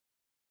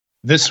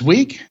This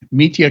week,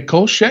 Mitya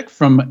Kolchek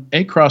from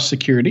Across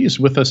Security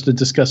is with us to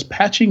discuss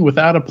patching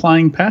without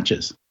applying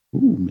patches.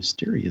 Ooh,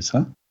 mysterious,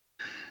 huh?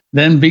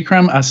 Then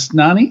Vikram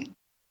Asnani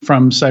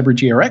from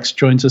CyberGRX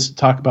joins us to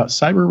talk about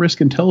cyber risk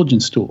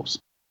intelligence tools.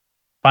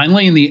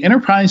 Finally, in the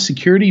enterprise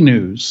security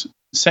news,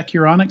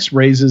 Securonix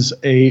raises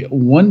a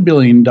 $1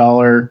 billion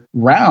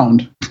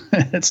round.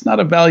 It's not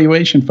a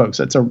valuation, folks.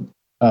 That's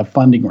a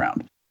funding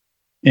round.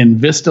 In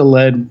Vista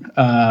led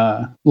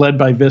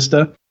by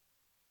Vista.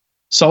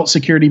 Salt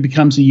Security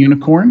becomes a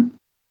unicorn.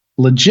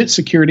 Legit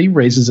Security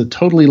raises a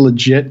totally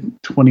legit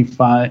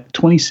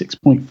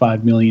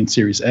 26.5 million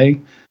Series A.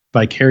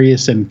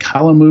 Vicarious and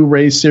Kalamu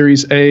raise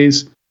Series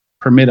A's.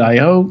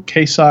 Permit.io,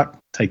 KSOC,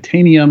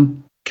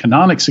 Titanium,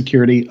 Canonic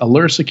Security,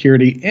 Allure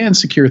Security, and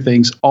Secure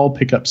Things all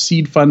pick up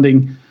seed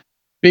funding.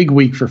 Big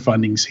week for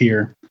fundings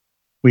here.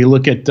 We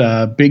look at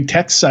big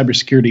tech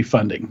cybersecurity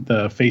funding,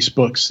 the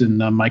Facebooks and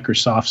the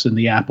Microsofts and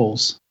the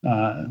Apples.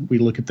 We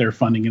look at their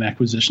funding and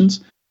acquisitions.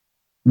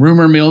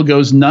 Rumor mill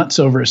goes nuts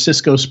over a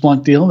Cisco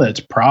Splunk deal that's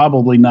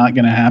probably not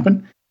going to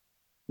happen.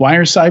 Why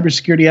are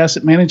cybersecurity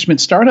asset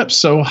management startups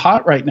so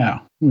hot right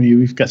now?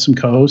 We've got some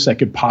co-hosts that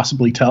could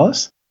possibly tell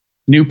us.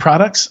 New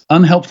products,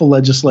 unhelpful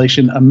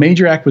legislation, a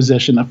major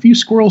acquisition, a few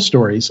squirrel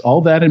stories,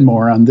 all that and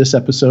more on this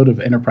episode of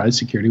Enterprise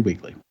Security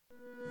Weekly.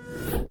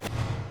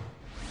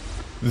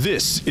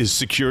 This is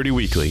Security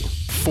Weekly,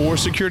 for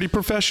security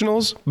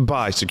professionals,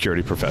 by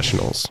security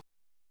professionals.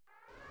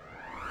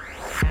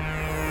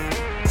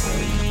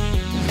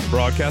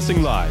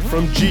 Broadcasting live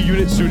from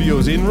G-Unit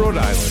Studios in Rhode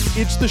Island,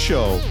 it's the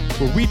show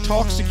where we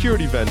talk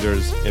security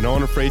vendors and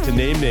aren't afraid to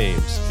name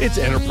names. It's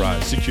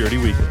Enterprise Security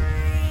Weekly.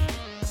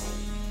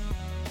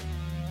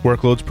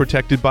 Workloads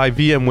protected by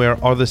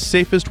VMware are the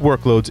safest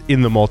workloads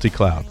in the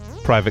multi-cloud.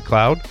 Private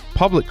cloud,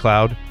 public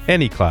cloud,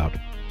 any cloud.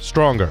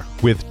 Stronger,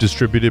 with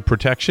distributed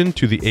protection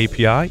to the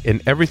API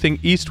and everything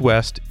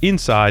east-west,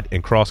 inside,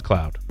 and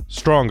cross-cloud.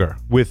 Stronger,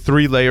 with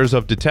 3 layers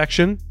of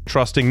detection,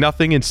 trusting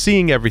nothing and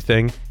seeing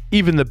everything,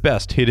 even the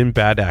best hidden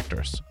bad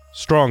actors.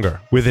 Stronger,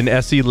 with an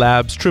SE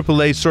Labs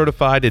AAA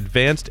certified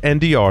advanced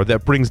NDR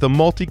that brings the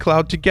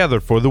multi-cloud together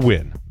for the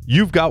win.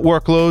 You've got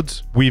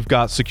workloads, we've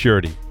got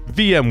security.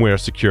 VMware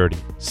Security.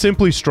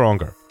 Simply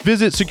stronger.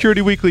 Visit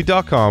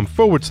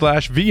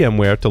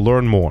securityweekly.com/VMware to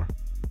learn more.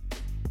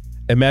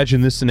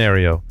 Imagine this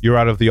scenario. You're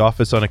out of the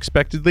office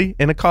unexpectedly,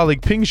 and a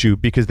colleague pings you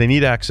because they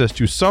need access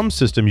to some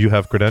system you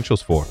have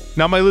credentials for.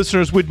 Now, my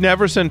listeners would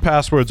never send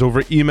passwords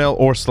over email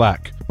or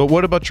Slack. But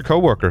what about your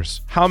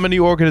coworkers? How many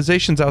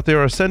organizations out there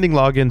are sending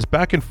logins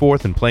back and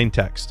forth in plain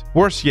text?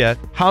 Worse yet,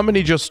 how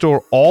many just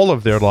store all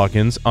of their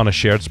logins on a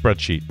shared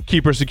spreadsheet?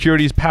 Keeper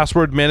Security's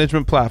password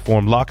management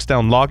platform locks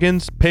down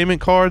logins,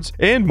 payment cards,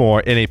 and more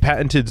in a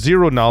patented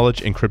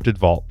zero-knowledge encrypted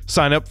vault.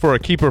 Sign up for a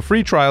Keeper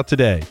free trial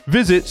today.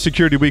 Visit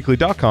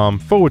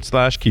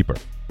securityweekly.com/Keeper.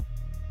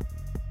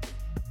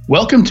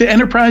 Welcome to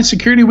Enterprise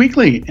Security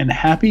Weekly and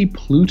happy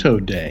Pluto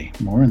Day.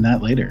 More on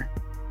that later.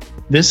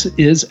 This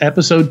is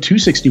episode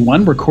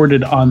 261,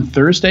 recorded on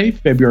Thursday,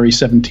 February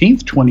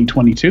 17th,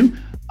 2022.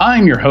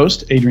 I'm your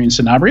host, Adrian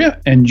Sanabria,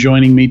 and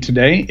joining me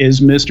today is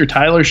Mr.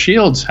 Tyler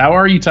Shields. How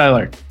are you,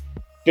 Tyler?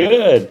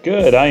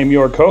 Good. I am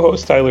your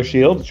co-host, Tyler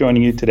Shields,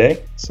 joining you today.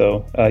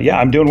 So,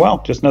 I'm doing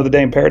well. Just another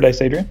day in paradise,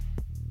 Adrian.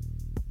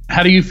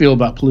 How do you feel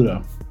about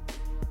Pluto?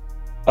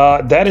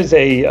 That is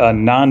a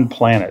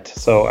non-planet,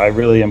 so I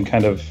really am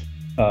kind of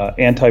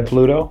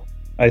anti-Pluto.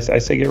 I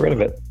say get rid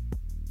of it.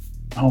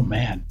 Oh,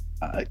 man.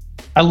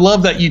 I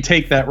love that you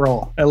take that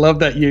role. I love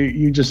that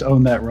you just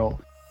own that role.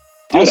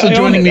 Also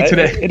joining me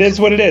today. It is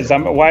what it is.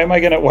 Why am I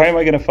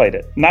gonna fight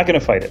it? I'm not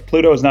gonna fight it.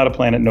 Pluto is not a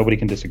planet. Nobody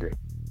can disagree.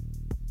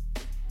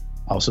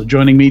 Also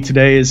joining me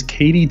today is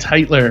Katie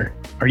Teitler.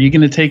 Are you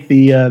going to take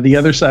the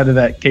other side of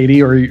that,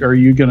 Katie, or are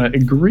you going to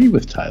agree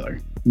with Tyler?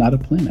 Not a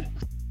planet.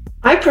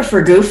 I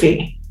prefer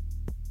Goofy.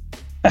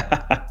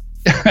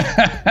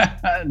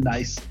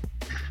 Nice.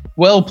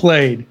 Well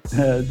played.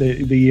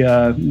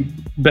 The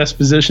best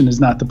position is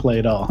not to play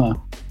at all, huh?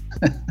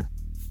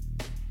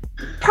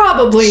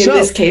 Probably in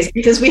this case,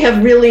 because we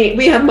have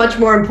much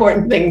more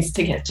important things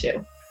to get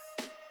to.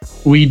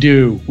 We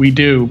do.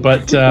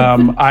 But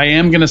I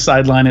am going to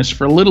sideline us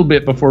for a little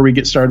bit before we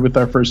get started with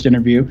our first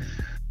interview.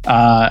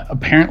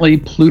 Apparently,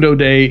 Pluto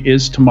Day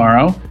is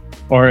tomorrow,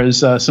 or as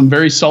some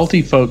very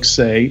salty folks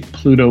say,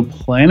 Pluto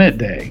Planet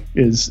Day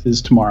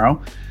is tomorrow.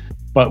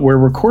 But we're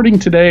recording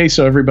today,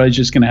 so everybody's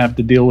just going to have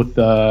to deal with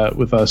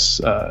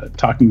us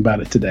talking about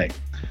it today.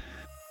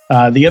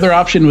 The other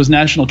option was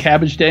National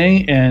Cabbage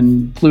Day,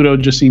 and Pluto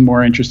just seemed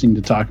more interesting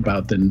to talk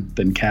about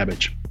than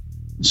cabbage.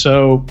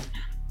 So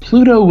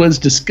Pluto was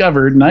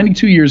discovered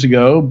 92 years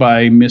ago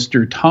by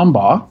Mr.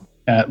 Tombaugh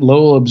at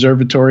Lowell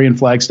Observatory in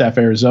Flagstaff,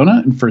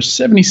 Arizona. And for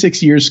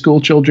 76 years,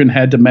 school children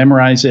had to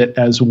memorize it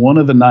as one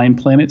of the 9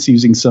 planets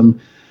using some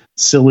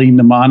silly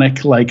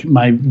mnemonic like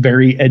 "my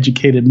very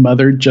educated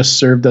mother just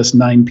served us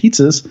 9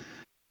 pizzas."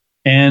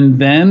 And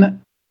then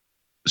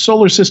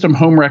solar system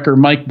homewrecker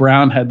Mike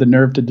Brown had the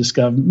nerve to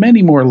discover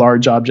many more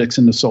large objects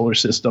in the solar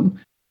system.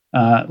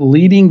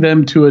 leading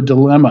them to a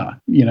dilemma.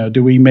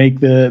 Do we make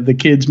the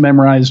kids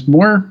memorize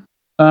more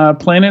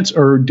planets,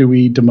 or do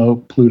we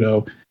demote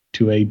Pluto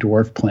to a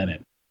dwarf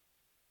planet?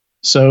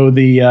 So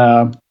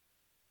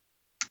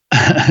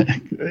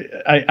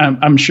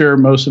I'm sure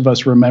most of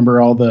us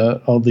remember all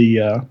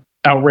the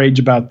outrage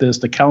about this.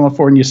 The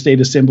California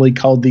State Assembly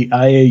called the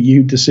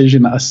IAU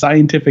decision a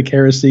scientific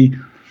heresy,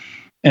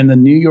 and the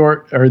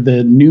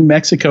New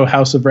Mexico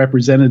House of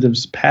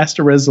Representatives passed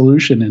a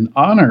resolution in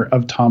honor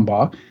of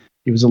Tombaugh.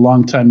 He was a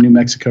longtime New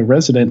Mexico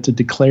resident, to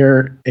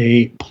declare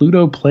a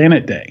Pluto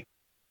Planet Day.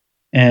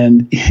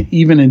 And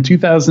even in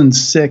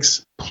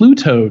 2006,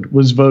 Plutode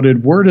was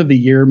voted Word of the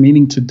Year,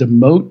 meaning to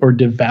demote or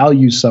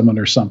devalue someone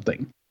or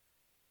something.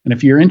 And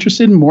if you're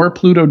interested in more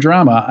Pluto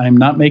drama, I'm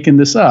not making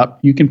this up,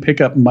 you can pick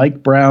up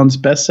Mike Brown's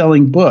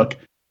best-selling book,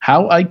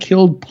 How I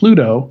Killed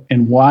Pluto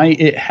and Why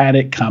It Had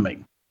It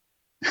Coming.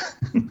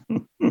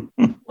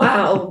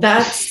 Wow,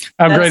 that's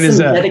How great is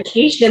that?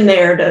 Dedication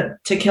there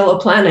to kill a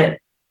planet.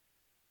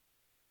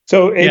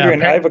 So,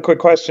 Adrian, I have a quick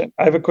question.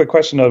 Was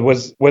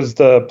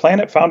the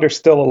planet founder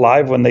still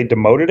alive when they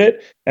demoted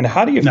it? And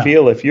how do you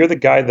feel if you're the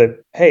guy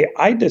that, hey,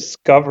 I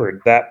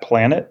discovered that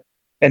planet,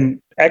 and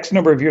X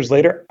number of years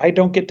later, I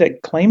don't get to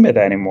claim it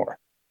anymore?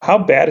 How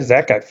bad does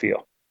that guy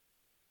feel?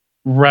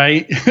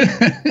 Right.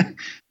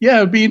 Yeah,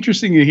 it'd be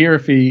interesting to hear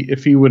if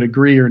he would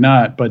agree or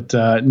not. But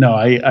no,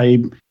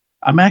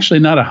 I'm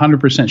actually not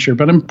 100% sure,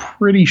 but I'm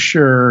pretty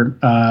sure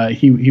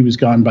he was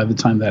gone by the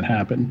time that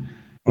happened.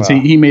 Wow.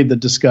 He made the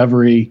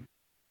discovery.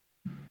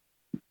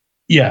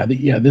 Yeah,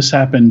 this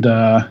happened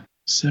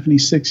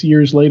 76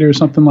 years later or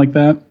something like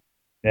that.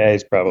 Yeah,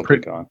 he's probably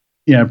gone.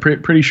 Yeah,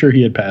 pretty sure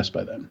he had passed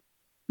by then.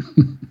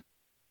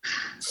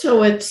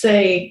 So it's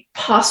a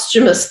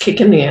posthumous kick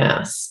in the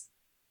ass.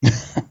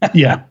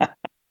 Yeah,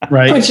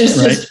 right. Which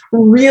is just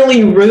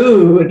really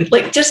rude.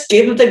 Like, just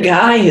give the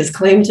guy his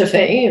claim to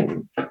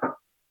fame.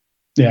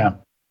 Yeah.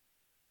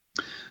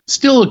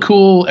 Still a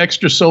cool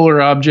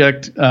extrasolar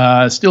object.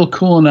 Still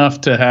cool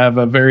enough to have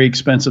a very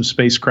expensive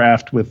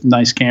spacecraft with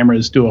nice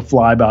cameras do a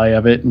flyby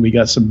of it. And we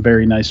got some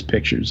very nice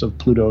pictures of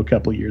Pluto a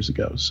couple years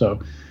ago. So,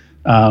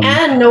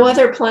 and no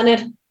other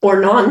planet or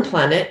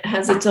non-planet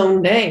has its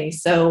own day.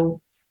 So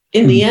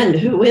in the end,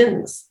 who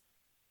wins?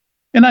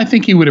 And I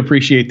think he would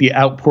appreciate the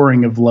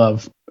outpouring of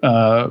love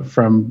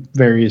from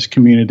various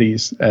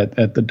communities at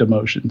the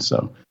demotion.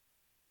 So,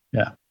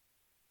 yeah.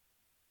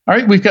 All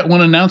right, we've got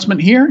one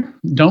announcement here.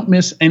 Don't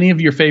miss any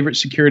of your favorite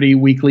Security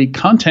Weekly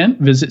content.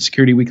 Visit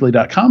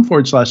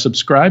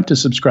securityweekly.com/subscribe to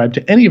subscribe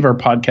to any of our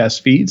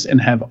podcast feeds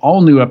and have all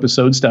new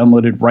episodes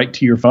downloaded right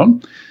to your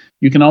phone.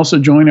 You can also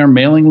join our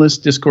mailing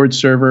list Discord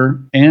server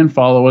and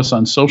follow us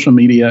on social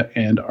media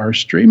and our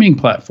streaming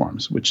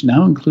platforms, which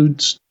now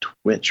includes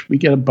Twitch. We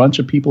get a bunch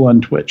of people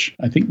on Twitch.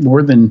 I think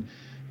more than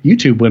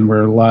YouTube when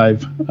we're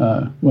live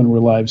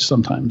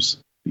sometimes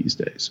these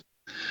days.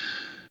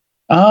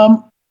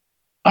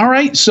 All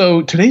right,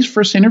 so today's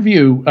first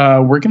interview,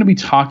 we're going to be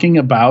talking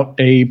about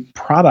a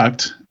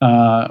product,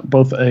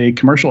 both a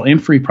commercial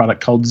and free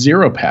product called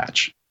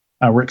ZeroPatch.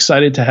 We're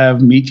excited to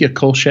have Mitya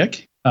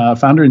Kolchek,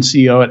 founder and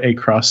CEO at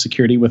Across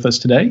Security, with us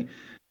today.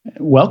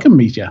 Welcome,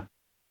 Mitya.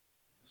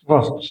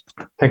 Well,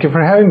 thank you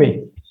for having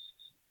me.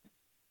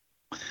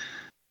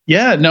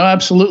 Yeah, no,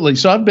 absolutely.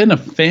 So I've been a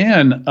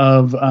fan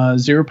of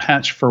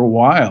ZeroPatch for a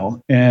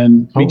while,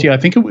 and Mitya, I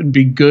think it would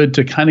be good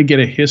to kind of get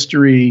a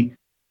history.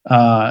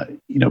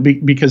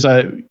 Because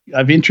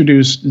I've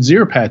introduced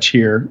ZeroPatch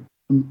here,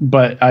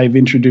 but I've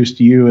introduced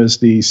you as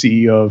the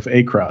CEO of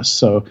Across.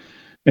 So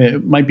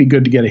it might be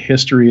good to get a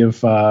history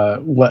of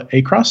what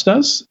Across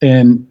does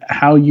and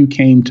how you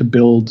came to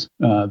build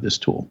this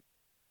tool.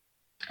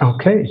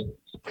 Okay.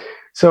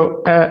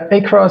 So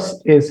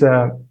Across is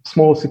a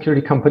small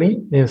security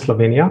company in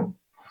Slovenia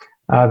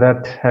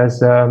that has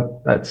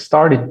that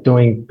started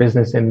doing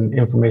business in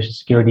information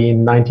security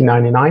in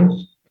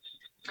 1999.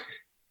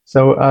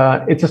 So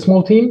it's a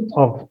small team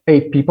of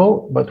 8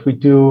 people, but we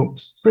do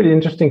pretty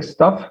interesting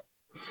stuff.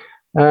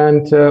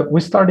 And we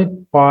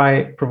started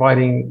by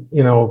providing,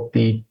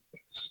 the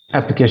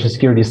application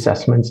security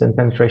assessments and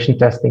penetration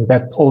testing,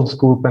 that old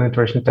school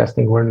penetration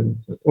testing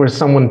where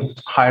someone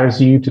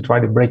hires you to try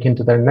to break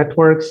into their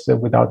networks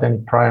without any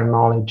prior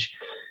knowledge.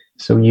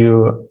 So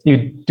you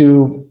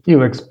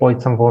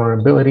exploit some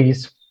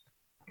vulnerabilities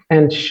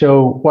and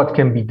show what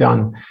can be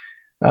done.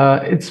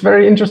 It's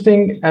very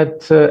interesting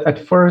at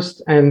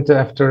first, and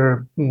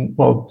after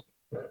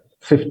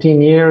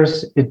 15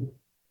 years, it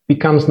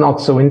becomes not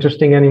so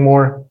interesting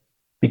anymore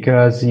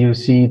because you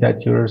see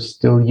that you're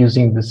still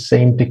using the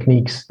same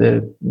techniques.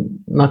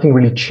 Nothing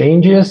really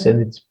changes,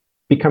 and it's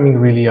becoming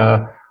really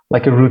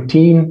like a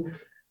routine.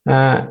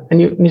 And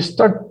you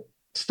start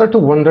to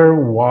wonder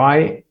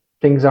why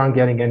things aren't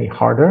getting any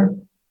harder,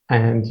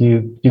 and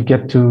you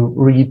get to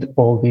read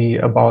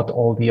about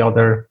all the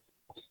other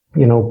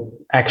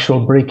actual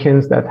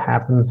break-ins that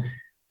happen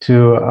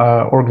to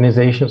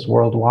organizations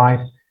worldwide,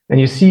 and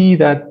you see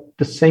that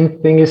the same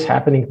thing is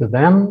happening to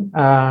them,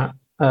 the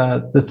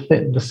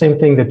same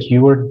thing that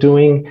you are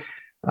doing,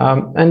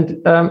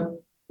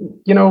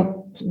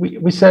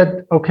 we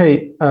said,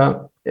 okay,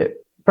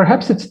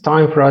 perhaps it's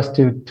time for us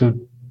to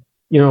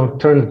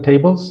turn the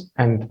tables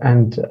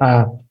and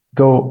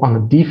go on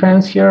the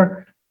defense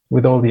here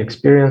with all the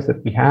experience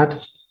that we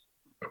had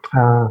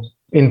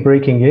in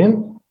breaking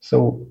in.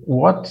 So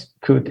what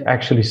could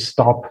actually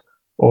stop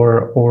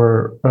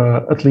or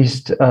at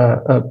least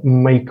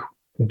make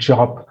the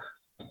job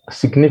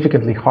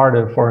significantly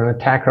harder for an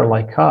attacker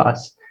like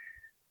us?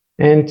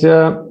 And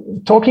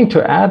talking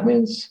to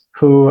admins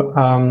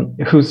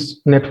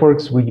whose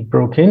networks we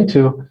broke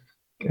into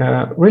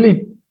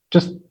really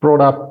just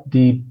brought up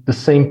the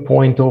same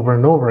point over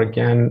and over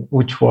again,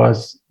 which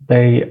was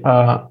they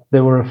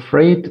were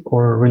afraid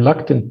or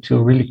reluctant to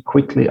really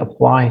quickly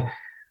apply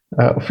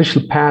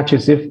official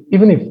patches,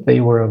 even if they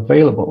were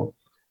available.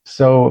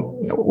 So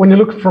when you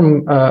look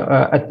from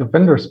at the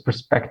vendor's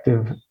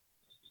perspective,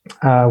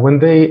 when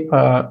they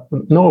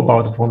know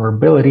about a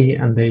vulnerability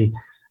and they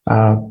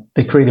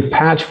create a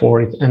patch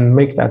for it and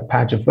make that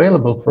patch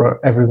available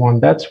for everyone,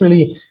 that's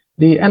really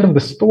the end of the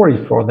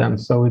story for them.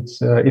 So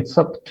it's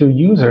up to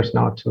users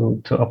now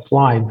to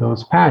apply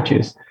those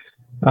patches.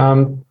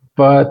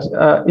 But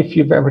if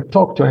you've ever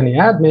talked to any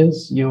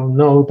admins, you'll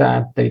know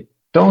that they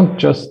don't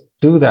just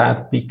do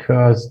that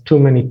because too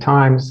many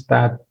times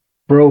that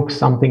broke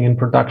something in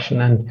production,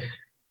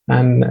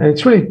 and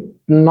it's really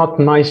not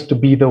nice to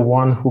be the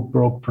one who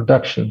broke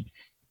production.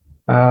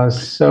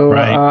 As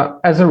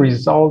a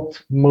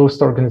result,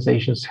 most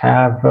organizations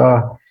have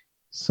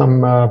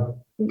some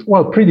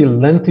pretty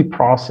lengthy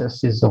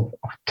processes of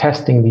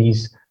testing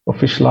these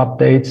official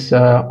updates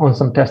on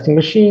some testing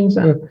machines,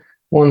 and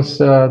once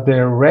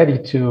they're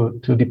ready to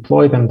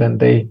deploy them, then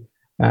they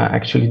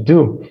actually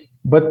do.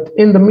 But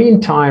in the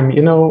meantime,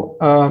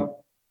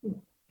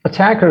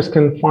 attackers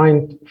can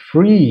find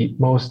free,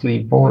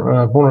 mostly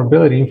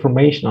vulnerability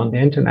information on the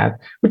internet,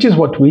 which is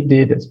what we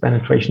did as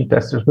penetration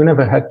testers. We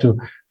never had to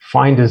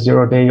find a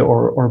 0-day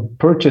or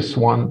purchase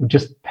one. We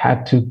just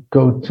had to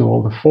go to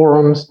all the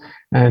forums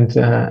and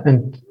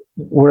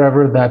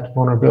wherever that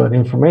vulnerability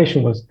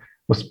information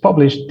was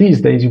published.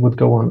 These days, you would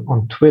go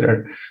on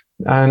Twitter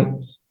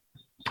and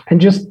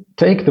just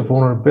take the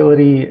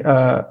vulnerability,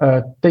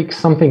 take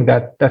something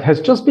that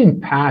has just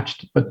been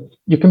patched, but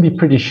you can be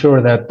pretty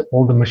sure that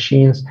all the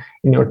machines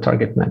in your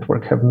target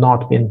network have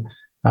not been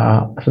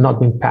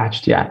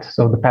patched yet.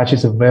 So the patch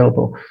is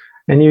available,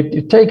 and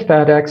you take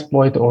that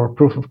exploit or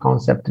proof of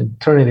concept and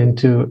turn it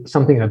into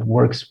something that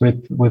works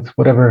with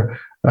whatever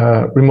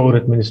remote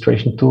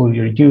administration tool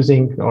you're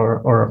using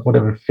or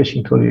whatever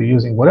phishing tool you're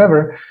using,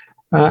 whatever.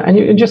 And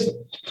you just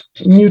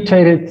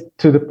mutate it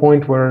to the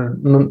point where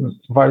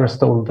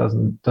VirusTotal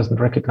doesn't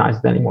recognize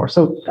it anymore.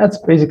 So that's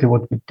basically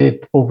what we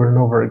did over and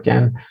over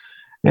again.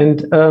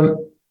 And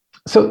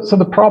so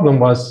the problem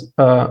was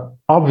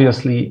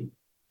obviously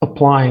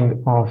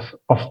applying of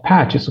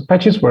patches. So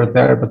patches were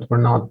there, but were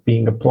not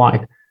being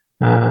applied.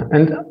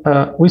 And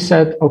we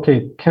said,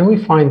 okay, can we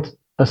find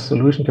a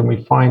solution? Can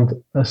we find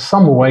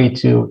some way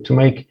to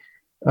make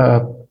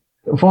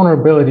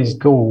vulnerabilities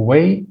go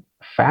away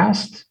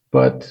fast,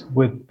 but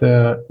with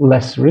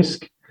less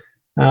risk?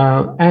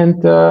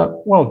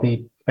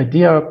 The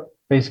idea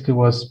basically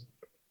was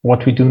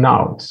what we do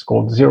now. It's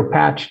called zero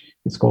patch.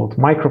 It's called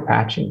micro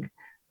patching,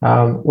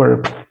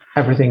 where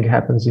everything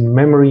happens in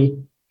memory,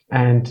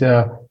 and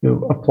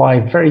you apply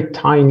very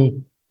tiny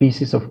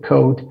pieces of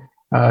code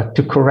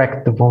to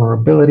correct the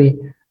vulnerability.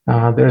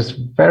 There's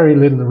very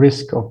little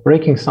risk of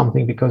breaking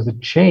something because the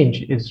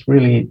change is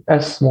really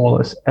as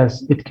small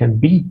as it can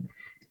be.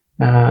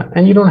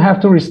 And you don't have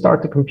to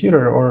restart the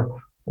computer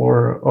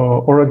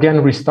or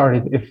again restart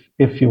it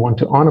if you want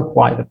to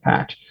unapply the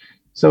patch.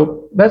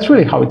 So that's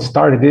really how it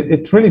started.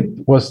 It really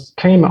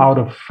came out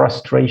of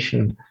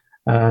frustration.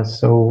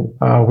 So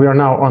we are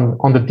now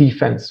on the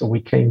defense. So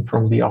we came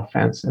from the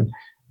offense, and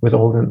with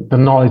all the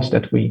knowledge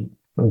that we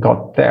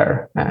got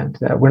there, and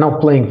we're now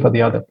playing for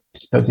the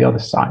other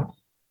side.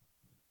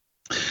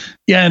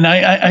 Yeah, and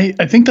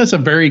I think that's a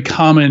very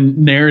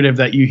common narrative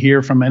that you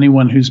hear from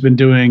anyone who's been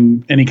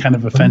doing any kind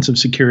of offensive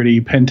security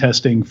pen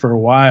testing for a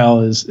while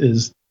is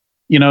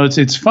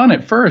it's fun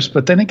at first,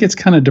 but then it gets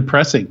kind of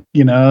depressing.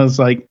 It's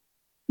like,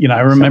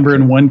 I remember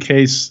in one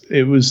case,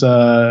 it was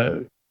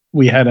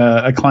we had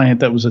a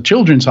client that was a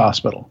children's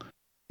hospital,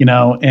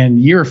 and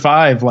year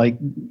 5,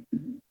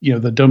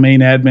 the domain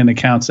admin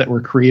accounts that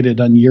were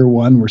created on year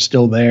 1 were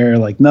still there,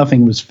 like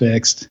nothing was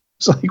fixed.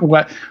 It's like,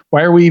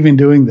 why are we even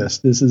doing this?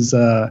 This is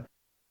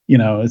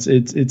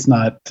it's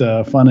not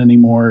fun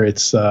anymore.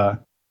 It's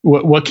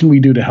what can we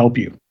do to help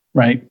you,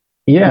 right?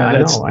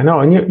 Yeah, I know.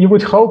 And you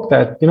would hope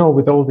that,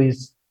 with all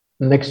these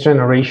next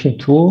generation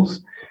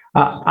tools,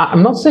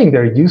 I'm not saying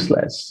they're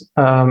useless.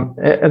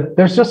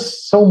 There's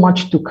just so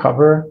much to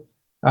cover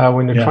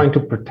when you're trying to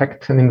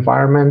protect an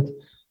environment.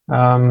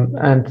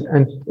 And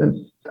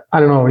I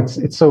don't know,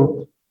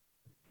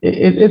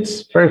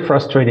 it's very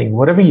frustrating.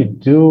 Whatever you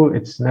do,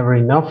 it's never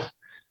enough.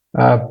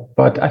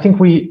 But I think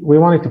we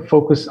wanted to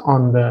focus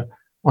on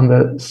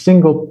the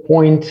single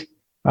point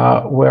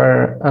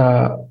where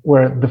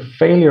the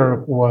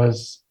failure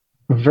was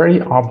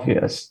very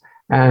obvious,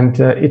 and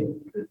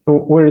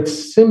where it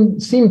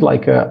seemed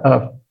like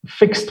a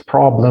fixed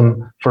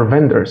problem for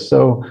vendors.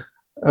 So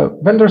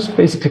vendors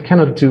basically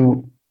cannot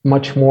do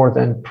much more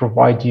than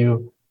provide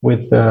you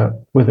with a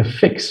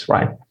fix,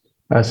 right?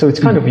 So it's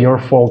kind of your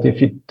fault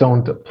if you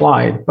don't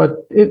apply it,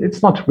 but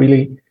it's not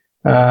really.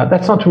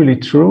 That's not really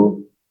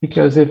true,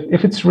 because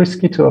if it's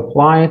risky to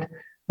apply it,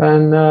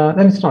 then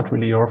it's not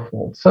really your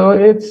fault. So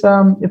it's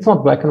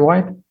not black and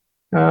white,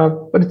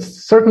 but it's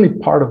certainly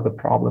part of the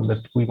problem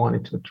that we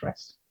wanted to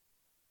address.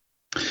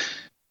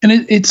 And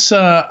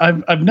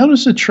I've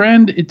noticed a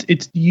trend.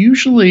 It's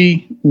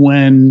usually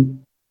when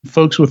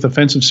folks with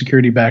offensive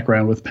security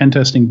background, with pen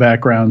testing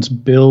backgrounds,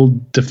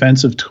 build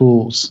defensive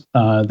tools.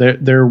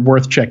 They're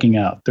worth checking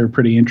out. They're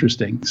pretty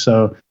interesting.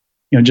 So,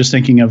 just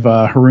thinking of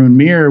Haroon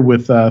Meer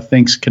with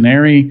Thinkst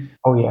Canary.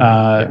 Oh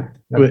yeah.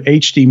 With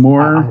HD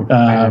Moore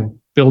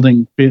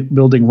building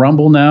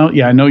Rumble now.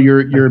 Yeah, I know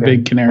you're a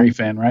big Canary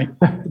fan, right?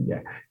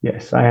 Yeah.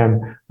 Yes, I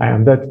am.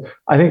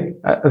 I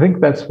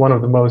think that's one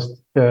of the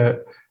most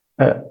the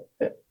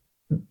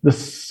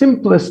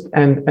simplest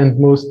and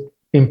most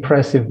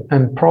impressive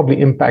and probably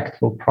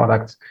impactful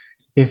products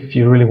if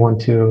you really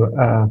want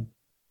to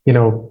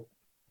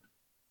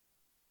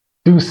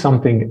do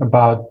something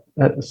about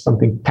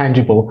something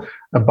tangible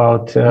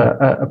about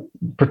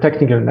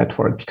protecting your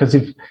network. Because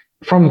if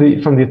from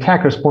the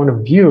attacker's point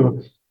of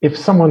view,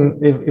 if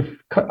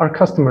our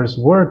customers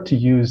were to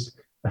use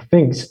a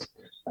Thinkst,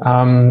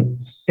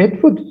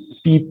 it would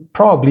be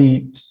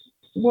probably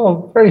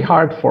very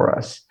hard for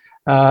us.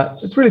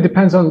 It really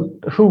depends on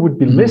who would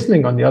be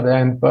listening on the other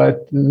end,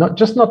 but not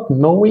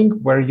knowing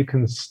where you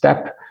can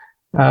step,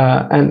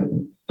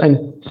 and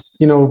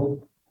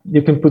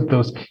you can put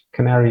those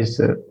canaries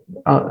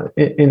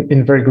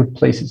in very good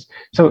places.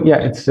 So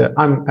yeah,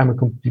 I'm a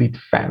complete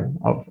fan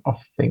of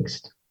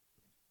Thinkst.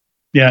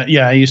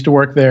 Yeah. I used to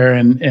work there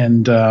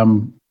and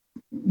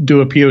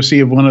do a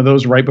POC of one of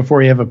those right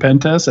before you have a pen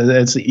test.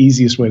 That's the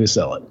easiest way to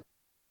sell it.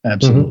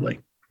 Absolutely.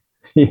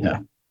 Mm-hmm. Yeah.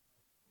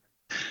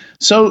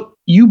 So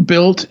you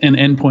built an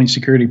endpoint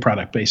security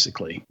product,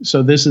 basically.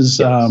 So this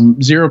is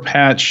Zero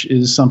Patch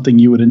is something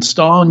you would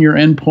install on your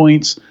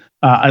endpoints.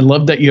 I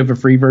love that you have a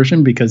free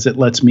version because it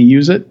lets me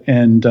use it,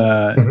 and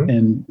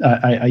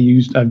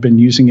I've been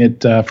using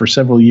it for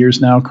several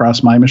years now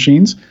across my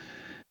machines.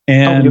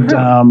 And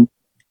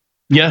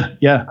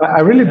yeah.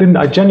 I really didn't.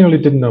 I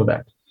genuinely didn't know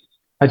that.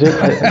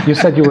 You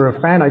said you were a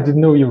fan. I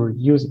didn't know you were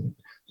using it.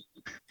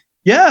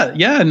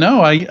 Yeah.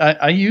 No,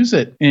 I use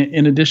it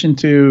in addition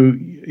to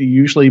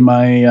usually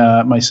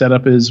my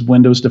setup is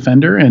Windows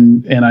Defender,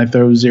 and I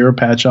throw Zero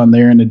Patch on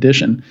there in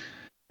addition.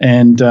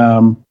 And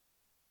at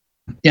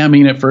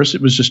first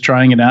it was just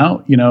trying it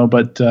out,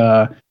 but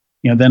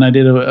then I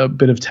did a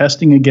bit of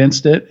testing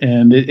against it,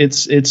 and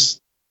it's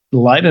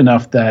light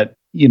enough that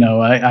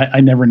I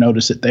never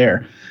notice it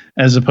there,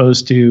 as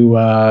opposed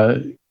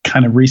to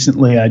kind of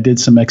recently I did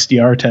some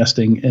XDR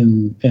testing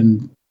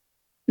and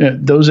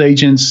those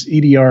agents,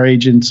 EDR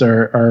agents,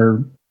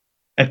 are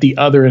at the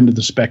other end of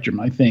the spectrum,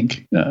 I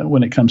think,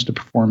 when it comes to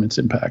performance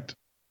impact.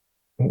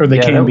 Or they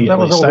can be, at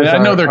least. I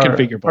know they're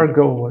configurable. Our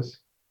goal was,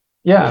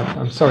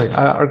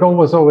 our goal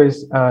was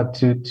always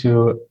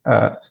to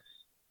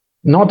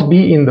not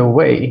be in the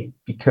way,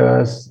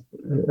 because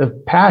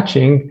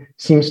patching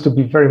seems to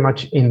be very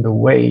much in the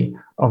way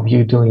of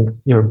you doing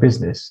your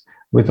business,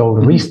 with all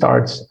the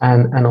restarts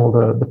and all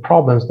the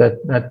problems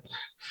that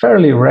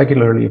fairly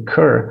regularly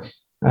occur.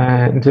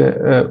 And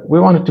we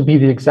wanted to be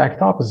the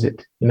exact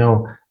opposite,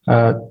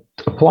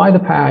 apply the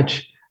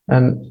patch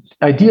and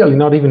ideally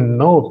not even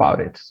know about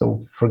it.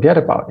 So forget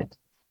about it,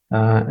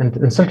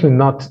 and certainly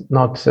not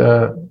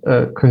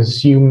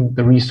consume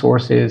the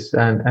resources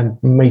and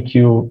make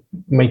you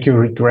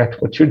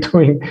regret what you're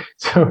doing.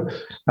 So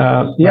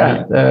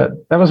that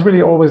was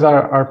really always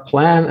our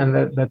plan, and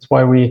that's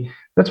why we're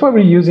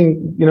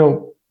using.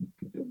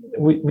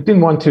 We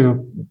didn't want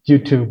you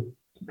to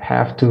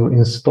have to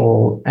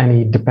install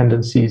any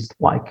dependencies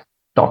like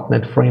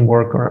 .NET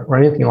Framework or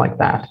anything like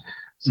that.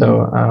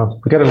 So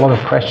we get a lot of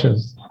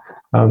questions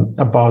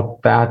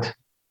about that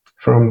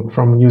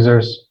from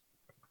users,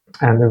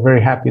 and they're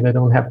very happy they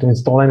don't have to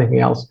install anything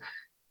else,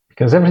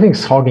 because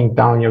everything's hogging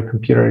down your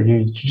computer.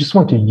 You just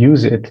want to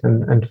use it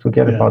and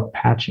forget about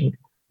patching.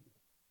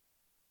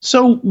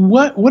 So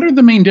what are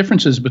the main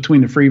differences between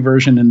the free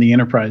version and the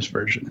enterprise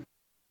version?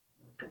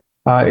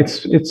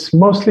 It's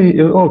mostly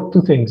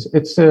two things.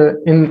 It's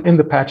in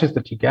the patches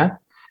that you get,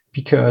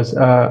 because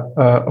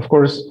of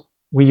course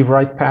we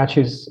write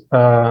patches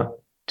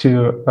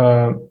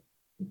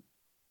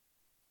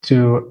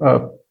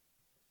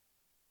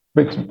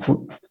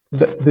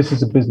this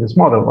is a business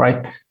model,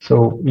 right?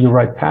 So you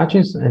write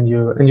patches and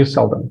you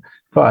sell them.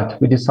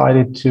 But we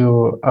decided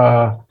to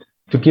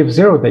give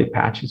 0-day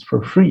patches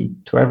for free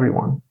to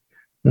everyone.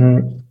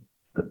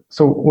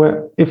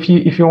 So if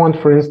you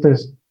want, for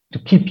instance, to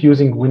keep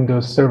using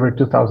Windows Server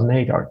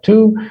 2008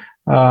 R2,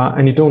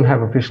 and you don't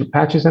have official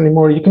patches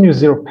anymore, you can use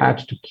Zero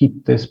Patch to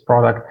keep this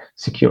product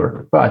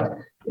secure. But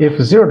if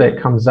 0-day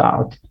comes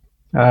out,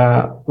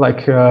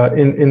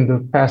 In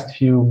the past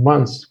few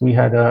months, we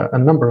had a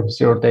number of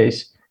 0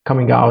 days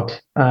coming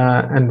out,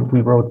 and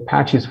we wrote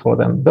patches for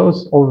them.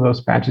 All of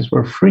those patches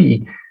were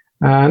free,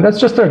 and that's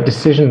just our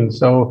decision.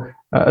 So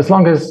as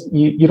long as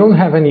you don't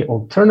have any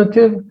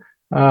alternative,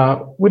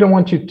 we don't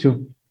want you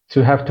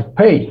to have to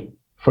pay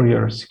for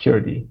your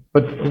security.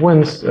 But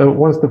once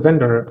the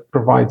vendor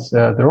provides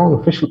their own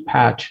official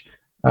patch,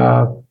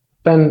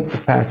 then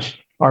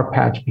our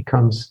patch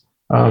becomes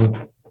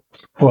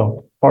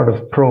part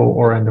of Pro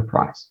or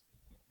Enterprise.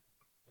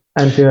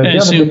 And the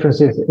other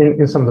difference is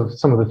in some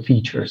of the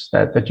features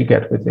that you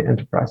get with the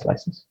Enterprise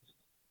license.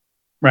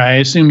 Right. I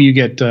assume you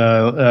get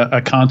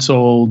a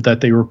console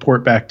that they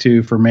report back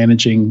to for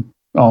managing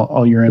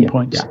all your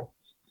endpoints.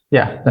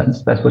 Yeah,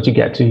 that's what you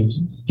get.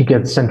 You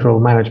get central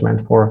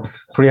management for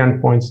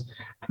endpoints,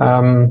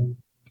 and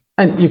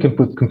you can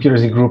put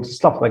computers in groups,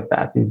 stuff like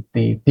that.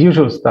 The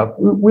usual stuff.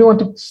 We want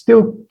to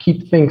still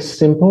keep things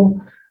simple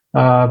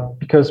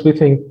because we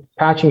think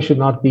patching should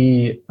not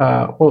take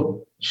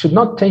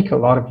a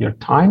lot of your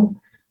time.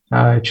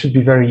 It should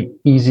be very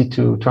easy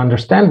to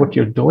understand what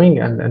you're doing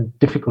and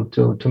difficult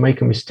to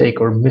make a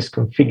mistake or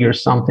misconfigure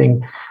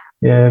something.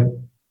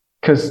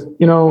 Because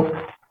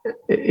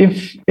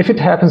if it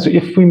happens,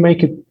 if we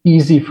make it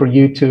easy for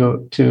you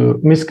to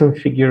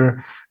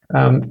misconfigure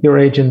your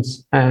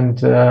agents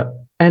and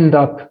end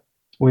up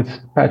with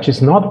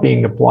patches not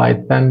being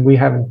applied, then we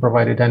haven't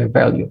provided any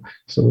value.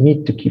 So we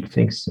need to keep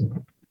things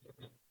simple.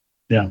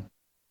 Yeah.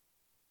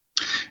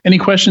 Any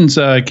questions,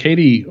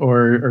 Katie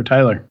or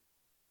Tyler?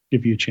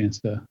 Give you a chance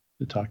to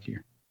talk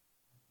here.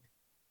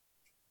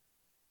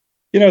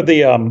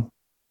 The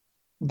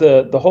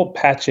whole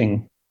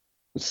patching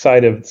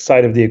side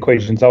of the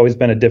equation has always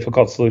been a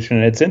difficult solution,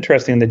 and it's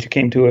interesting that you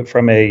came to it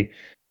from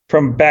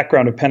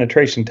background of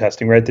penetration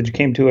testing, right? That you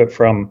came to it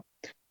from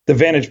the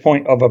vantage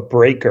point of a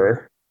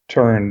breaker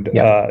turned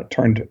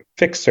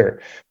fixer.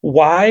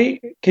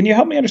 Why? Can you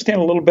help me understand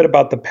a little bit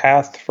about the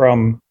path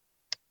from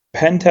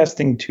pen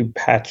testing to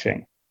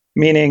patching?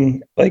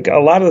 Meaning, like, a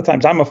lot of the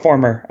times, I'm a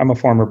former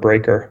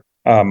breaker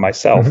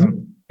myself.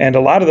 Mm-hmm. And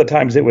a lot of the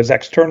times it was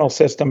external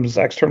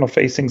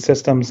facing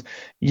systems,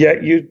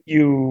 yet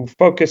you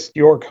focused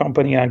your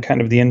company on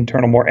kind of the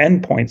internal, more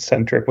endpoint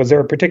centric. Was there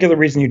a particular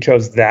reason you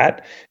chose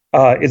that?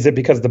 Is it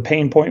because the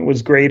pain point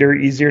was greater,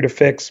 easier to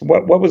fix?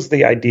 What was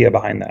the idea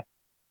behind that?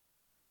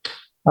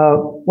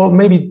 Well,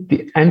 maybe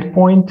the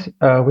endpoint,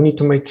 we need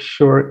to make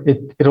sure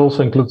it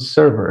also includes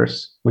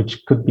servers,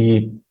 which could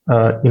be,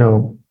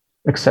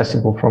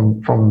 accessible from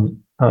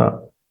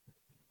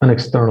an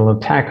external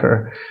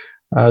attacker.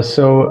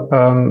 So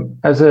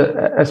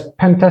as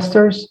pen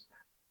testers,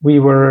 we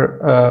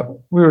were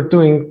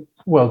doing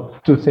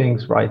two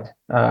things, right?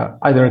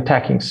 Either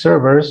attacking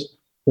servers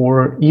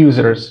or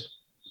users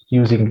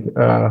using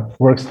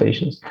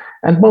workstations,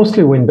 and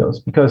mostly Windows,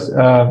 because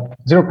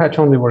Zero Patch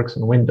only works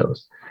on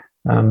Windows.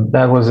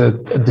 That was a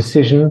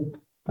decision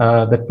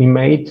that we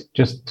made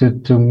just to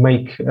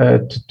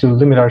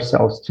limit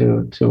ourselves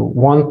to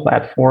one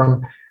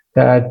platform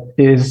that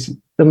is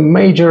the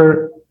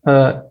major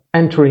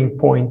entering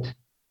point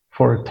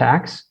for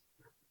attacks,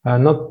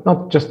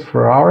 not just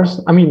for ours.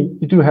 I mean,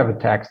 you do have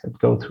attacks that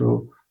go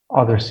through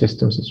other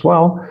systems as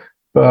well,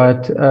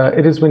 but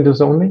it is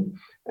Windows only.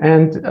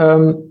 And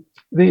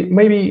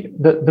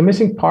the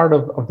missing part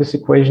of this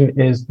equation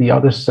is the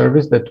other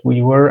service that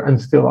we were and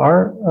still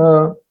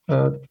are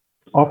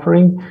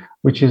offering,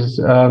 which is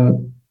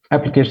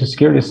application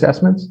security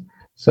assessments.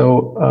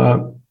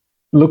 So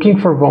looking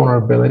for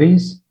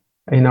vulnerabilities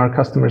in our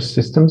customers'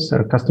 systems,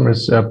 our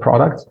customers'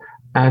 products,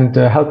 and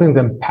helping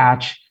them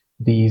patch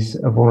these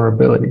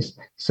vulnerabilities.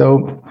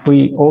 So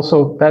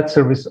that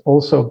service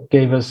also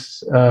gave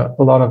us a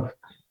lot of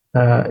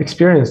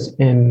experience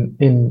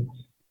in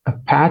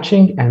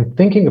patching and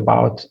thinking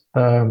about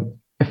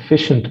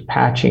efficient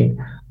patching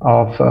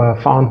of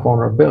found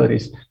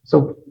vulnerabilities.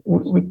 So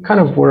we kind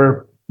of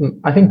were,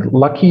 I think,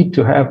 lucky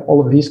to have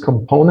all of these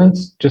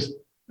components just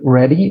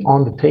ready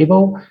on the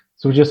table.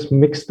 So we just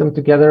mixed them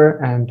together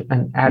and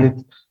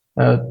added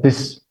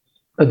this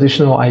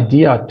additional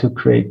idea to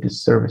create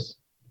this service.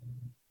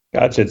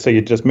 Gotcha. So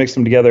you just mixed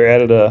them together,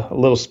 added a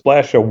little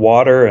splash of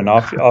water, and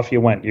off you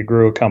went. You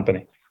grew a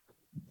company.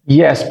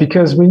 Yes,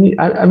 because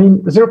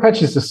Zero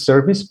Patch is a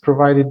service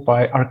provided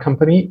by our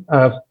company,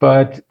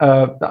 but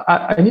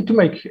I need to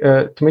make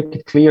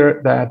it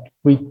clear that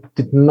we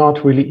did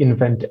not really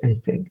invent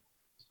anything,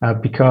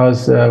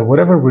 because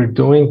whatever we're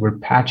doing, we're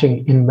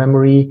patching in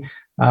memory.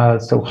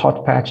 So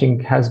hot patching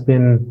has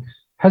been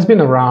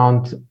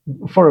around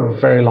for a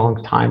very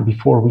long time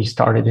before we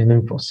started in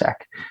InfoSec.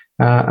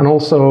 And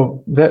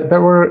also there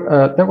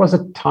was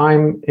a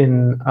time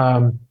in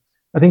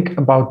I think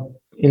about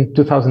in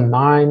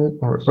 2009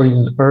 or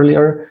even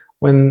earlier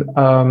when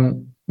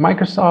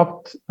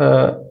Microsoft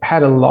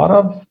had a lot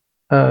of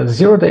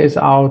 0 days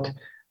out,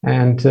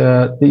 and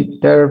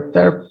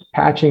their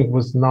patching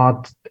was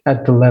not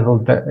at the level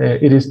that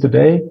it is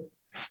today.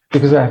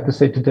 Because I have to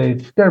say today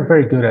they're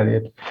very good at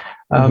it.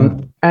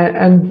 And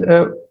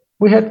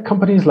we had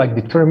companies like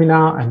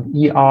Determina and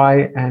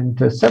EI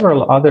and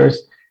several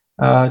others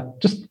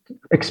just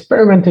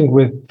experimenting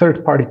with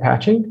third-party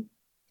patching.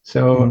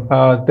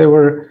 So they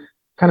were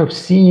kind of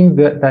seeing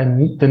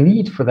the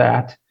need for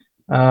that,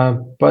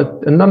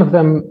 but none of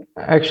them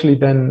actually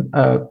then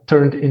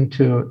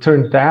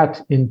turned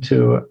that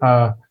into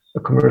a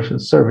commercial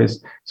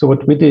service. So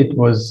what we did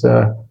was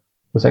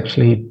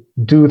actually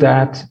do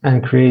that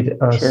and create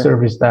a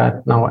service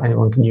that now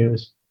anyone can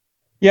use.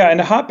 Yeah,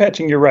 and hot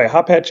patching, you're right.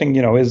 Hot patching,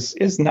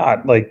 is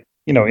not like,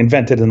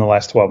 invented in the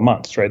last 12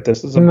 months, right?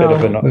 This is a bit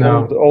of an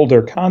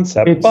older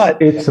concept,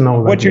 but it's an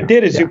older, what you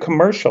did is you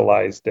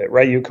commercialized it,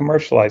 right? You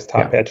commercialized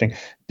hot patching.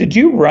 Did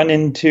you run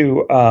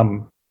into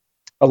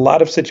a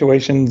lot of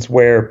situations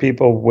where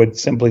people would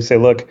simply say,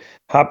 look,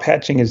 hot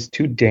patching is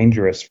too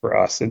dangerous for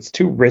us. It's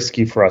too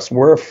risky for us.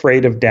 We're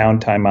afraid of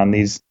downtime on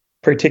these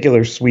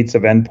particular suites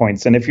of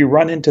endpoints. And if you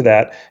run into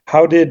that,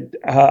 how did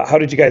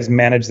you guys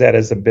manage that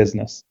as a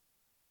business?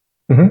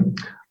 Mm-hmm.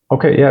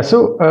 Okay, yeah.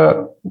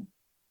 So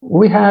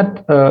we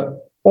had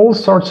all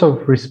sorts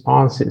of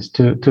responses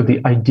to the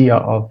idea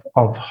of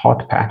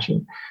hot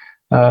patching.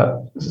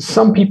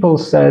 Some people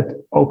said,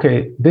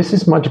 okay, this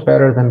is much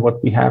better than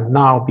what we have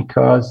now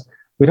because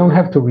we don't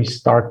have to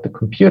restart the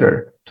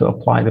computer to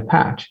apply the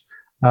patch.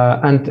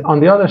 And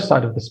on the other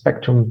side of the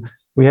spectrum,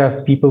 we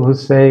have people who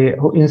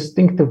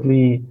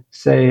instinctively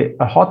say,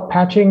 a hot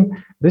patching,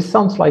 this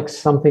sounds like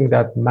something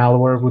that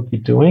malware would be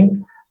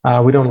doing.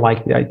 We don't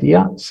like the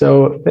idea.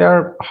 So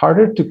they're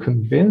harder to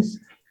convince.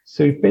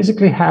 So you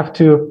basically have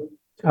to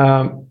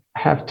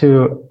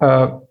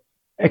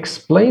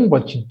explain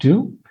what you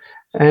do.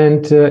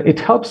 And it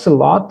helps a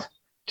lot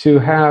to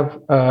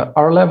have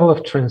our level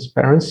of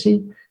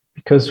transparency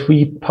because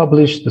we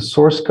publish the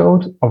source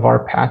code of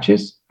our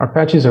patches. Our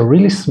patches are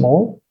really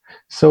small.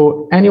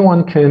 So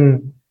anyone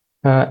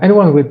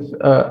with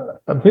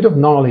a bit of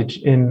knowledge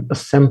in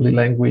assembly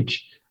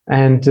language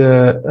and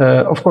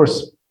of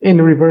course,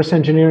 in reverse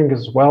engineering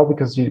as well,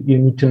 because you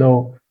need to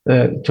know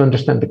to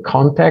understand the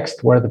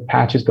context where the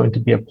patch is going to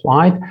be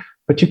applied,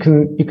 but you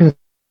can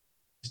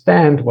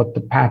understand what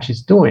the patch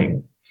is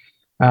doing,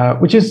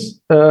 which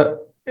is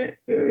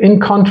in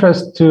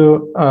contrast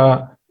to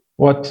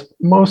what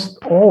most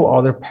all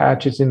other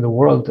patches in the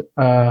world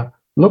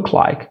look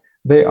like.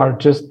 They are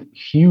just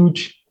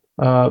huge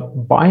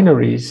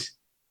binaries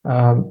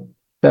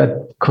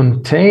that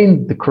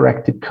contain the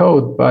corrected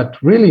code,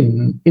 but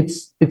really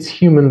it's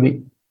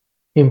humanly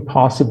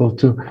impossible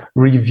to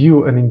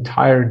review an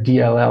entire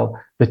DLL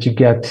that you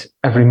get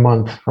every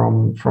month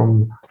from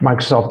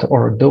Microsoft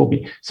or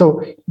Adobe.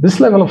 So this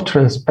level of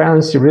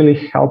transparency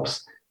really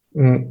helps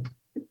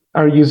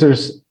our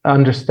users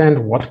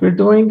understand what we're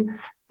doing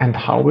and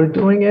how we're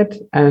doing it.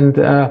 And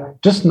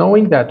just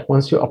knowing that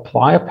once you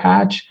apply a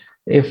patch,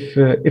 if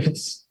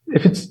it's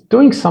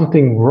doing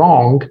something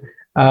wrong,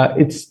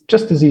 it's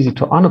just as easy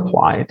to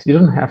unapply it. You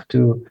don't have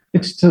to.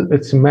 It's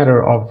a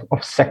matter of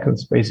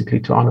seconds, basically,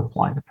 to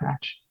unapply the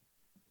patch.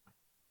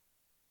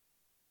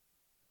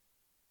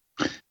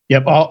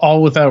 Yep,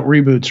 all without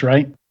reboots,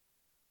 right?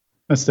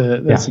 That's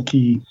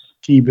the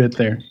key bit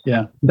there.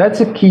 Yeah,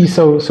 that's a key.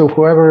 So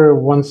whoever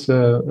wants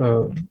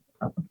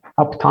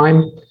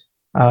uptime,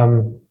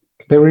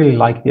 they really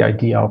like the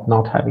idea of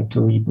not having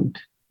to reboot.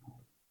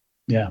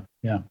 Yeah.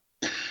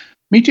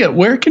 Mitja,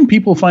 where can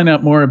people find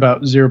out more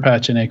about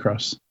ZeroPatch and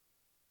ACROS?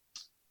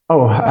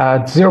 Oh,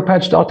 at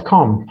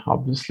zeropatch.com,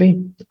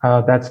 obviously.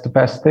 That's the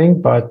best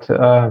thing. But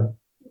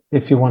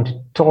if you want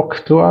to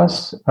talk to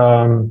us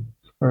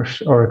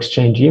or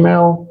exchange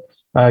email,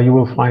 you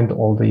will find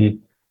all the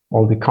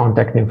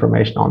contact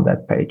information on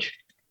that page.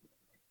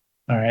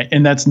 All right.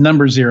 And that's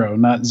number 0,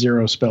 not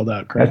zero spelled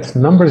out, correct? That's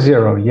number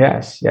 0.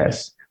 Yes. Yeah.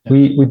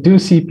 We do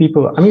see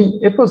people. I mean,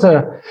 it was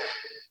a...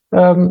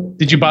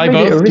 Did you buy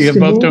both? Do you have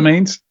both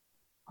domains?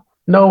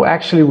 No,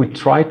 actually, we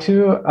tried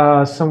to.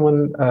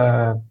 Someone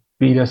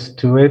beat us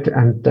to it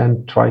and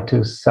then tried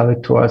to sell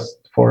it to us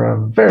for a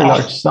very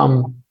large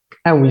sum.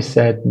 And we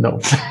said no.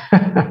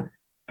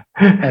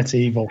 That's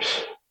evil.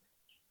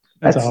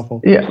 That's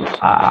awful. Yeah,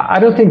 I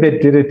don't think they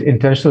did it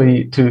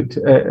intentionally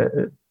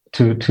to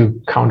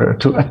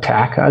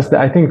attack us.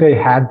 I think they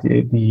had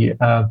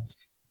the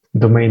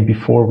domain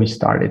before we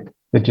started.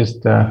 They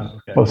just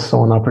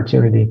saw an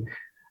opportunity.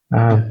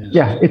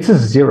 It's a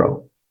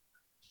 0.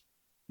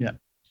 Yeah.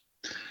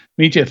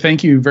 Mitja,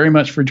 thank you very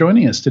much for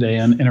joining us today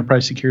on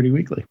Enterprise Security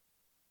Weekly.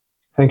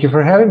 Thank you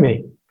for having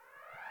me.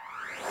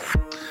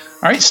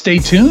 All right, stay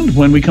tuned.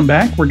 When we come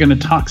back, we're going to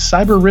talk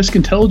cyber risk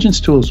intelligence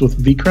tools with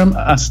Vikram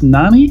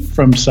Asnani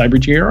from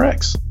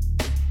CyberGRX.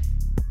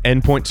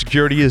 Endpoint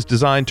security is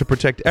designed to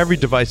protect every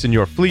device in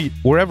your fleet,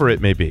 wherever it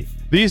may be.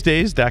 These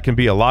days, that can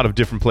be a lot of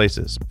different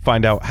places.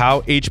 Find out how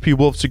HP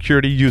Wolf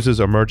Security uses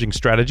emerging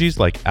strategies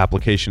like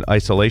application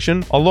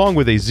isolation, along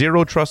with a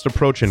zero-trust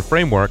approach and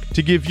framework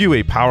to give you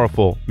a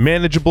powerful,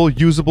 manageable,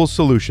 usable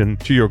solution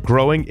to your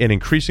growing and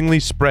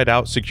increasingly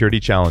spread-out security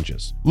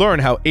challenges. Learn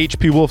how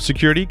HP Wolf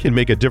Security can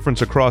make a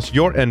difference across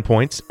your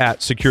endpoints at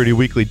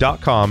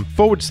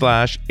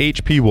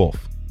securityweekly.com/HP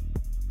Wolf.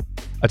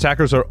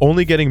 Attackers are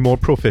only getting more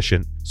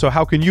proficient, so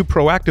how can you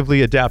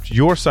proactively adapt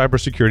your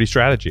cybersecurity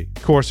strategy?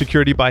 Core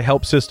Security by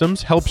Help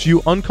Systems helps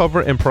you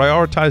uncover and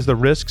prioritize the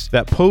risks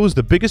that pose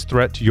the biggest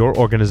threat to your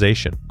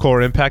organization.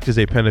 Core Impact is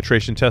a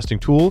penetration testing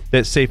tool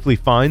that safely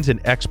finds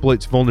and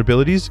exploits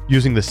vulnerabilities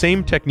using the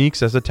same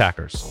techniques as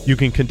attackers. You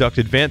can conduct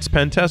advanced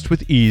pen tests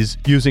with ease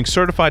using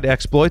certified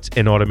exploits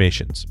and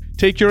automations.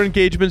 Take your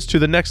engagements to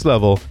the next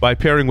level by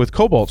pairing with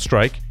Cobalt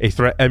Strike, a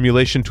threat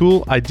emulation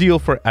tool ideal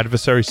for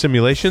adversary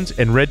simulations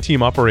and red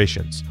team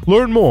operations.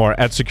 Learn more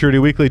at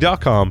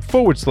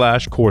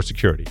securityweekly.com/core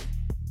security.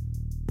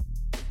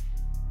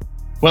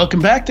 Welcome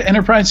back to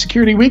Enterprise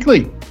Security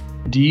Weekly.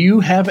 Do you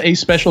have a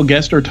special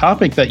guest or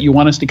topic that you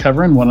want us to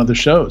cover in one of the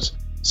shows?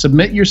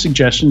 Submit your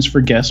suggestions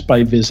for guests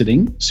by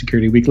visiting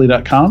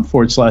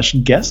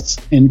securityweekly.com/guests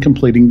and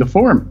completing the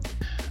form.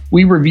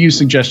 We review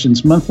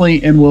suggestions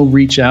monthly and we'll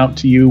reach out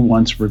to you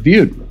once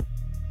reviewed.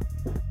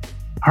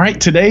 All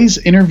right, today's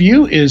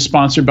interview is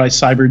sponsored by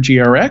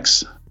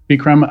CyberGRX.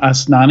 Vikram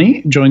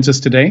Asnani joins us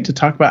today to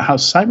talk about how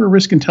cyber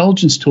risk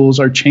intelligence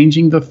tools are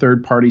changing the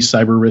third-party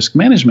cyber risk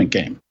management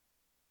game.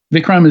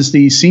 Vikram is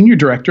the Senior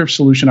Director of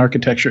Solution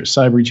Architecture at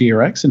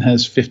CyberGRX and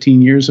has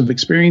 15 years of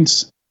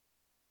experience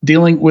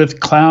dealing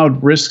with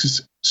cloud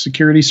risks,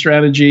 security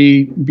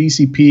strategy,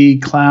 BCP,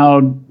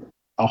 cloud,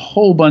 a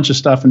whole bunch of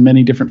stuff in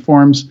many different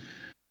forms.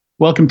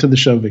 Welcome to the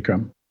show,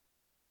 Vikram.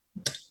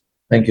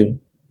 Thank you.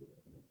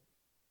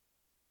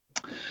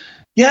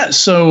 Yeah,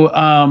 so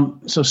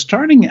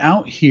starting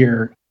out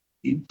here,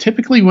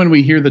 typically when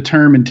we hear the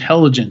term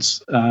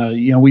intelligence,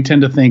 we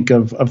tend to think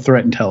of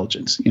threat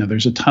intelligence.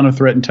 There's a ton of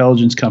threat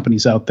intelligence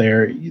companies out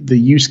there. The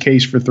use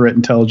case for threat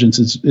intelligence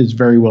is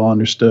very well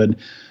understood.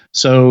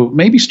 So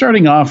maybe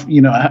starting off,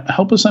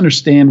 help us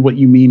understand what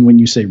you mean when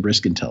you say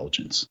risk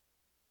intelligence.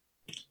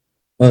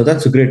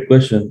 That's a great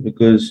question,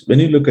 because when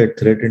you look at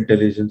threat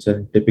intelligence,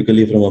 and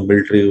typically from a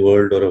military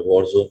world or a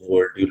war zone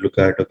world, you look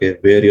at,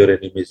 where your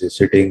enemies is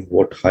sitting,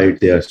 what height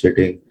they are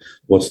sitting,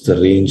 what's the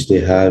range they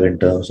have in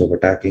terms of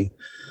attacking.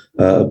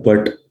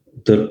 But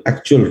the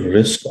actual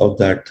risk of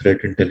that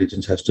threat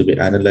intelligence has to be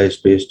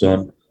analyzed based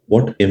on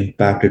what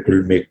impact it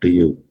will make to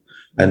you.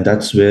 And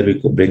that's where we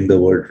could bring the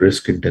word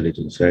risk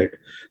intelligence, right?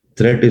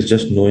 Threat is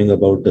just knowing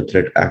about the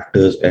threat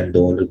actors and the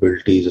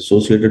vulnerabilities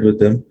associated with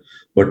them.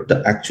 But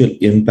the actual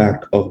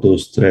impact of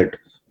those threats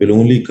will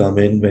only come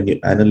in when you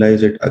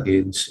analyze it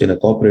against, in a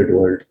corporate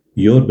world,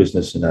 your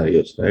business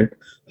scenarios, right?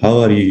 How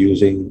are you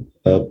using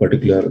a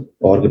particular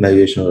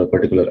organization or a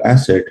particular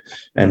asset,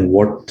 and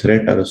what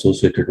threat are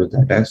associated with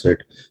that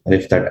asset? And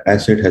if that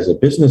asset has a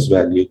business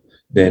value,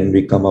 then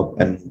we come up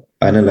and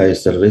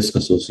analyze the risk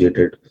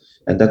associated.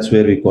 And that's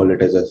where we call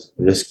it as a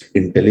risk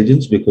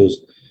intelligence,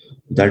 because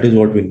that is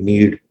what we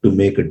need to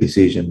make a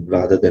decision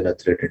rather than a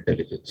threat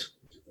intelligence.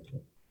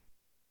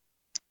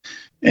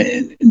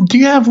 Do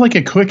you have like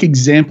a quick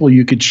example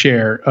you could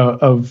share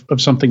of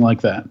something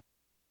like that?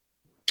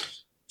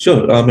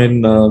 Sure. I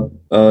mean,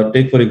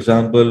 take, for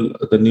example,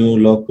 the new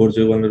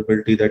Log4j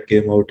vulnerability that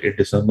came out in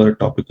December,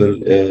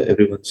 topical. It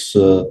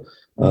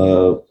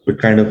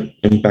kind of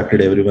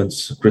impacted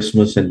everyone's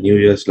Christmas and New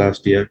Year's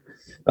last year.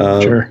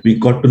 Sure. We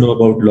got to know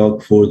about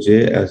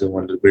Log4j as a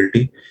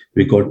vulnerability.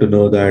 We got to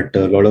know that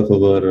a lot of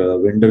our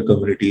vendor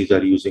communities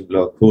are using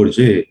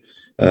Log4j.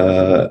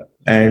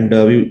 And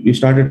we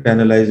started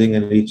analyzing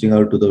and reaching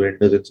out to the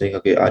vendors and saying,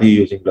 okay, are you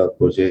using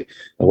Log4j?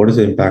 What is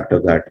the impact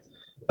of that?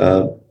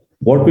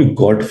 What we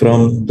got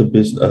from the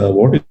business,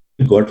 what we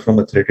got from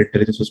a threat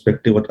intelligence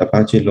perspective, what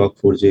Apache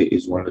Log4j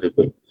is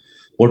vulnerable.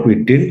 What we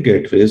didn't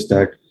get is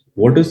that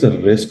what is the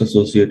risk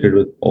associated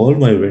with all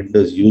my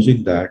vendors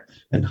using that,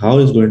 and how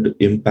is going to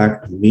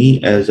impact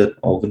me as an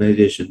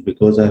organization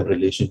because I have a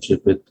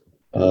relationship with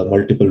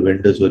multiple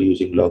vendors who are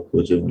using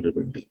Log4j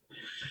vulnerability.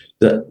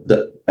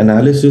 The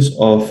analysis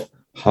of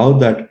how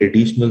that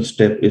additional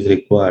step is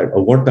required,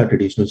 or what that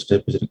additional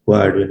step is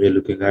required when we're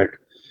looking at,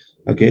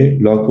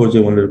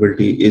 Log4j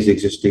vulnerability is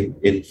existing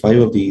in 5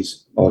 of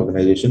these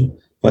organizations.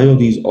 5 of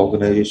these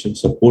organizations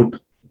support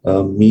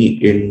me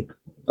in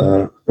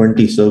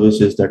 20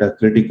 services that are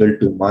critical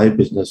to my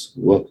business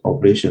work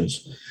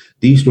operations.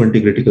 These 20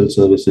 critical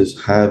services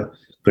have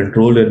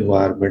control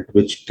environment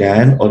which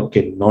can or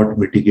cannot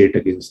mitigate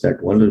against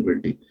that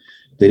vulnerability.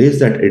 There is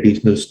that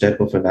additional step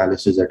of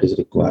analysis that is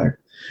required.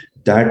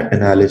 That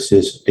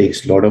analysis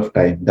takes a lot of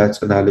time. That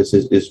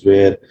analysis is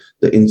where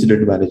the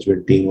incident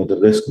management team or the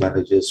risk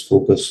managers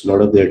focus a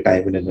lot of their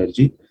time and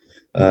energy.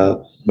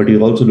 But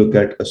you also look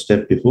at a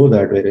step before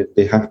that, where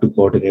they have to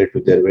coordinate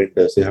with their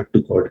vendors, they have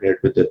to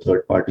coordinate with their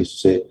third parties to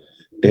say,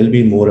 tell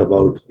me more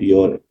about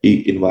your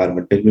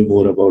environment, tell me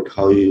more about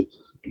how you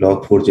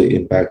Log4j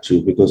impacts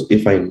you. Because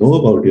if I know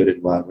about your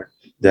environment,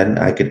 then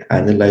I can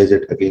analyze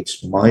it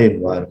against my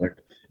environment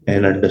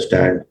and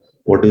understand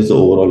what is the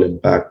overall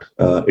impact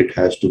it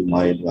has to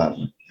my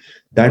environment.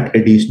 That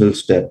additional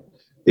step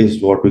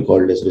is what we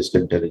call as risk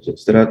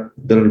intelligence. There are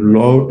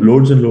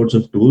loads and loads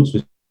of tools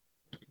which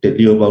tell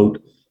you about,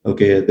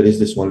 there is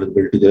this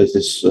vulnerability, there is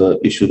this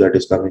issue that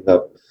is coming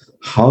up.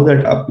 How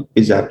that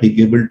is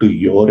applicable to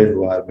your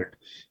environment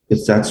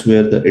that's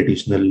where the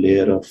additional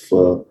layer of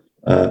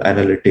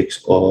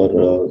analytics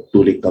or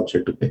tooling comes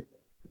into play.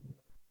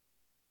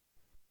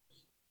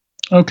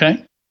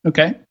 Okay.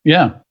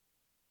 Yeah.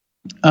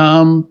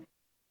 And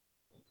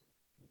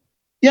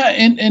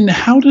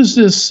how does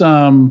this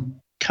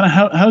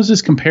how does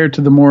this compare to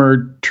the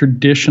more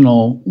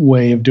traditional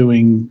way of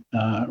doing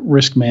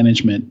risk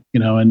management?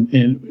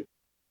 And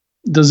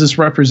does this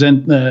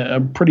represent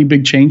a pretty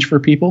big change for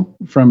people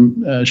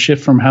from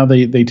shift from how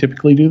they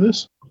typically do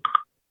this?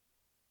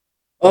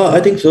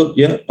 I think so.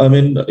 Yeah. I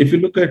mean, if you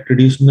look at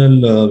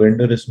traditional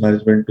vendor risk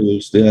management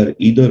tools, they are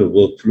either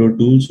workflow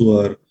tools who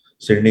are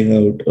sending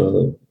out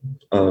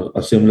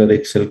a similar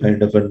Excel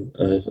kind of a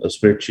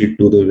spreadsheet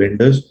to the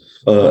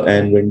vendors,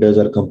 and vendors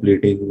are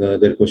completing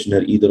their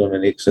questionnaire either on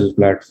an Excel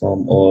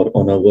platform or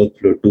on a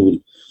workflow tool.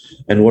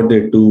 And what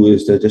they do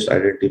is they just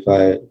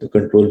identify the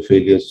control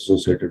failures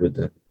associated with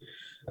them.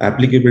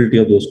 Applicability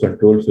of those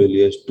control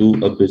failures to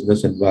a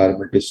business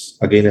environment is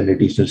again an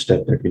additional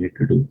step that we need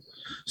to do.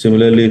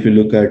 Similarly, if you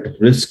look at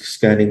risk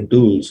scanning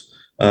tools,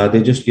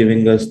 they're just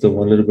giving us the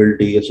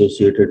vulnerability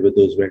associated with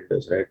those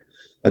vendors, right?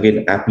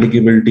 Again,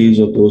 applicabilities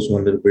of those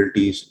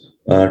vulnerabilities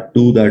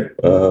to that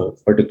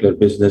particular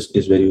business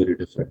is very, very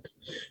different.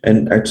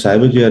 And at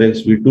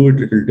CyberGRX, we do it a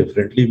little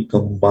differently. We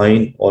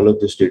combine all of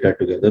this data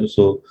together.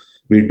 So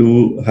we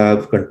do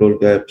have control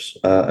gaps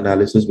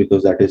analysis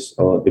because that is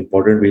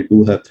important. We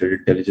do have threat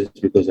intelligence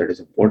because that is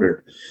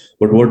important.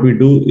 But what we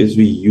do is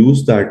we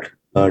use that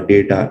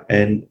data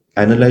and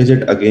analyze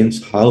it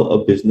against how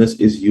a business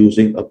is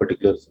using a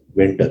particular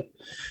vendor.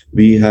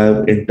 We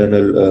have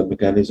internal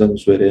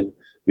mechanisms wherein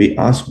we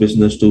ask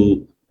business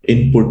to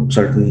input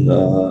certain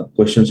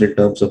questions in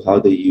terms of how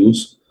they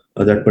use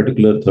that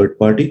particular third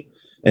party.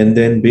 And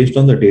then based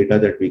on the data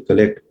that we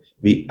collect,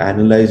 we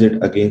analyze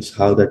it against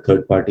how that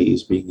third party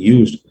is being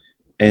used,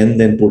 and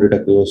then put it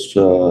across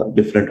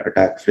different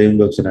attack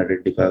frameworks and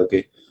identify,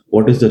 okay,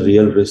 what is the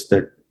real risk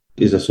that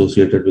is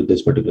associated with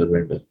this particular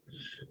vendor,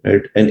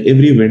 right? And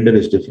every vendor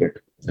is different,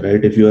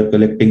 right? If you are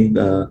collecting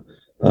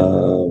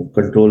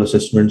control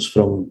assessments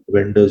from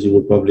vendors, you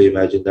would probably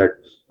imagine that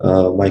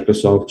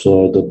Microsoft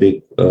or the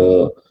big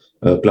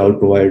cloud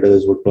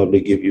providers would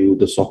probably give you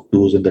the SOC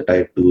 2s and the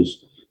type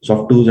 2s.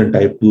 SOC 2s and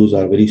type 2s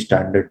are very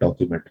standard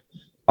document.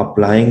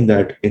 Applying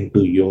that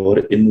into your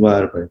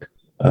environment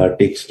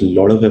takes a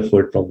lot of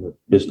effort from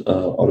this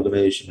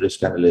organization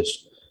risk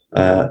analyst.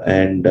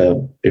 And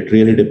it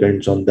really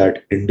depends on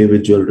that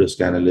individual risk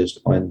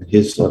analyst on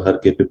his or her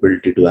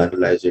capability to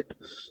analyze it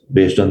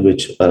based on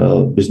which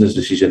business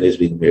decision is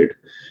being made,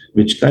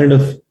 which kind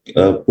of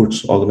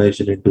puts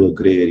organization into a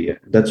gray area.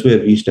 That's where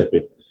we step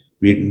in.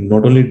 We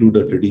not only do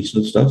the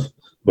traditional stuff,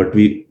 but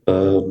we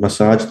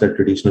massage that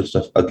traditional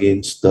stuff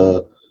against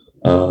the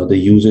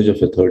usage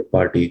of a third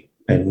party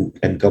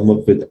and come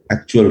up with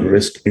actual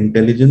risk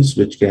intelligence,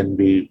 which can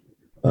be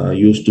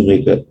used to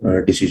make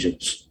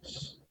decisions.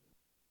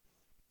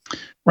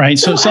 Right.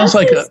 So it sounds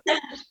like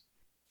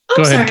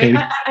Go ahead, Katie.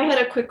 I had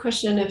a quick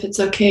question, if it's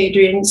okay,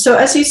 Adrian. So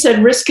as you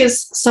said, risk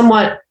is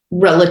somewhat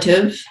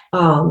relative.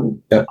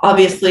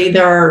 Obviously,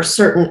 there are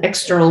certain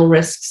external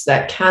risks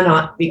that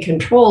cannot be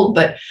controlled,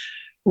 but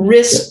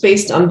risk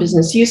based on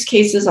business use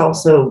cases,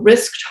 also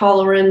risk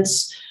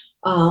tolerance,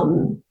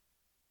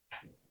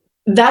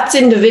 that's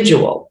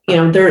individual.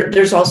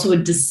 There's also a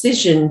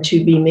decision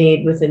to be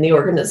made within the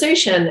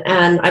organization.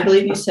 And I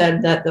believe you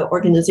said that the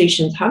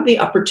organizations have the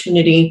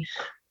opportunity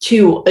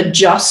to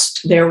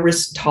adjust their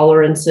risk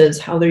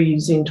tolerances, how they're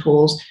using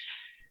tools.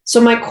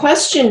 So my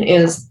question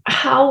is,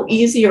 how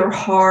easy or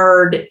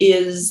hard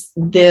is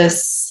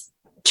this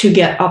to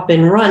get up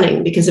and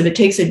running? Because if it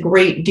takes a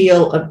great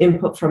deal of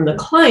input from the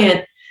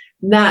client,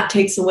 that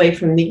takes away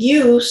from the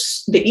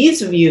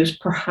ease of use,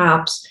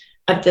 perhaps.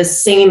 At the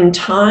same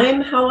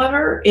time,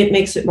 however, it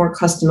makes it more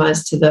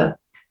customized to the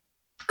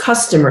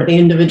customer, the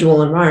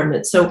individual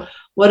environment. So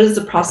what is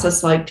the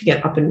process like to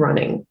get up and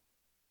running?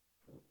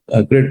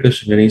 Great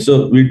question, Jenny.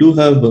 So we do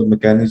have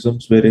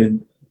mechanisms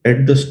wherein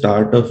at the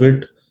start of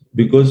it,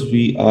 because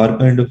we are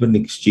kind of an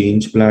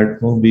exchange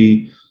platform,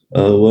 we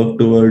work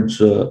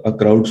towards a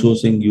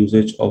crowdsourcing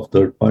usage of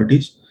third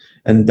parties.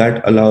 And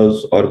that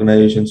allows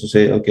organizations to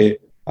say, okay,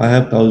 I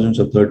have thousands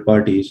of third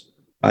parties.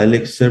 I'll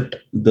accept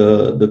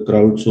the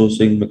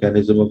crowdsourcing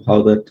mechanism of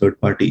how that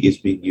third party is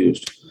being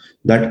used.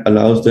 That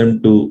allows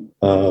them to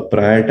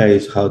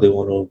prioritize how they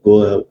want to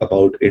go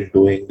about in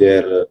doing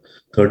their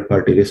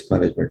third-party risk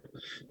management.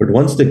 But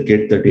once they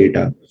get the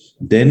data,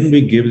 then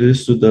we give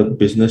this to the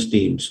business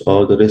teams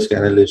or the risk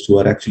analysts who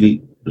are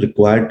actually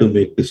required to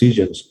make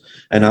decisions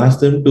and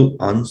ask them to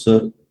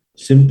answer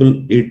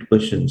simple 8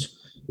 questions,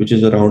 which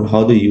is around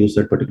how they use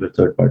that particular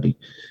third party.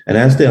 And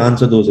as they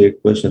answer those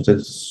 8 questions,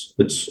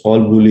 it's all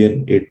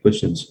Boolean 8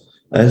 questions.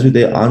 As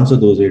they answer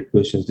those 8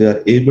 questions, they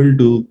are able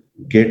to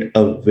get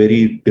a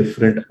very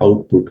different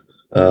output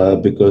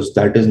because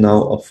that is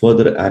now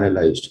further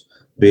analyzed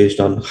based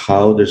on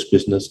how this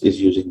business is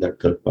using that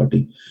third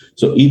party.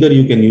 So either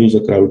you can use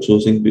a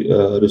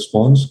crowdsourcing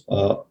response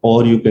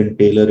or you can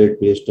tailor it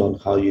based on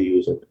how you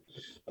use it.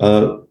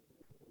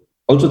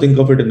 also think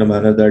of it in a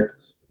manner that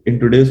in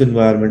today's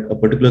environment, a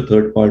particular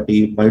third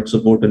party might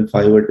support in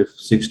 5 or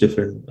 6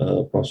 different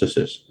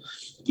processes.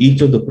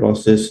 Each of the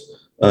process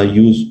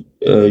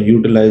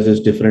utilizes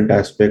different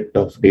aspect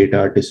of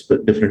data,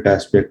 different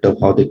aspect of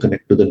how they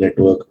connect to the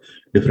network,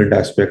 different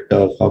aspect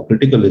of how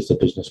critical is the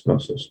business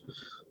process.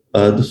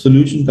 The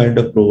solution kind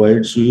of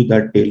provides you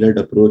that tailored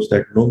approach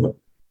that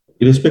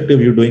irrespective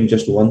you're doing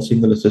just one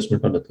single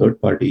assessment on a third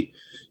party,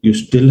 you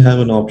still have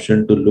an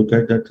option to look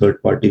at that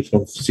third party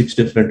from 6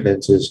 different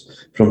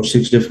lenses, from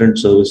 6 different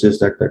services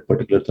that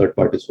particular third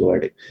party is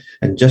providing.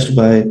 And just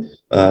by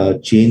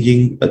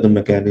changing the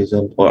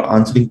mechanism or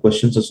answering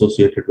questions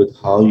associated with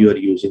how you are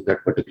using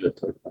that particular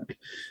third party.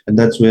 And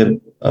that's where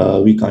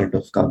we kind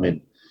of come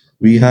in.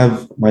 We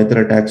have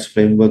MITRE ATT&CK's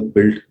framework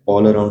built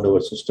all around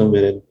our system,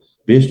 wherein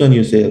based on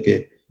you say,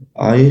 okay,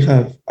 I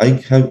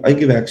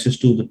give access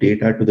to the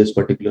data to this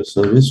particular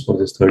service for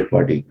this third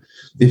party.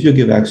 If you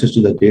give access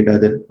to the data,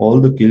 then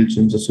all the kill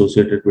chains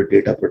associated with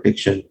data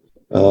protection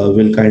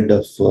will kind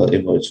of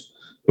emerge.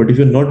 But if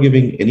you're not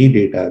giving any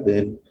data,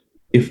 then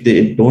if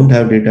they don't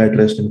have data at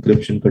rest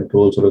encryption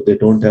controls or if they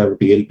don't have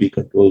DLP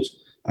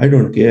controls, I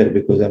don't care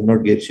because I'm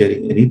not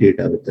sharing any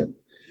data with them.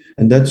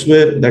 And that's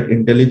where that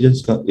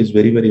intelligence is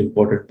very, very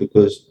important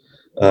because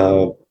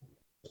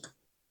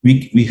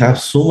we have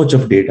so much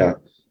of data.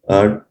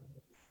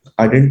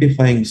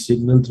 Identifying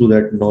signal through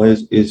that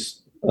noise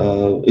is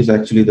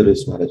actually the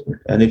risk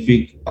management. And if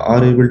we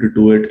are able to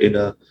do it in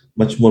a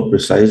much more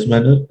precise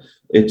manner,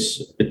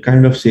 it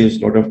kind of saves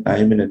a lot of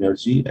time and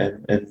energy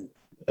and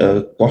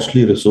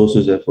costly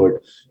resources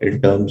effort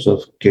in terms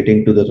of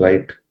getting to the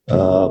right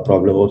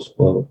problem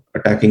or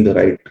attacking the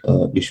right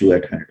issue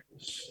at hand.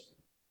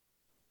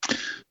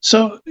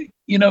 So,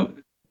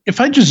 if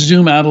I just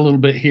zoom out a little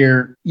bit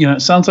here,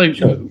 it sounds like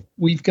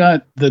we've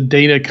got the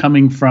data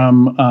coming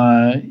from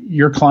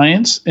your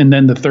clients and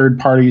then the third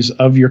parties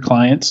of your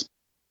clients.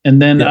 And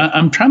then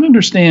I'm trying to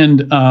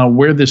understand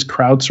where this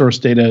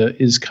crowdsourced data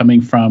is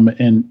coming from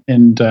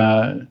and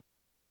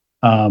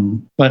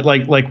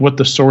like what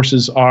the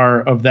sources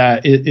are of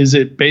that. Is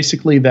it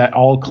basically that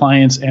all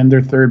clients and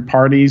their third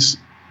parties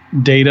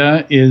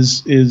data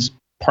is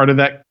part of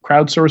that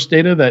crowdsourced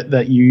data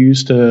that you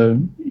use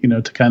to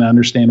kind of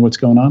understand what's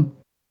going on?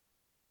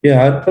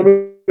 Yeah, I'll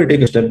probably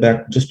take a step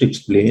back just to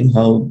explain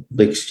how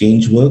the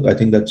exchange work. I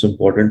think that's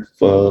important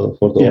for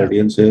the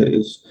audience here.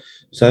 Is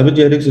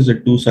Cybergerics is a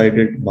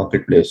two-sided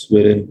marketplace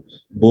wherein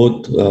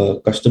both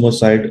customer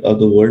side of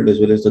the world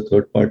as well as the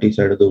third-party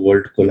side of the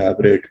world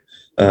collaborate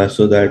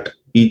so that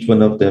each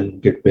one of them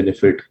get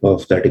benefit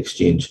of that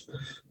exchange.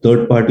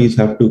 Third parties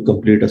have to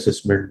complete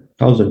assessment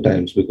 1,000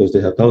 times because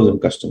they have 1,000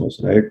 customers,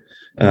 right?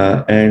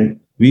 And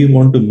we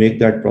want to make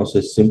that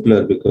process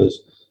simpler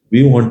because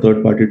we want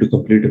third party to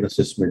complete an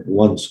assessment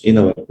once in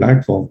our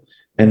platform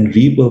and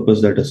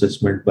repurpose that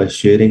assessment by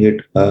sharing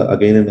it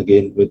again and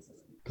again with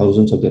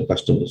thousands of their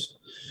customers.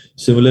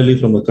 Similarly,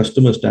 from a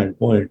customer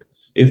standpoint,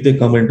 if they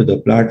come into the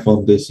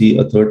platform, they see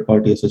a third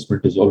party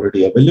assessment is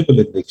already available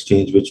in the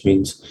exchange, which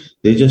means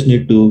they just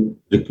need to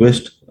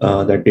request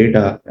that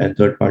data and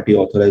third party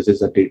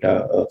authorizes that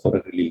data for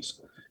a release.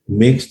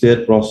 Makes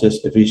their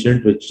process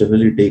efficient, which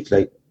generally takes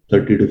like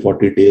 30 to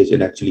 40 days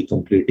in actually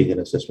completing an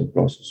assessment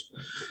process.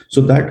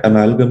 So that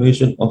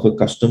amalgamation of a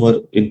customer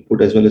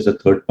input as well as a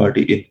third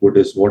party input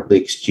is what the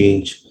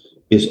exchange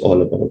is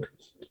all about,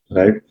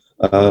 right?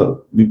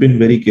 We've been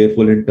very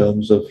careful in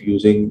terms of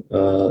using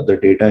the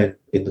data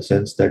in the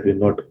sense that we're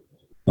not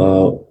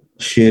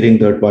sharing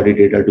third party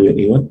data to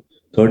anyone.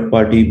 Third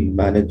party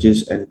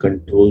manages and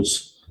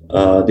controls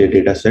their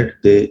data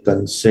set. They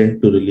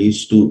consent to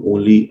release to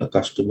only a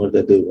customer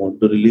that they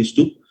want to release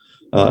to.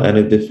 And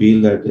if they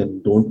feel that they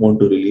don't want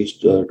to release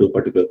to a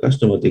particular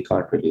customer, they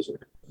can't release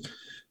it.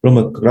 From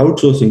a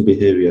crowdsourcing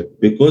behavior,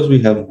 because we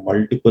have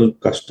multiple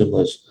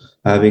customers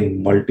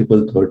having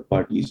multiple third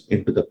parties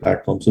into the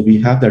platform, so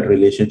we have that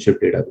relationship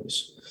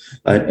database.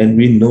 And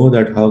we know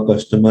that how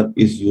customer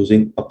is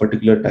using a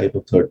particular type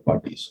of third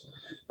parties.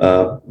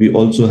 We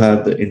also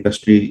have the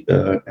industry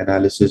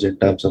analysis in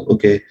terms of,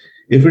 okay,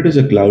 if it is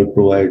a cloud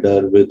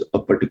provider with a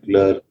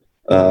particular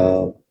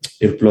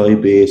employee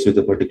base, with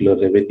a particular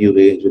revenue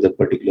range, with a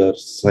particular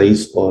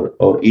size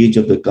or age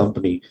of the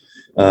company,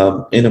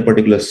 in a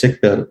particular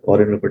sector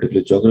or in a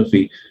particular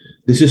geography,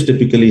 this is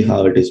typically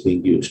how it is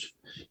being used.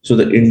 So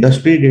the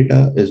industry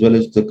data as well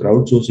as the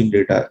crowdsourcing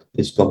data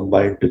is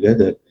combined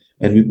together,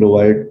 and we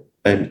provide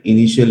an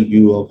initial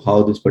view of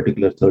how this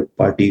particular third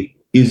party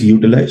is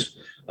utilized.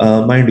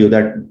 Mind you,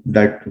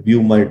 that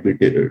view might be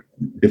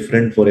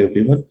different for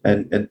everyone,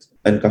 and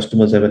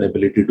customers have an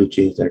ability to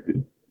change that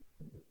view.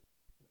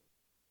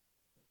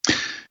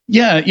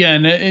 Yeah,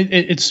 and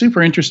it's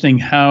super interesting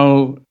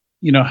how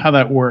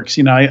that works.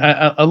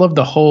 I love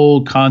the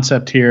whole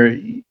concept here.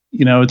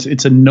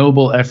 It's a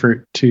noble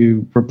effort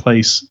to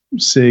replace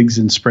SIGs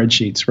and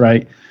spreadsheets,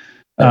 right?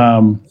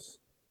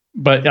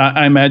 But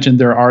I imagine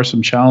there are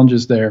some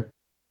challenges there.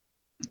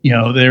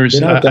 I've never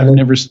seen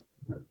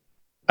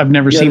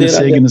a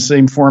SIG in the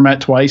same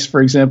format twice,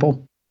 for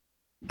example.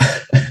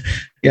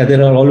 Yeah,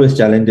 there are always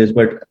challenges,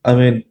 but I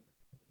mean,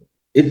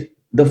 it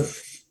the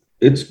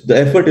it's the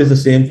effort is the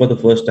same for the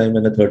first time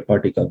when a third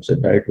party comes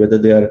in, right? Whether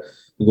they are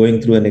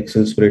going through an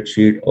Excel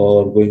spreadsheet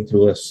or going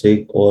through a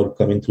SIG or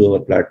coming through our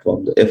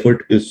platform, the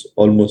effort is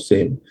almost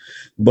same.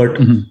 But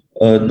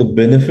the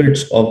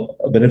benefit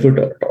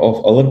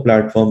of our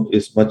platform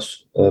is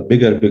much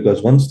bigger,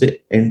 because once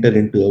they enter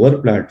into our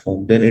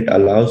platform, then it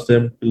allows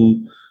them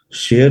to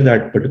share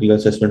that particular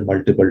assessment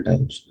multiple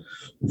times.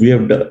 We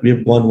have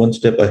gone one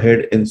step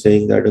ahead in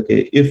saying that,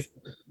 okay, if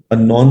a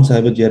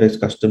non-Cyber GRX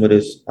customer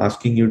is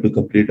asking you to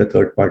complete a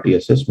third-party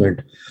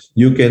assessment,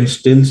 you can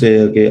still say,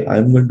 okay,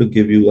 I'm going to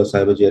give you a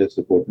Cyber GRX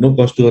report, no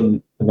cost to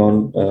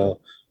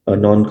a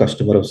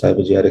non-customer of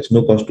Cyber GRX,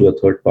 no cost to a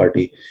third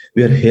party.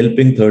 We are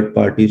helping third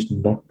parties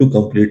not to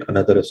complete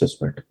another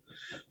assessment.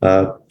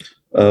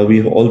 We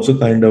have also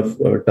kind of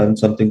done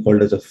something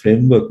called as a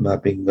framework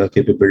mapping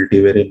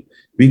capability, wherein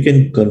we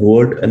can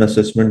convert an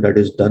assessment that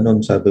is done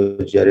on Cyber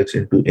GRX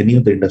into any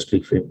of the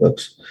industry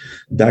frameworks.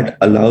 That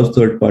allows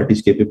third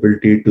parties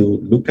capability to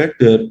look at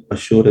their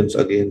assurance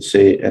against,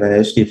 say, an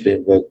IST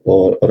framework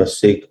or a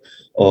SIG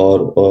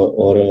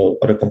or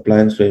a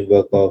compliance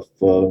framework of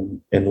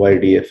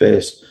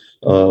NYDFS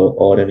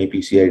or an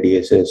EPCI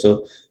DSS.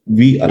 So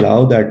we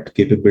allow that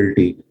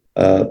capability,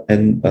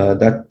 and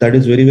that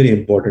is very, very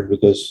important,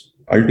 because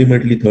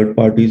ultimately third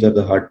parties are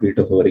the heartbeat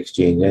of our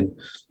exchange, and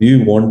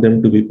we want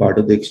them to be part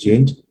of the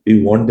exchange.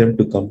 We want them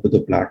to come to the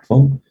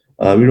platform.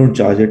 We don't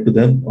charge it to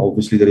them.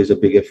 Obviously, there is a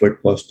big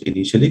effort cost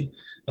initially,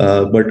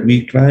 but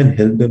we try and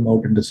help them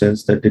out in the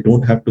sense that they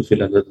don't have to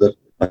fill another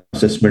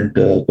assessment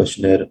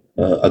questionnaire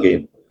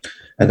again.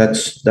 And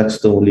that's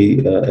the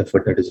only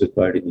effort that is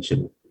required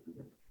initially.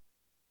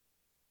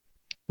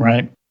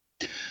 Right.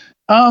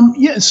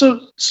 Yeah.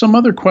 So some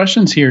other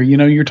questions here.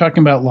 You're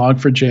talking about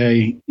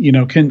Log4j.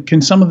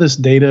 Can some of this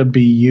data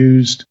be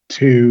used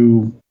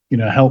to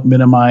help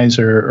minimize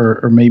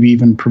or maybe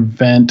even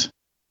prevent,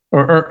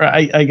 or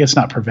I guess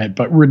not prevent,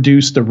 but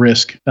reduce the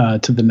risk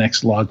to the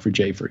next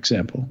Log4j, for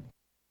example?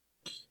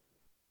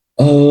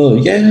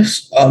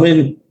 Yes. I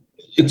mean,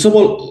 it's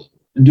about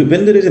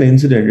when there is an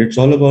incident. It's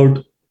all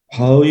about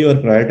how you are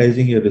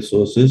prioritizing your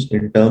resources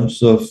in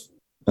terms of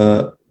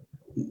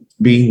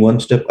being one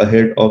step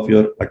ahead of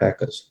your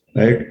attackers,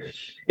 right?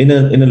 In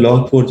a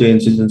Log4j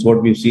instance,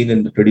 what we've seen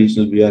in the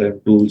traditional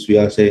VRM tools, we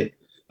are say,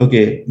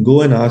 okay,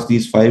 go and ask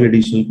these 5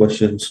 additional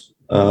questions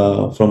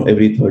from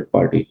every third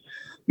party.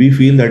 We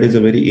feel that is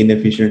a very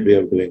inefficient way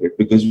of doing it,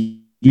 because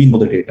we know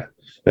the data,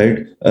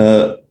 right?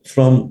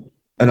 From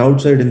an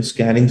outside-in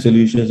scanning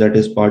solutions that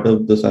is part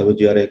of the Cyber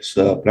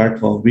GRX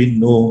platform, we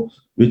know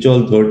which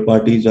all third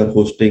parties are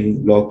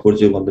hosting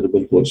Log4j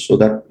vulnerable hosts. So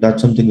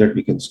that's something that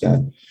we can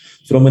scan.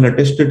 From an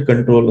attested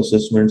control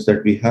assessments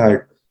that we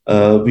had,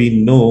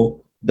 we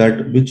know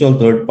that which all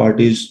third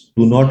parties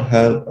do not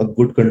have a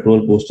good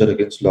control posture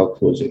against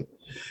Log4j.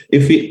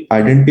 If we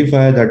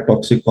identify that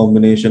toxic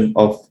combination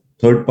of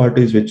third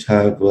parties which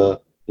have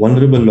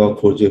vulnerable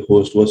Log4j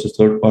host versus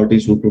third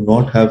parties who do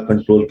not have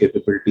control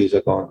capabilities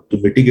to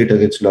mitigate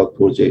against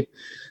Log4j,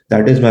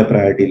 that is my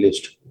priority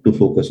list to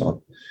focus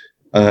on.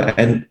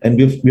 And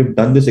we've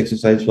done this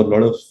exercise for a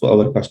lot of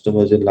our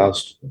customers in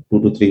last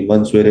 2 to 3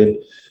 months, wherein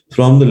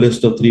from the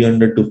list of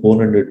 300 to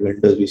 400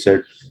 vendors, we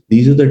said,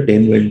 these are the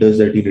 10 vendors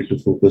that you need to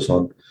focus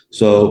on.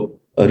 So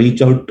reach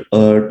out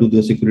to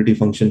the security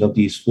functions of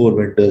these 4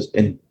 vendors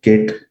and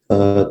get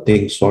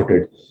things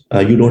sorted.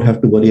 You don't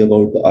have to worry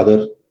about the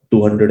other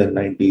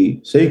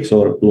 296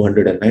 or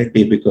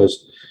 290,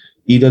 because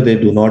either they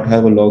do not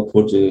have a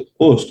Log4j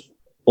host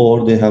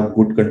or they have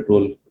good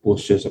control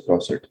postures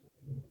across it.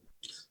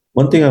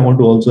 One thing I want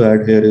to also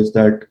add here is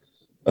that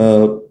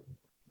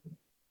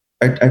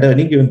at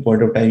any given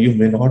point of time, you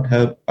may not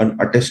have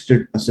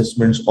unattested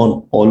assessments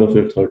on all of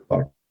your third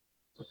parties,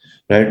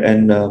 right?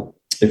 And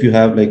if you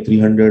have like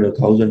 300 or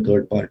 1,000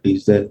 third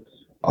parties, then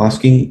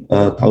asking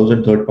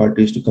 1,000 third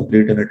parties to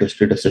complete an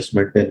attested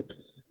assessment then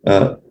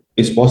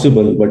is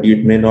possible, but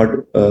it may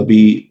not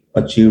be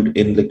achieved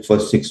in the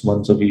first 6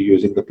 months of you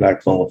using the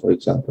platform, for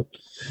example.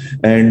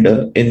 And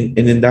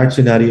in that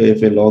scenario,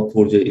 if a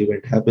Log4j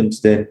event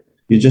happens, then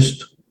you're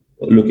just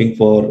looking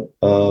for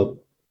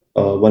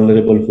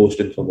vulnerable host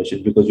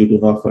information, because you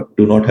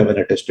do not have an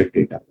attested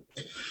data.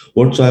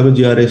 What Cyber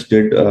GRX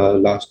did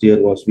last year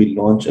was we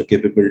launched a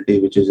capability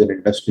which is an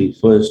industry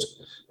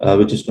first,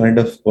 which is kind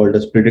of called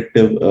as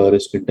predictive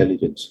risk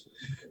intelligence.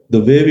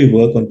 The way we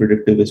work on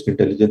predictive risk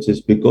intelligence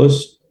is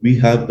because we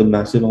have the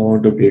massive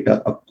amount of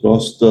data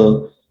across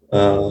the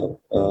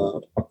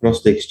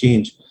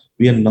exchange.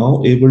 We are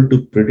now able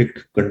to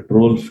predict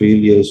control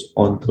failures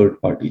on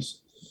third parties.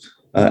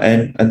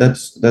 And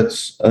that's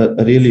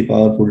a really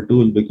powerful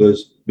tool,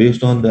 because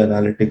based on the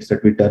analytics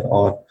that we done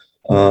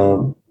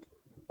on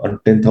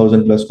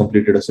 10,000 plus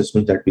completed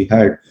assessments that we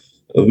had,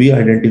 we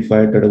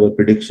identified that our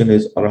prediction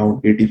is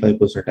around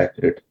 85%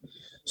 accurate.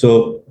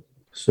 So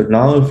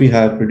now if we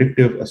have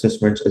predictive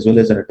assessments as well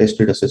as an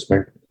attested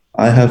assessment,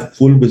 I have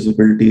full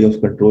visibility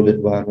of control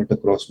environment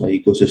across my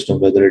ecosystem,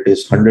 whether it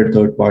is 100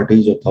 third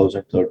parties or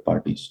 1,000 third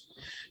parties.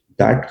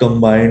 that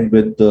combined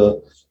with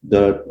the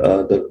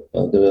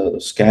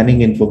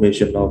scanning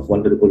information of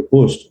vulnerable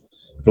hosts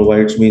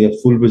provides me a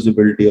full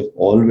visibility of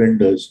all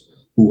vendors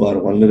who are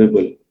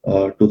vulnerable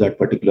to that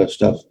particular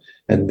stuff.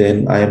 And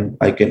then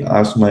I can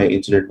ask my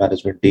incident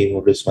management team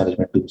or risk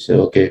management to say,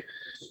 okay,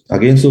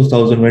 against those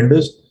 1,000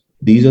 vendors,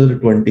 these are the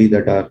 20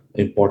 that are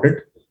important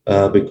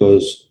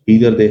because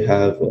either they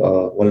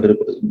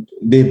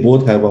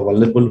both have a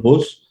vulnerable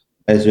host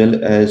as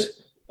well as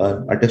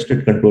an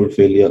attested control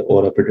failure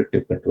or a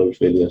predictive control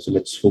failure. So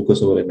let's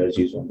focus our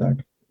energies on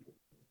that.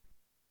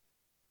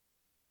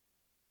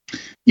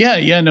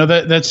 No,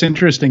 that's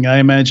interesting. I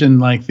imagine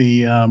like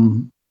the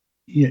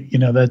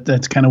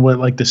that's kind of what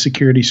like the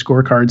security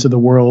scorecards of the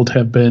world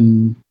have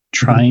been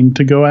trying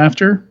to go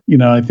after.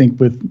 I think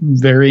with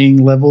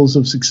varying levels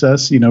of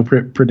success,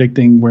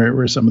 predicting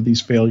where some of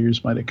these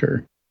failures might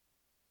occur.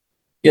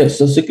 Yes,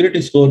 the security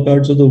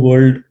scorecards of the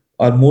world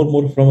are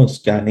more from a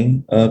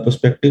scanning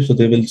perspective. So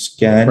they will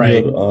scan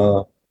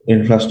your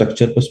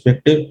infrastructure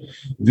perspective.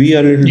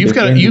 You've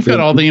got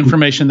all the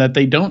information that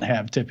they don't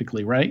have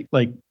typically, right?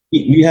 Like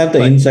we have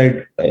the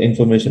inside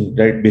information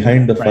right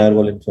behind the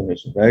firewall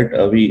information, right?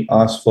 We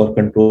ask for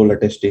control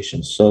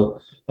attestations. So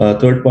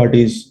third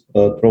parties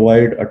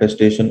provide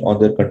attestation on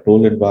their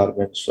control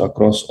environments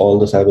across all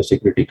the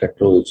cybersecurity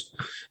controls.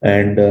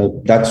 And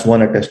that's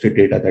one attested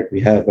data that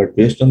we have. But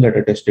based on that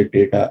attested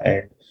data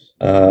and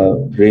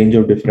range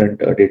of different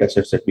data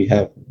sets that we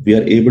have, we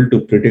are able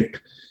to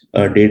predict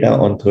data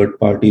on third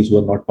parties who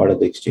are not part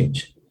of the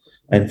exchange.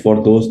 And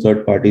for those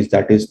third parties,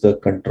 that is the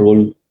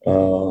control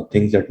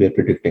things that we are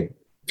predicting.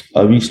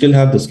 We still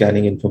have the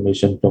scanning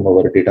information from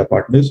our data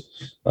partners,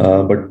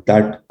 but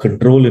that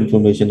control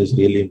information is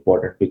really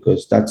important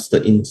because that's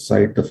the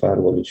inside the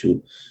firewall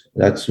issue.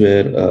 That's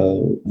where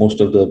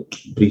most of the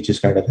breaches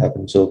kind of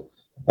happen. So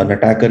an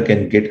attacker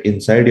can get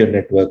inside your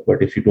network,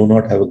 but if you do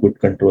not have a good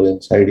control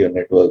inside your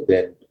network,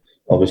 then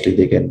obviously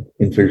they can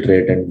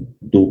infiltrate and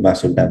do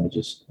massive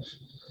damages.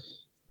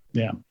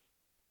 Yeah.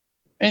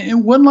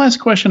 And one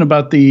last question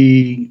about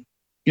the,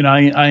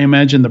 I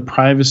imagine the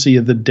privacy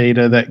of the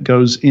data that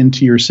goes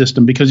into your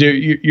system, because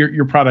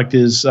your product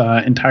is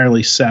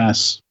entirely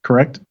SaaS,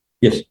 correct?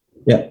 Yes.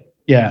 Yeah.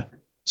 Yeah.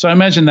 So I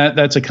imagine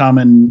that's a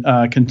common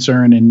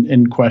concern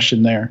and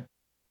question there.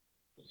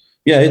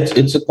 Yeah,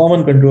 it's a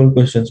common control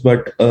questions,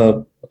 but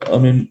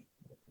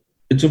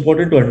it's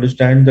important to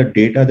understand the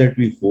data that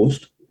we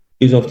host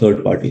is of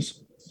third parties,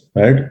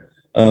 right?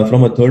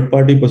 From a third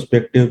party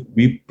perspective,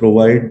 we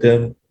provide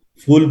them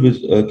full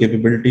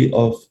capability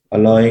of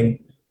allowing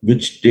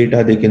which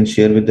data they can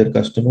share with their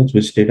customers,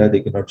 which data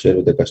they cannot share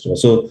with their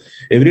customers. So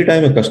every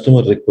time a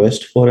customer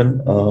requests for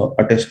an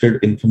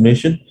attested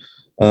information,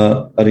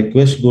 a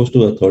request goes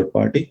to a third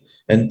party,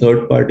 and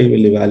third party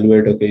will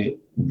evaluate, okay,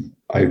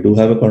 I do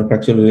have a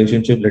contractual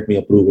relationship, let me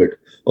approve it.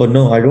 Or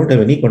no, I don't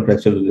have any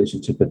contractual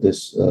relationship with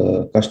this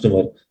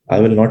customer, I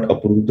will not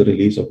approve the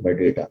release of my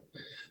data.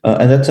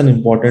 And that's an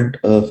important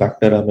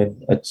factor.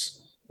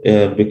 It's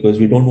because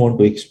we don't want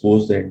to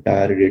expose the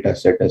entire data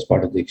set as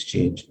part of the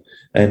exchange.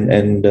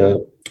 And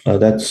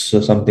that's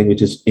something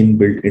which is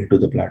inbuilt into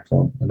the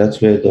platform. And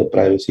that's where the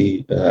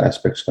privacy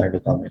aspects kind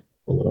of come in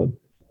overall.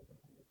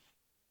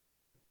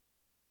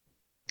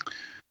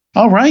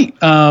 All right.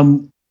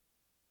 Well,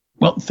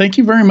 thank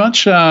you very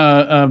much,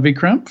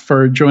 Vikram,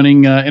 for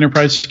joining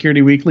Enterprise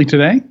Security Weekly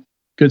today.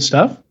 Good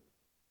stuff.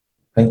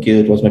 Thank you.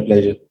 It was my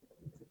pleasure.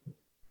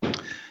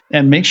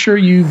 And make sure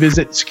you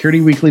visit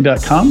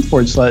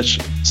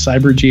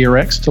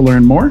securityweekly.com/cybergrx to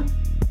learn more.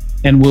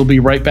 And we'll be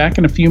right back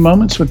in a few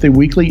moments with the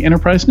weekly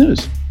enterprise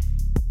news.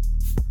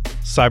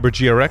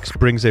 CyberGRX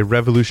brings a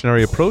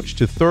revolutionary approach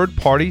to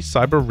third-party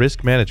cyber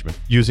risk management.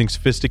 Using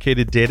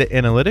sophisticated data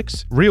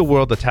analytics,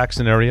 real-world attack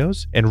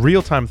scenarios, and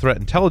real-time threat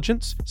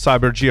intelligence,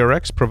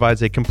 CyberGRX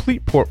provides a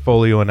complete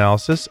portfolio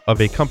analysis of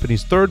a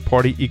company's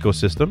third-party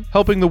ecosystem,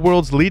 helping the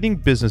world's leading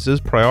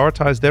businesses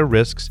prioritize their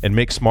risks and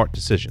make smart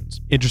decisions.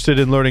 Interested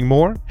in learning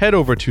more? Head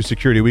over to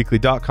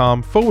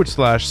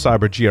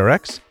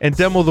securityweekly.com/cybergrx and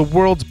demo the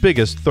world's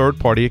biggest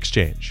third-party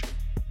exchange.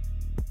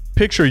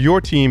 Picture your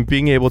team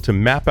being able to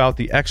map out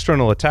the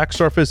external attack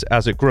surface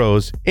as it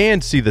grows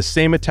and see the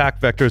same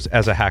attack vectors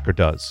as a hacker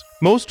does.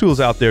 Most tools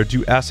out there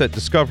do asset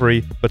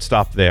discovery, but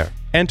stop there.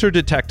 Enter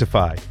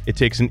Detectify. It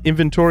takes an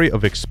inventory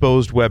of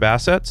exposed web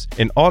assets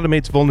and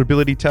automates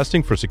vulnerability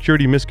testing for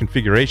security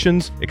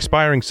misconfigurations,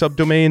 expiring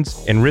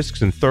subdomains, and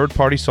risks in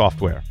third-party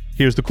software.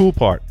 Here's the cool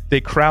part.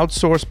 They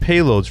crowdsource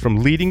payloads from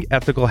leading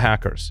ethical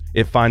hackers.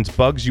 It finds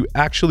bugs you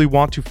actually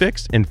want to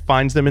fix and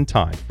finds them in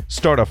time.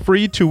 Start a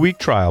free 2-week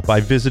trial by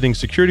visiting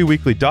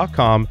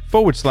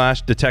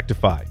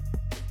securityweekly.com/Detectify.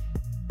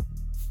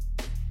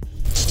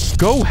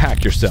 Go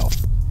hack yourself.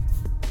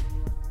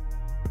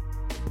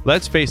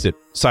 Let's face it,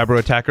 cyber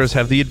attackers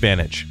have the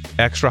advantage.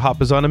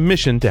 ExtraHop is on a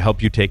mission to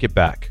help you take it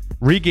back.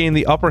 Regain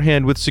the upper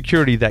hand with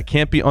security that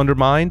can't be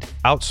undermined,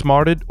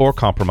 outsmarted, or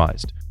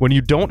compromised. When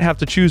you don't have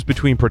to choose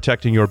between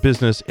protecting your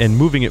business and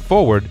moving it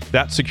forward,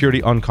 that's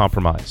security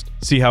uncompromised.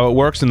 See how it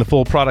works in the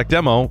full product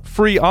demo,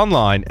 free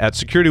online at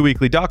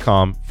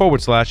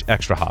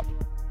securityweekly.com/ExtraHop.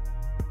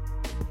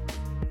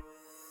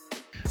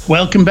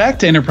 Welcome back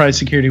to Enterprise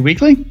Security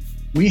Weekly.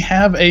 We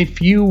have a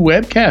few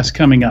webcasts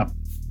coming up.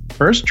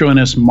 First, join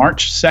us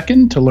March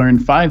 2nd to learn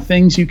 5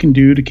 things you can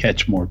do to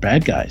catch more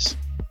bad guys.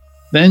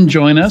 Then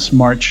join us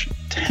March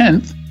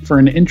 10th for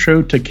an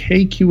intro to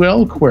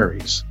KQL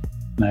queries.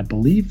 And I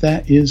believe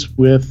that is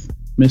with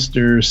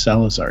Mr.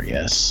 Salazar,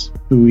 yes,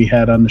 who we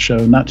had on the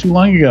show not too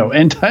long ago.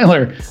 And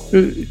Tyler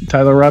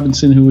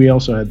Robinson, who we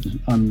also had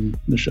on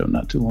the show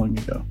not too long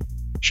ago.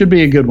 Should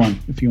be a good one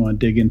if you want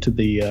to dig into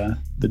the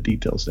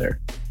details there.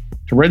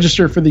 To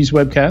register for these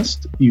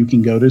webcasts, you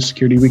can go to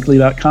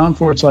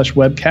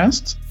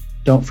securityweekly.com/webcasts.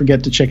 Don't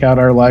forget to check out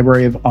our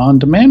library of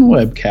on-demand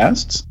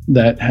webcasts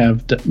that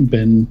have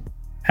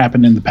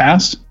happened in the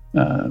past,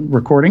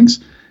 recordings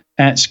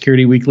at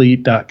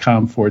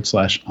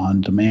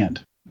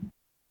securityweekly.com/on-demand.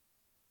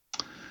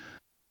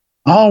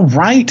 All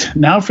right,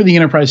 now for the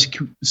Enterprise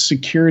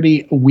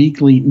Security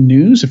Weekly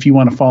news. If you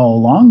want to follow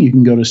along, you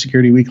can go to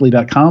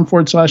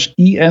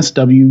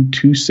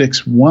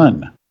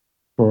securityweekly.com/ESW261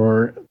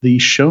 for the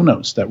show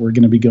notes that we're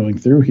going to be going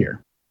through here.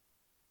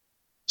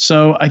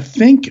 So I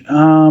think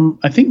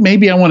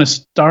maybe I want to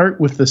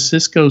start with the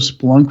Cisco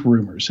Splunk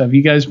rumors. Have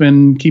you guys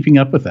been keeping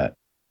up with that?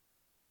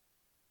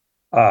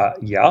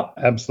 Yeah,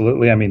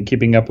 absolutely. I mean,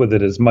 keeping up with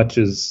it as much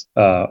as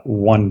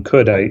one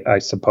could, I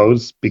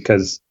suppose,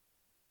 because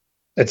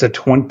it's a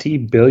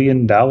 $20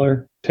 billion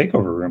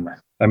takeover rumor.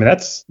 I mean,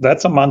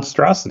 that's a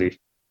monstrosity.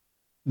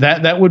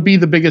 That would be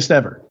the biggest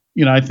ever.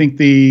 You know, I think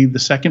the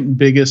second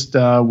biggest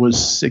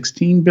was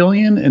 16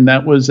 billion, and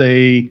that was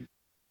the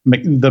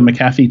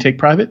McAfee take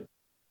private.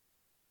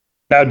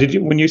 Now,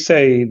 when you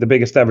say the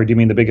biggest ever, do you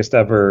mean the biggest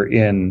ever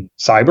in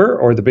cyber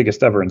or the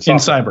biggest ever in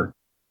software?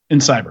 In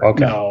cyber.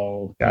 Okay.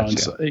 No,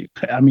 gotcha.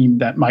 I mean,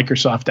 that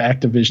Microsoft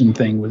Activision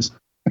thing was.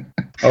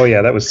 Oh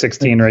yeah, that was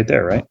 16 right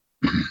there, right?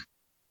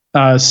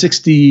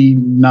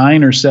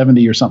 69 or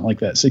 70 or something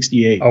like that.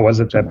 68. Oh, was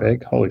it that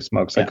big? Holy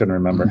smokes! Yeah. I couldn't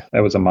remember. That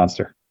was a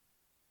monster.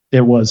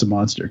 It was a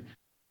monster.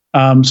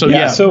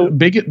 So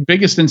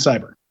biggest in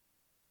cyber.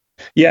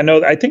 Yeah,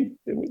 no, I think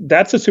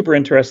that's a super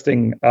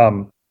interesting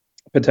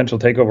potential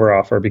takeover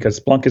offer because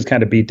Splunk is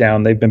kind of beat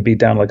down. They've been beat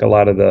down like a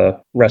lot of the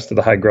rest of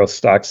the high growth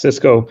stocks.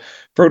 Cisco,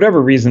 for whatever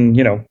reason,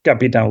 got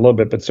beat down a little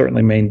bit, but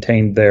certainly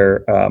maintained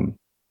their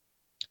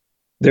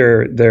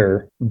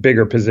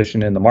bigger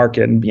position in the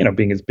market. And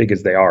being as big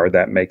as they are,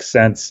 that makes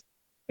sense.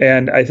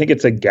 And I think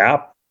it's a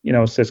gap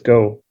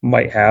Cisco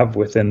might have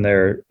within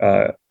their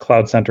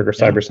cloud-centric or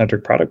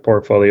cyber-centric product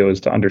portfolio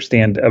is to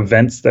understand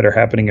events that are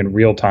happening in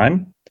real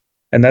time.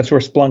 And that's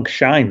where Splunk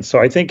shines. So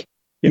I think,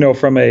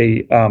 from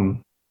a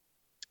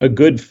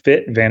good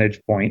fit vantage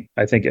point,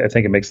 I think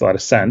it makes a lot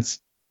of sense.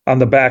 On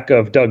the back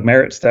of Doug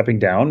Merritt stepping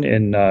down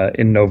in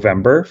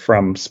November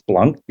from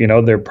Splunk,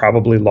 they're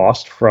probably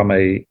lost from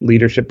a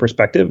leadership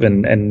perspective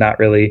and not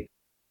really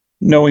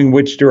knowing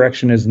which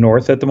direction is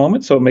north at the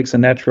moment. So it makes a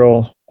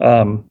natural,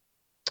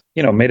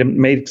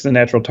 makes a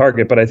natural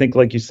target. But I think,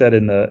 like you said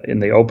in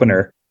the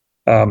opener,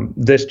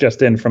 this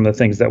just in from the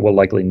things that will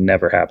likely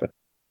never happen.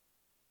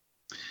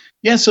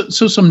 Yeah, so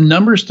some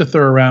numbers to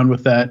throw around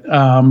with that.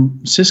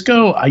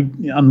 Cisco,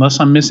 unless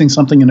I'm missing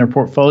something in their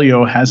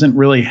portfolio, hasn't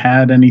really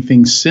had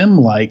anything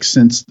SIM-like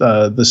since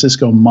the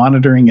Cisco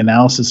Monitoring,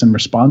 Analysis, and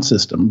Response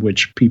System,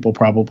 which people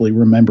probably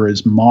remember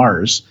as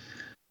MARS.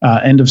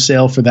 End of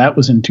sale for that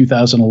was in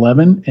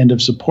 2011. End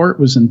of support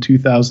was in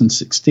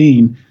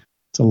 2016.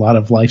 It's a lot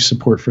of life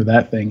support for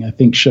that thing. I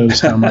think shows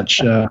how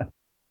much, how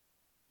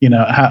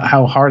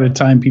hard a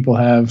time people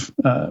have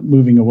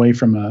moving away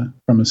from a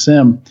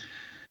SIM.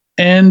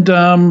 And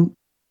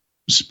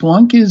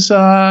Splunk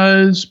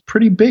is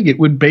pretty big. It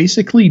would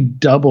basically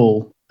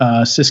double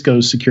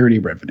Cisco's security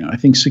revenue. I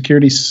think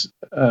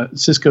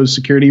Cisco's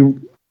security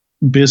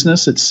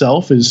business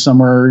itself is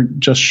somewhere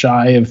just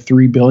shy of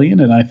 $3 billion,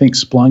 and I think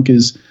Splunk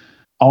is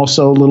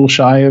also a little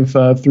shy of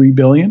 $3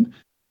 billion.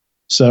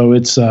 So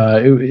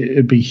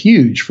it'd be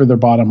huge for their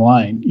bottom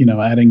line.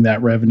 Adding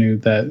that revenue,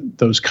 that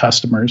those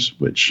customers,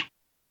 which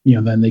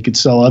then they could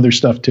sell other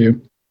stuff to,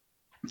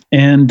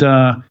 and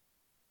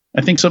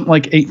I think something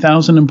like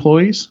 8,000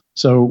 employees.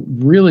 So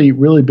really,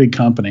 really big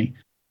company.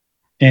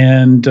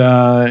 And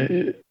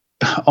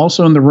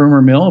also in the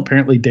rumor mill,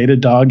 apparently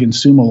Datadog and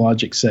Sumo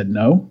Logic said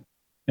no.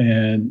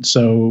 And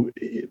so,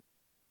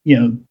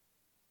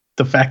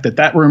 the fact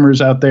that rumor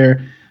is out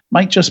there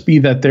might just be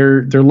that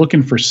they're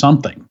looking for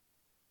something,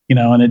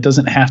 and it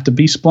doesn't have to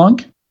be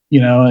Splunk,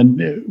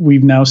 and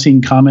we've now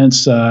seen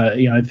comments.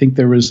 I think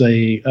there was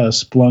a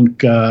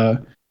Splunk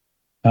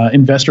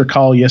investor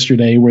call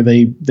yesterday where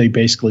they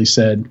basically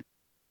said,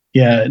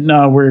 yeah,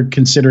 no, we're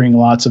considering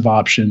lots of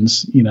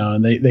options,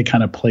 and they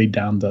kind of played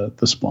down the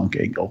Splunk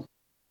angle.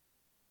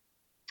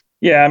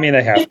 Yeah, I mean,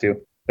 they have to.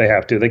 They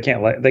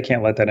can't let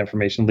that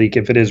information leak.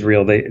 If it is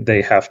real,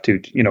 they have to,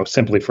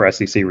 simply for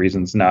SEC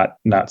reasons, not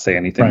say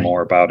anything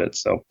more about it.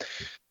 So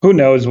who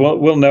knows?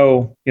 We'll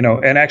know,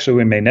 and actually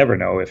we may never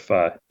know if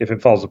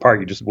it falls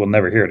apart. We'll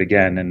never hear it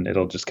again, and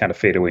it'll just kind of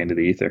fade away into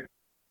the ether.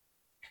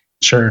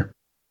 Sure.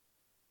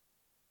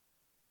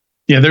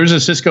 Yeah, there was a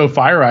Cisco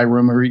FireEye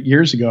rumor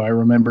years ago. I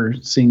remember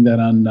seeing that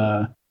on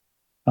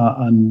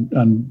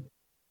on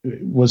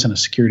it wasn't a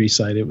security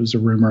site. It was a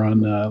rumor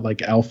on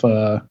like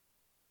Alpha.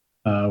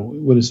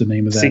 What is the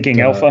name of that?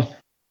 Seeking Alpha.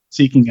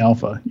 Seeking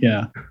Alpha.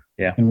 Yeah.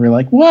 Yeah. And we're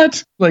like,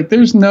 what? Like,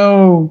 there's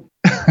no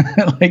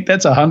like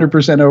that's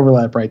 100%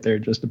 overlap right there.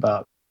 Just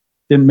about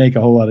didn't make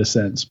a whole lot of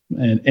sense.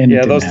 And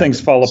yeah, those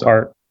things fall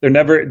apart. They're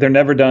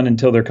never done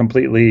until they're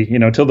completely,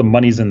 until the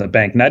money's in the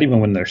bank. Not even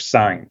when they're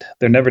signed.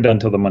 They're never done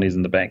until the money's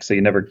in the bank. So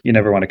you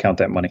never want to count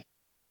that money.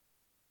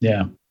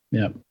 Yeah.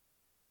 Yeah.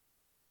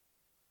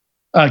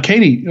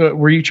 Katie,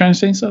 were you trying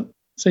to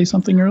say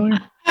something earlier?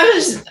 I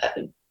was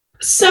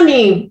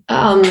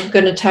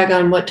going to tag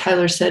on what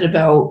Tyler said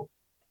about,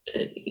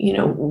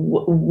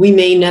 we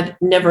may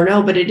never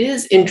know, but it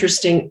is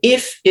interesting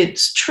if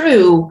it's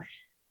true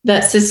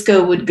that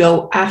Cisco would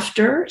go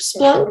after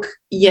Splunk.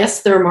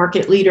 Yes, they're a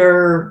market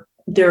leader.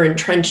 They're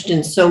entrenched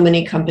in so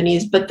many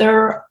companies, but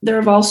there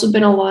have also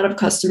been a lot of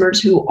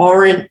customers who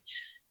aren't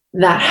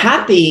that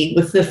happy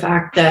with the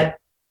fact that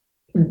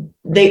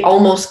they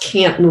almost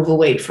can't move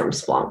away from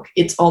Splunk.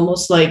 It's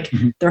almost like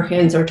their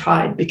hands are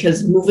tied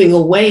because moving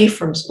away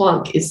from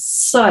Splunk is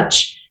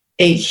such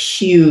a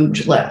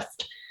huge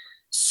lift.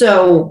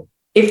 So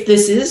if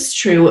this is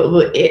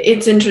true,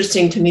 it's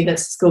interesting to me that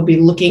Cisco will be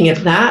looking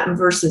at that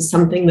versus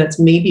something that's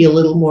maybe a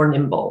little more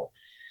nimble.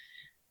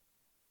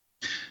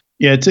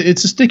 Yeah, it's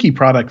a sticky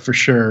product for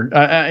sure.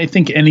 I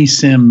think any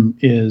SIEM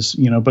is,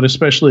 but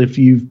especially if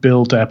you've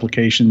built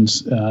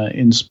applications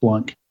in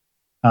Splunk.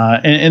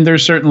 And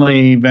there's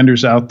certainly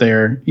vendors out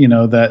there,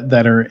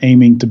 that are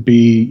aiming to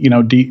be,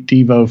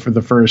 Devo for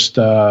the first,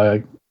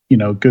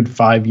 good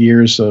 5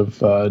 years of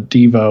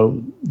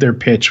Devo. Their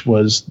pitch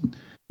was,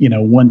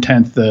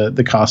 1/10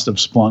 the cost of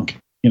Splunk,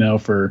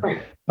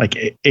 for like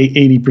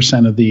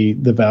 80% of the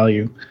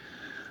value.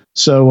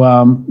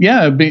 So,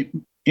 it'd be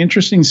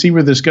interesting to see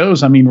where this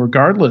goes. I mean,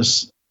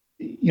 regardless,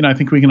 I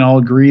think we can all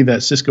agree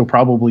that Cisco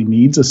probably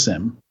needs a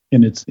SIEM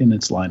in its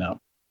lineup.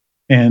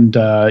 And,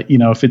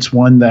 if it's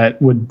one that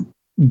would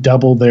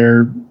double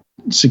their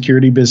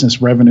security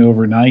business revenue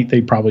overnight,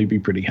 they'd probably be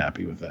pretty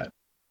happy with that.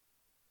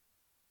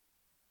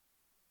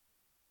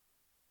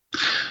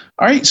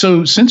 All right.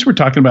 So since we're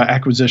talking about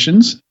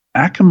acquisitions,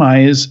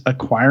 Akamai is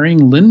acquiring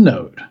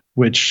Linode,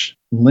 which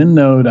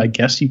Linode, I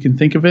guess you can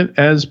think of it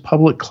as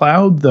public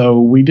cloud, though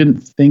we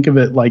didn't think of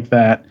it like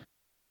that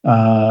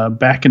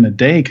back in the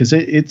day because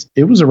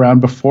it was around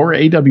before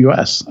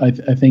AWS.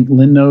 I think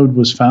Linode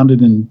was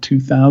founded in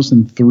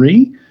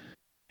 2003,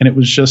 and it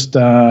was just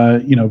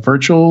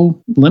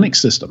virtual Linux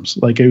systems.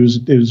 Like it was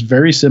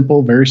very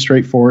simple, very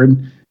straightforward.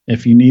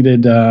 If you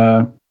needed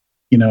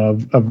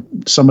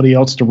somebody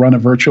else to run a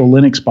virtual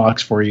Linux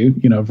box for you,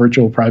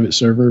 virtual private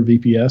server,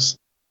 VPS,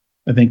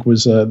 I think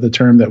was the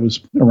term that was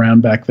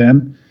around back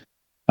then.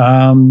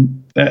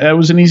 That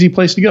was an easy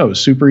place to go. It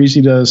was super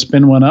easy to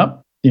spin one up.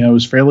 It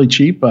was fairly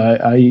cheap.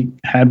 I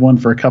had one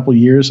for a couple of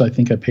years. I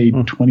think I paid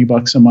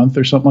 $20 a month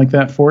or something like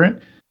that for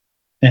it.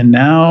 And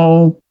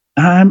now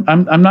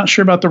I'm not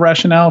sure about the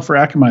rationale for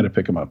Akamai to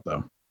pick them up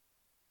though.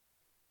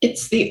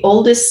 It's the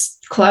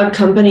oldest cloud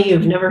company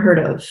you've never heard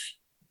of.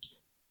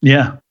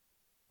 Yeah.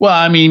 Well,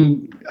 I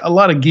mean, a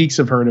lot of geeks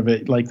have heard of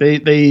it. Like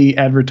they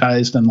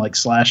advertised on like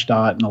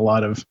Slashdot and a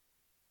lot of,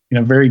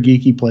 very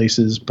geeky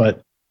places,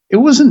 but it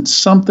wasn't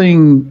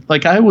something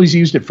like I always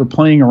used it for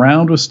playing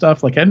around with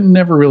stuff. Like I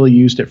never really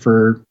used it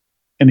for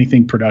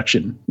anything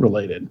production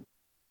related.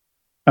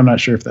 I'm not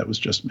sure if that was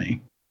just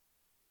me.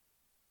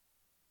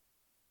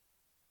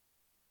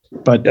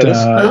 But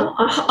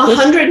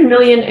 100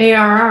 million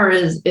ARR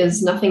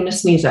is nothing to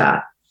sneeze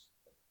at.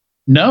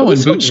 No,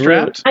 and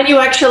bootstrapped. And you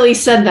actually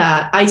said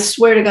that. I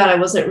swear to God, I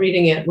wasn't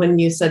reading it when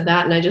you said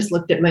that, and I just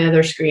looked at my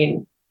other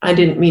screen. I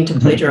didn't mean to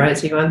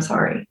plagiarize you. I'm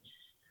sorry.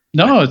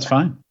 No, it's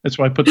fine. That's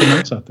why I put the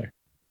notes out there.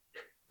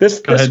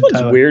 This one's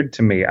Tyler. Weird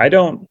to me. I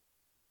don't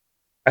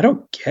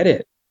get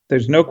it.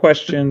 There's no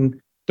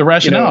question. The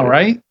rationale,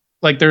 right?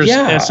 Like there's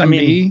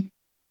SMB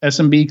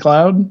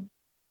cloud,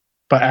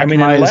 but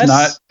Akamai is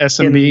not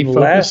SMB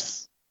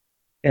focused.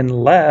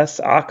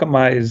 Unless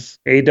Akamai's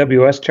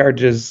AWS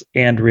charges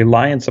and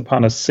reliance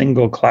upon a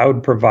single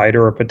cloud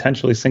provider or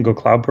potentially single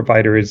cloud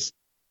provider is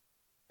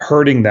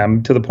hurting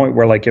them to the point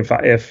where, like,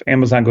 if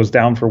Amazon goes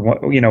down for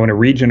one, in a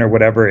region or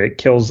whatever, it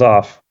kills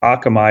off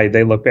Akamai.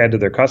 They look bad to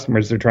their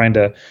customers. They're trying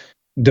to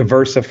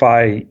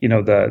diversify,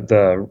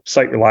 the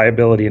site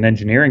reliability and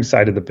engineering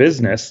side of the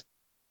business.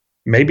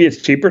 Maybe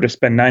it's cheaper to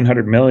spend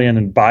 $900 million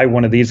and buy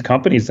one of these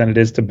companies than it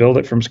is to build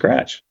it from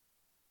scratch.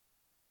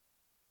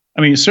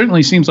 I mean, it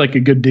certainly seems like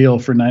a good deal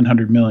for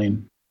 $900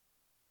 million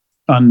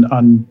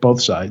on both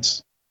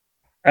sides.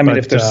 I mean,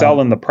 if they're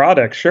selling the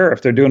product, sure.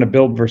 If they're doing a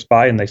build versus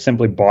buy and they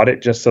simply bought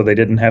it just so they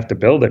didn't have to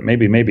build it,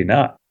 maybe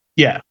not.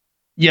 Yeah.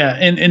 Yeah.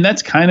 And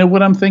that's kind of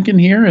what I'm thinking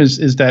here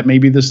is that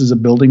maybe this is a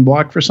building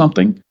block for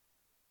something.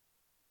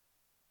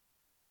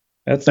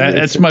 That's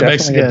my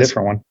best guess. A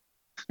different one.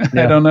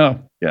 Yeah. I don't know.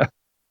 Yeah.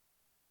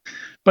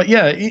 But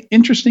yeah,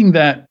 interesting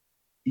that,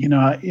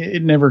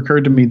 it never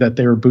occurred to me that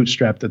they were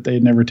bootstrapped, that they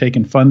had never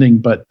taken funding,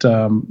 but,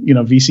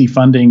 VC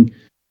funding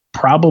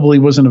probably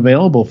wasn't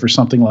available for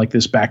something like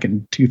this back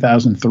in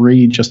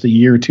 2003, just a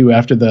year or two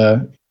after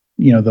the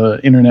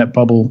internet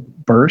bubble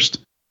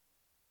burst.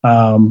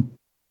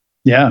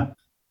 Yeah.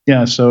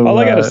 So all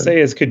I got to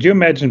say is, could you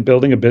imagine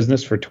building a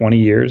business for 20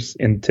 years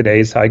in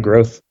today's high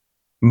growth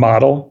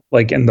model,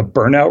 like in the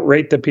burnout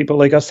rate that people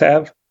like us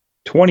have?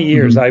 20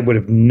 years, I would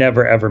have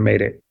never, ever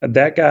made it.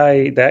 That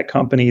guy, that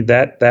company,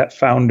 that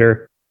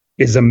founder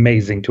is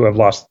amazing to have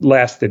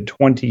lasted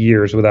 20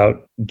 years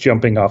without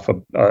jumping off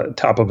a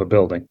top of a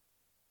building.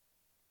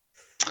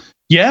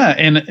 Yeah.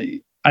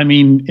 And I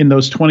mean, in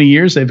those 20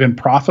 years, they've been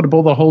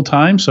profitable the whole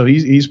time. So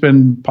he's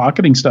been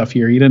pocketing stuff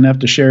here. He didn't have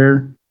to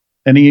share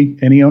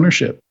any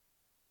ownership.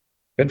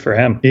 Good for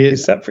him.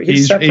 He's set for a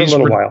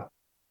little while.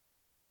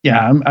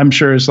 Yeah, I'm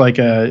sure it's like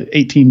a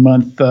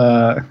 18-month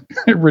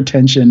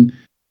retention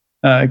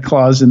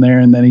clause in there,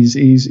 and then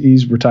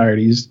he's retired.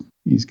 He's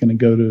going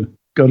to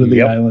go to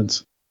the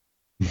islands.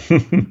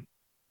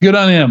 Good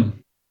on him.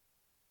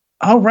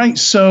 All right,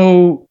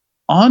 so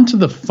on to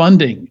the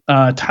funding.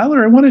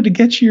 Tyler, I wanted to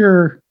get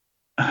your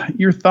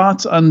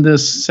thoughts on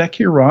this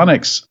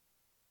Securonix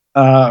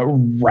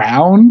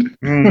round.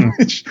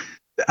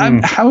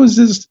 How is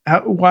this?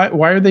 Why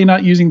are they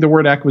not using the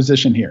word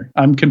acquisition here?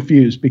 I'm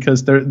confused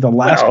because the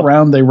last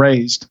round they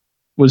raised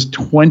was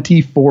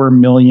 $24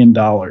 million.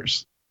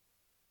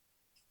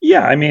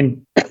 Yeah, I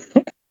mean,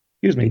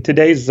 excuse me.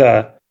 Today's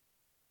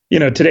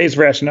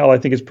rationale, I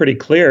think, is pretty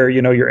clear.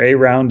 Your A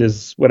round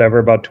is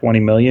about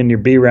 20 million. Your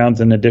B round's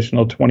an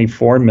additional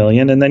 24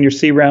 million, and then your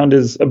C round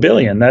is $1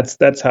 billion.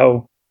 That's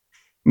how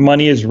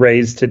money is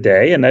raised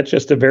today, and that's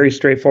just a very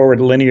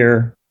straightforward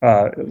linear.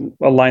 A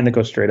line that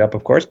goes straight up,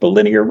 of course, but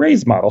linear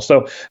raise model.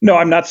 So no,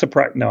 I'm not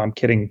surprised. No, I'm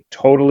kidding.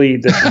 Totally,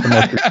 this is the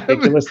most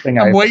ridiculous thing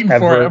I'm waiting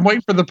for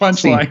the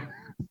punchline.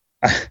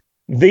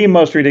 The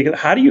most ridiculous.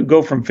 How do you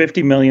go from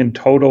 50 million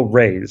total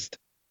raised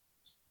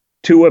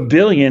to $1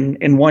 billion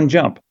in one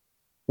jump?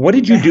 What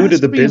did you do to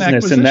the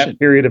business in that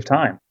period of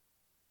time?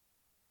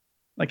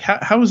 Like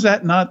how is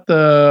that not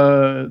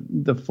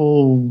the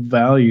full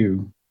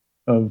value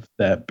of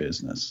that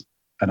business?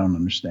 I don't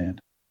understand.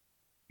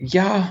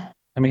 Yeah,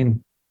 I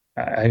mean,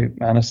 I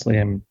honestly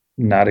am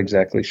not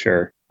exactly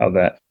sure how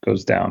that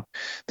goes down.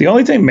 The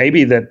only thing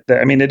maybe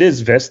it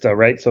is Vista,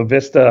 right? So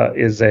Vista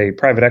is a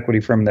private equity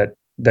firm that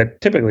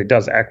typically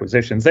does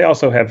acquisitions. They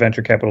also have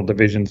venture capital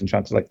divisions and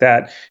chunks like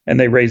that, and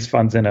they raise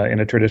funds in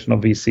a traditional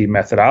VC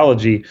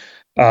methodology.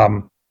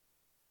 But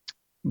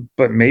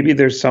maybe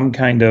there's some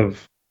kind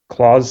of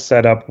clause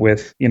set up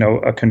with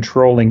a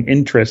controlling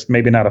interest,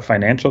 maybe not a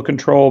financial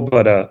control,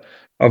 but a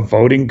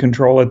voting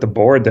control at the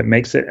board that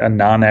makes it a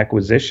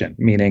non-acquisition,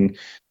 meaning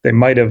they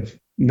might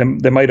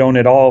own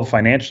it all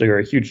financially or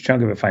a huge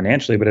chunk of it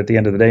financially, but at the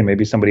end of the day,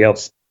 maybe somebody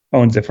else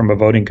owns it from a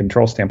voting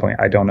control standpoint.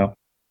 I don't know.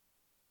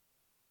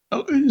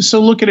 So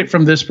look at it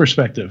from this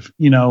perspective.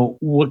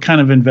 What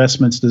kind of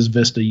investments does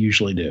Vista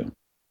usually do?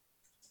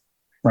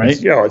 Right?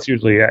 It's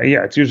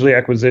usually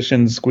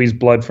acquisitions, squeeze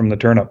blood from the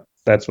turnip.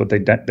 That's what they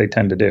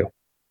tend to do.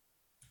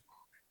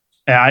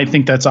 I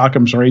think that's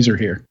Occam's razor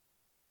here.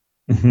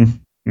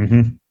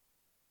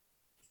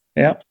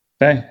 Yeah.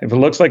 Hey, if it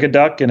looks like a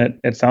duck and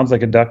it sounds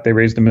like a duck, they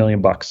raised $1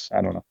 million.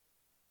 I don't know.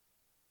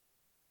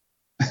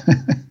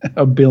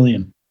 $1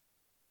 billion.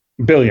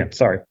 Billion.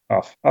 Sorry.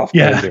 Off.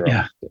 Yeah. Zero.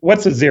 Yeah.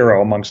 What's a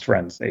zero amongst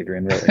friends,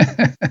 Adrian? Really?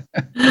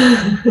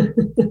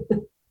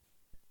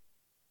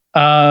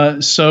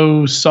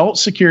 So Salt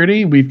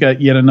Security, we've got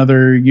yet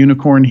another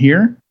unicorn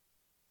here.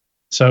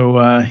 So,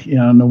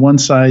 on the one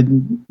side,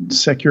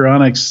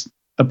 Securonix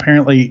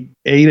apparently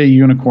ate a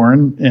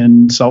unicorn,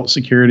 and Salt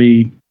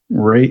Security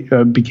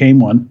became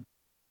one.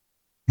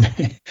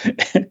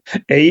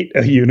 Ate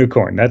a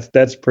unicorn.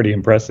 That's pretty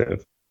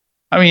impressive.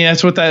 I mean,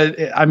 that's what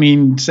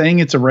saying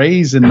it's a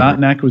raise and not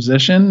an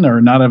acquisition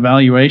or not a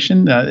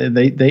valuation.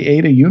 They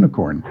ate a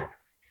unicorn.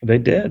 They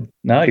did.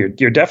 No,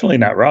 you're definitely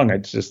not wrong.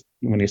 It's just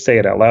when you say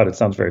it out loud, it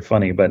sounds very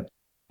funny. But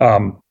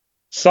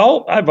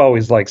Salt, I've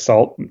always liked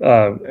Salt.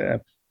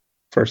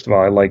 First of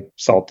all, I like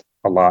Salt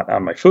a lot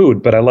on my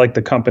food, but I like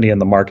the company and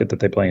the market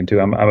that they play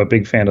into. I'm a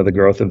big fan of the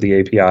growth of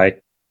the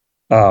API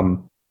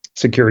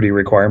security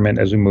requirement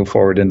as we move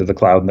forward into the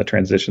cloud and the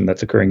transition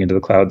that's occurring into the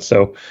cloud.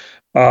 So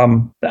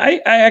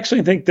I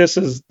actually think this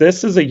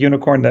is a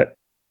unicorn that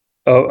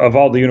of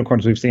all the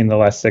unicorns we've seen in the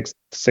last six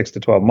to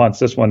 12 months,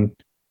 this one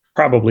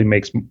probably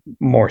makes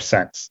more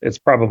sense. It's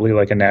probably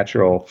like a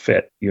natural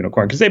fit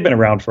unicorn because they've been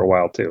around for a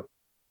while too.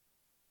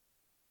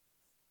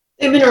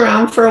 They've been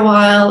around for a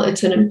while.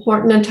 It's an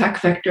important attack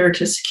vector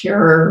to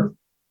secure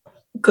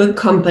good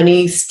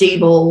company,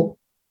 stable.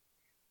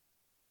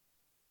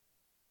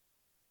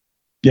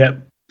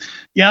 Yep.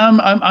 Yeah,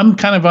 I'm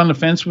kind of on the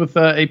fence with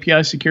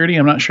API security.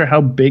 I'm not sure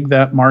how big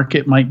that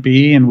market might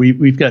be, and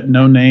we've got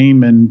No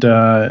Name and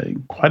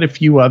quite a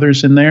few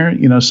others in there.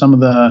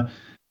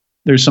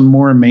 There's some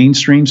more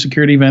mainstream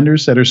security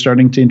vendors that are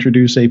starting to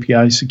introduce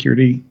API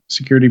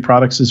security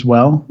products as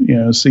well.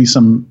 See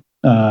some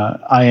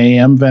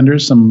IAM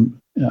vendors, some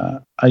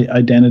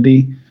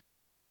identity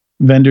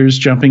vendors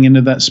jumping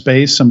into that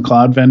space, some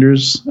cloud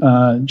vendors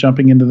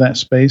jumping into that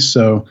space.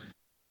 So,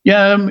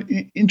 yeah, I'm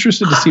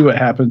interested to see what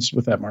happens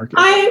with that market.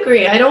 I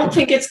agree. I don't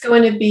think it's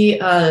going to be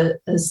a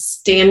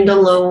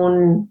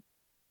standalone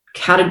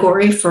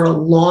category for a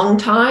long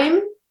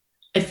time.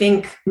 I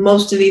think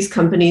most of these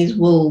companies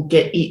will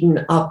get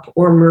eaten up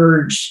or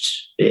merged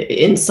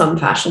in some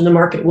fashion. The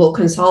market will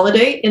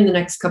consolidate in the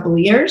next couple of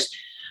years.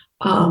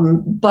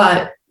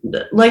 But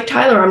like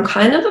Tyler, I'm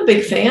kind of a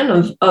big fan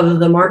of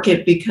the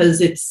market because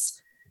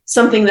it's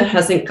something that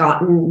hasn't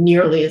gotten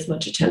nearly as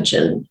much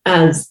attention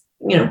as,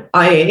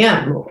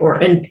 IAM or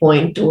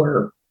endpoint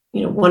or,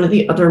 one of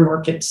the other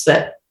markets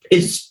that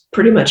is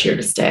pretty much here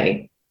to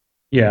stay.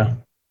 Yeah.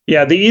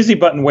 Yeah. The easy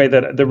button way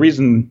that the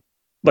reason,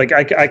 like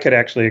I could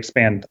actually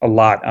expand a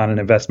lot on an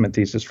investment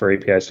thesis for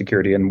API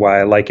security and why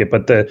I like it.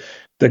 But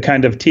the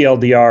kind of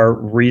TLDR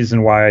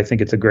reason why I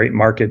think it's a great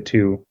market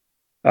to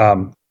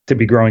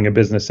be growing a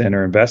business in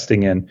or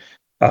investing in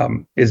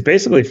is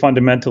basically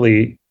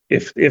fundamentally,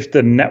 if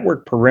the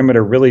network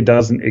perimeter really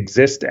doesn't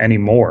exist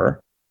anymore,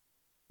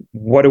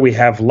 what do we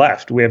have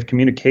left? We have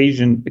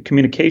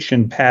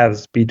communication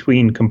paths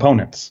between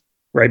components,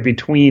 right?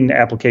 Between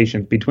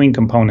applications, between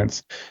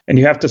components, and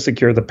you have to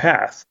secure the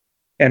path.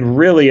 And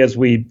really, as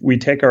we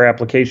take our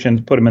applications,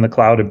 put them in the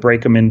cloud, and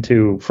break them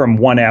into from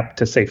one app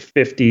to say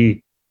 50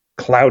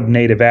 cloud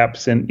native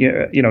apps and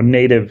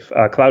native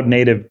cloud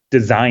native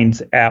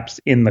designs apps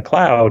in the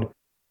cloud,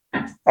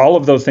 all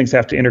of those things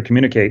have to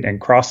intercommunicate and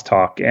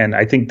crosstalk. And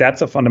I think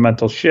that's a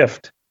fundamental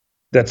shift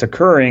that's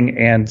occurring,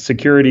 and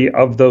security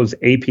of those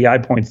API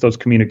points, those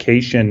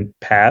communication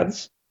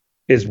paths,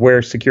 is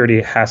where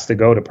security has to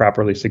go to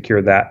properly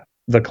secure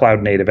the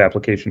cloud native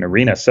application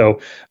arena. So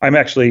I'm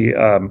actually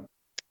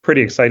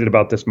pretty excited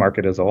about this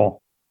market as a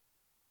whole.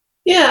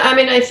 Yeah, I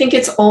mean, I think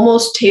it's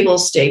almost table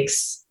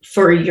stakes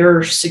for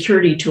your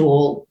security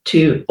tool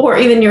or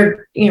even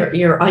your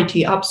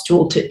IT ops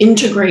tool to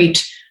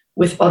integrate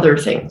with other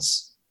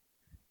things.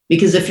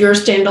 Because if you're a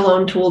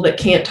standalone tool that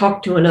can't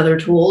talk to another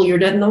tool, you're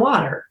dead in the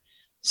water.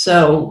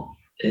 So,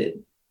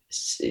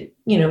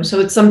 so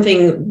it's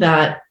something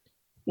that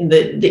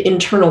the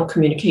internal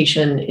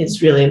communication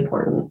is really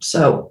important.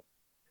 So,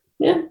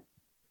 yeah.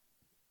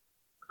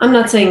 I'm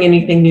not saying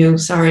anything new.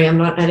 Sorry, I'm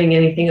not adding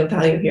anything of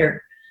value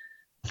here.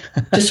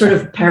 Just sort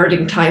of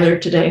parroting Tyler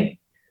today.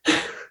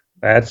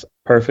 That's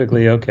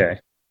perfectly okay.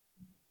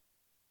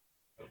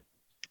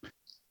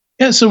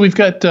 Yeah, so we've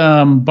got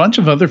a bunch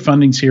of other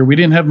fundings here. We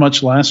didn't have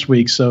much last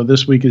week, so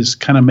this week is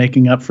kind of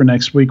making up for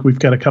next week. We've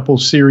got a couple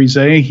of Series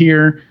A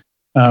here.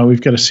 We've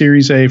got a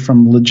Series A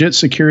from Legit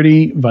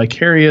Security,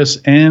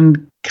 Vicarious,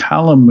 and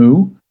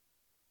Kalamu.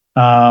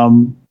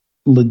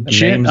 Legit.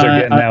 The names are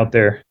getting out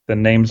there. The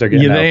names are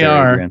getting out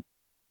there.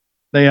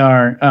 They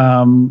are.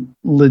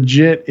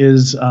 Legit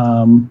is.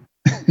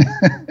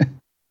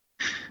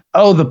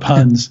 Oh, the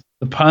puns.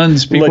 The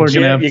puns. People legit, are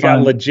going to have you fun.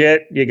 You got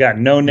Legit. You got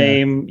No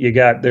Name. Yeah. You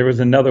got. There was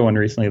another one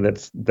recently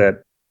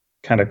that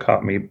kind of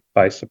caught me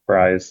by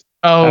surprise.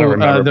 Oh, I don't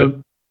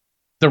remember,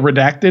 the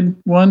Redacted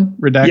one.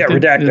 Redacted. Yeah,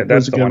 Redacted.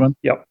 That's the good one.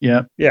 Yep.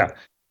 Yeah.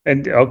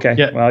 And okay.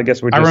 Yeah. Well, I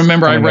guess we're. I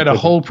remember I read a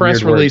whole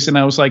press release and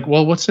I was like,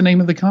 "Well, what's the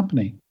name of the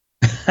company?"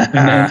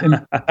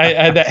 and I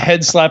had that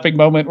head slapping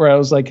moment where I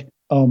was like,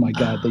 "Oh my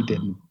God, they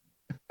didn't."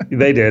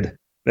 They did.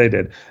 They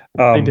did.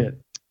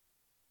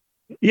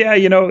 Yeah,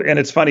 and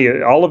it's funny.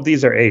 All of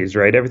these are A's,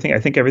 right? I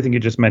think everything you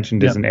just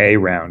mentioned is an A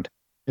round.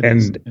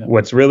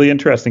 What's really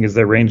interesting is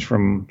they range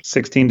from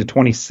 16 to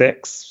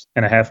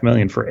 26.5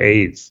 million for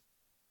A's.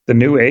 The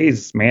new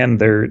A's, man,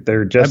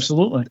 they're just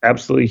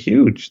absolutely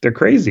huge. They're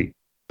crazy.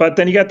 But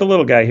then you got the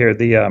little guy here,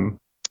 the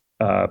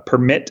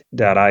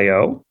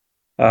Permit.io.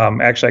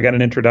 Actually, I got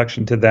an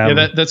introduction to them.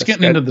 Yeah, that's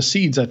getting into the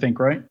seeds, I think,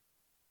 right?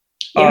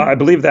 I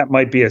believe that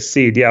might be a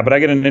seed. Yeah, but I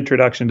get an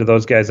introduction to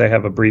those guys. I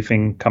have a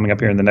briefing coming up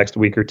here in the next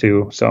week or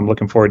two. So I'm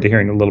looking forward to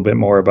hearing a little bit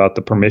more about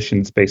the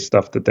permissions-based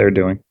stuff that they're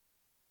doing.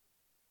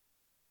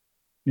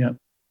 Yeah.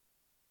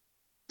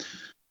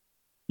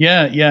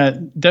 Yeah,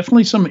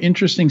 definitely some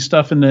interesting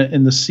stuff in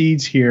the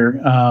seeds here.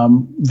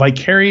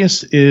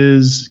 Vicarious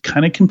is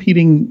kind of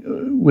competing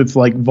with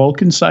like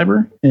Vulcan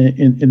Cyber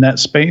in that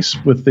space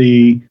with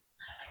the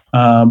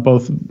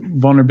both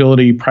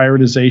vulnerability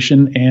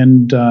prioritization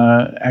and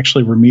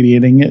actually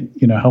remediating it,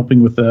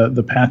 helping with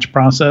the patch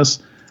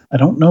process. I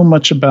don't know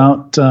much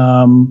about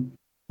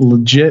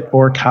Legit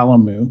or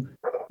Kalamu,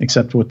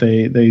 except what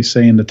they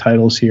say in the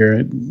titles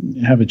here.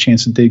 I have a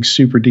chance to dig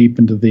super deep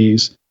into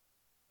these.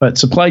 But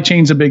supply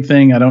chain's a big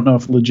thing. I don't know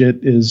if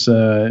Legit is,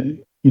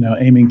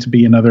 aiming to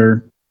be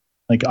another,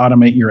 like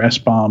automate your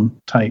SBOM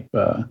type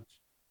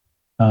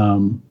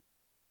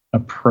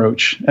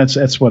approach.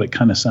 That's what it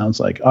kind of sounds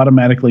like.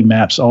 Automatically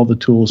maps all the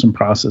tools and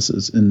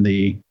processes in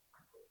the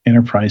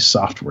enterprise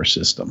software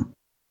system.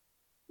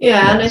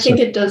 Yeah, and I think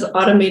it does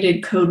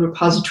automated code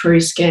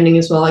repository scanning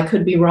as well. I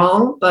could be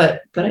wrong,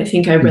 but I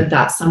think I read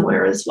that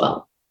somewhere as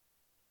well.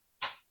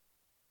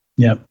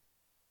 Yep.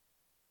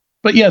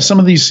 But yeah, some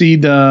of these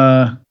seeds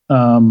look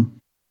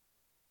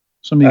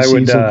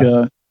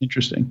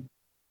interesting.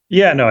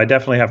 Yeah, no, I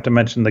definitely have to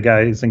mention the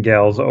guys and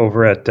gals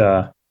over at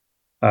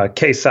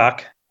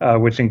KSOC,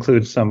 which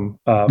includes some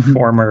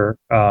former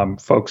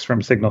folks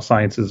from Signal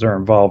Sciences are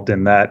involved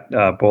in that,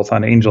 both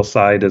on Angel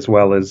side as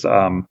well as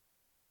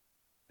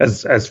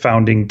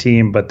founding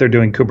team. But they're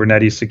doing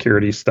Kubernetes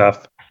security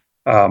stuff,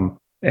 and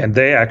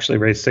they actually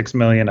raised $6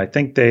 million. I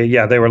think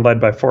they were led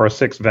by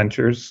 406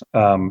 Ventures,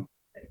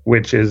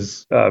 which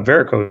is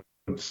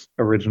Vericode's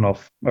original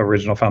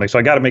founding. So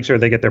I got to make sure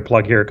they get their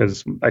plug here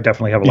because I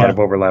definitely have a lot of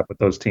overlap with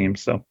those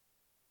teams. So.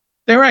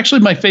 They were actually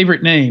my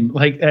favorite name.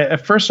 Like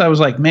at first I was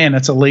like, man,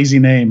 that's a lazy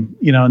name,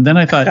 and then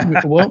I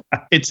thought, well,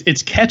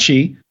 it's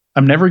catchy.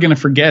 I'm never going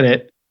to forget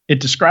it. It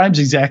describes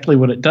exactly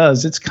what it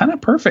does. It's kind of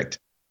perfect,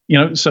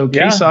 so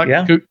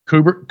KSOC,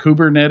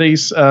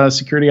 Kubernetes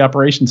Security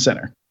Operations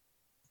Center.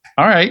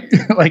 All right.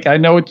 Like I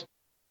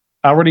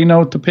already know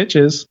what the pitch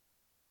is.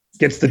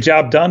 Gets the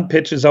job done.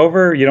 Pitch is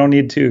over. You don't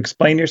need to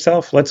explain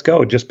yourself. Let's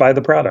go. Just buy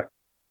the product.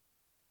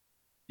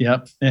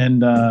 Yep.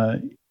 And,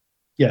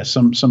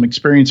 some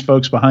experienced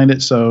folks behind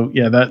it. So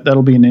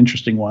that'll be an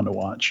interesting one to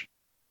watch.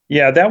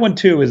 Yeah, that one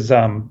too is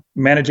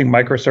managing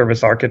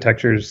microservice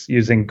architectures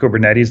using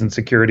Kubernetes and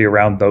security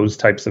around those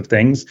types of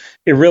things.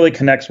 It really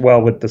connects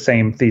well with the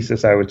same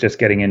thesis I was just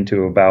getting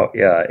into about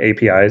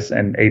APIs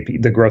and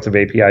the growth of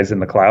APIs in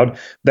the cloud.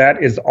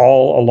 That is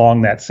all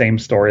along that same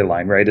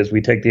storyline, right? As we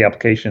take the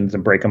applications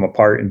and break them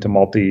apart into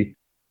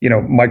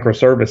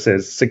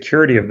microservices,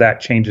 security of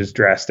that changes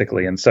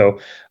drastically. And so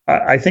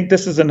I think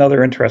this is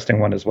another interesting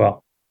one as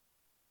well.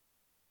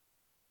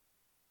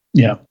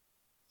 Yeah.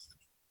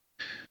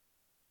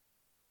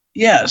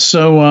 Yeah.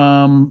 So,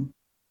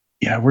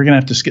 we're going to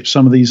have to skip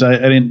some of these. I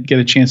didn't get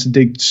a chance to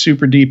dig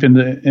super deep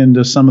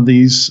into some of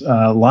these.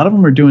 A lot of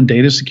them are doing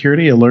data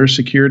security, alert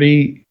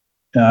security,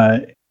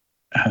 they're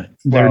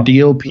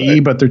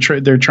DLP, but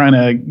they're trying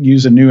to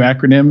use a new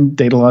acronym,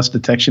 data loss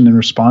detection and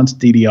response,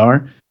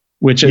 DDR,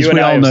 which as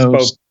we all know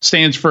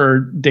stands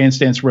for Dance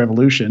Dance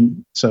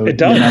Revolution. So it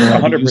does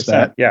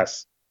 100%.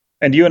 Yes.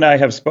 And you and I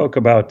have spoke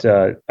about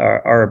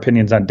our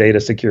opinions on data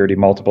security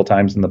multiple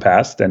times in the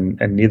past, and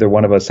neither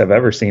one of us have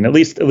ever seen, at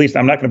least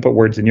I'm not going to put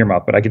words in your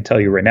mouth, but I can tell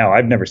you right now,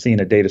 I've never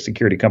seen a data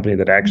security company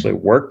that actually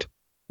worked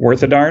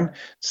worth a darn.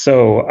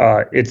 So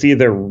it's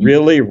either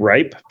really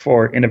ripe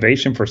for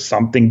innovation for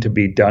something to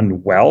be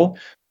done well,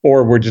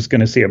 or we're just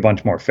going to see a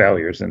bunch more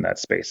failures in that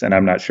space. And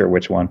I'm not sure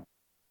which one.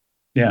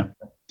 Yeah.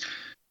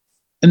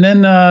 And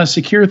then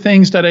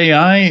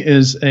SecureThings.ai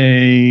is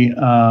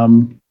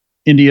a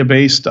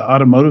India-based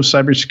automotive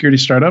cybersecurity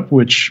startup,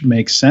 which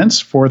makes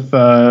sense. Fourth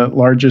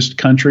largest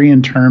country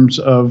in terms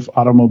of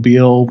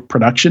automobile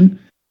production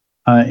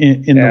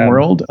in the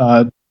world.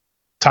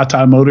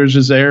 Tata Motors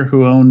is there,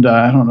 who owned,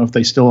 I don't know if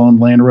they still own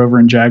Land Rover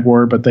and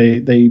Jaguar, but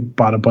they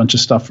bought a bunch of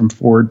stuff from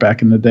Ford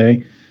back in the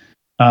day.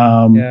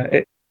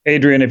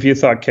 Adrian, if you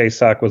thought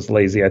KSOC was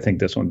lazy, I think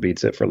this one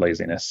beats it for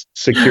laziness.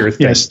 Secure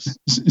Things. Yes,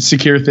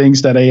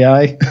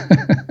 SecureThings.ai.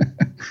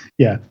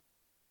 Yeah.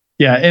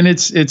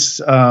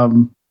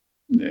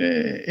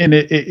 And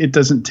it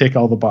doesn't tick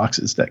all the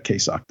boxes that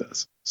KSOC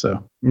does.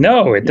 So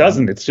no, it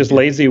doesn't. It's just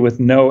lazy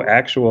with no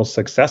actual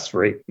success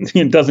rate.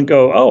 It doesn't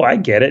go, oh, I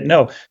get it.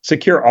 No,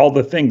 secure all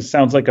the things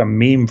sounds like a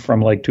meme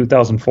from like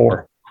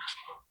 2004.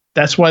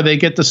 That's why they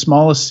get the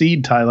smallest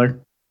seed, Tyler.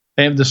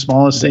 They have the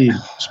smallest seed,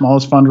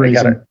 smallest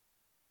fundraising.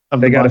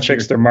 They got to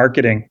fix their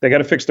marketing.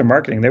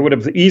 They would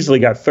have easily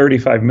got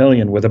 35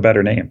 million with a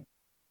better name.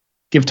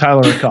 Give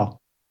Tyler a call.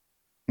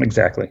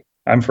 Exactly.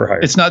 I'm for hire.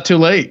 It's not too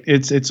late.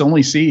 It's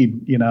only seed.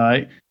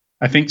 I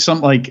think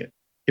something like,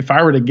 if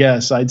I were to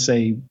guess, I'd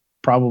say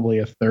probably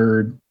a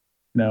third.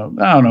 I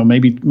don't know,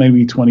 maybe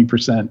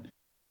 20%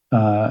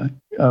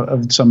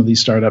 of some of these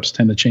startups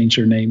tend to change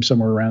their name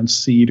somewhere around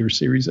seed or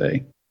Series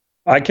A.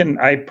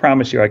 I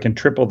promise you, I can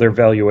triple their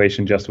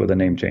valuation just with a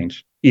name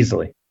change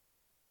easily.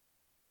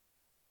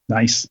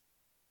 Nice.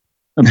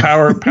 The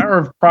power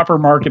of proper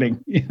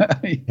marketing.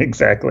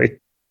 Exactly.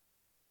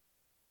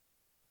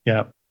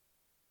 Yeah.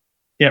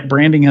 Yeah,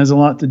 branding has a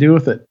lot to do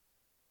with it.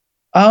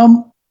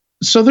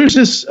 So there's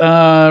this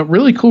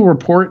really cool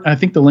report. I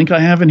think the link I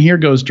have in here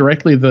goes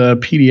directly to the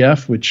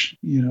PDF, which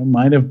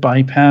might have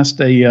bypassed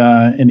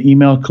an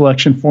email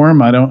collection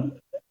form. I don't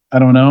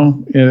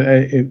know.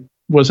 It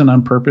wasn't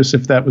on purpose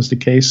if that was the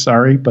case.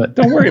 Sorry, but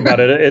don't worry about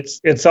it.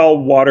 It's all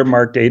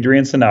watermarked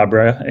Adrian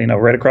Sanabria,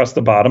 right across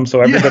the bottom. So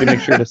everybody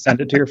make sure to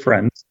send it to your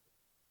friends.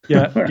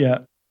 Yeah.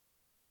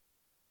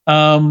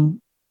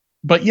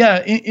 But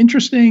yeah,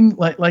 interesting.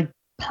 Like.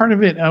 Part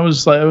of it, I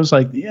was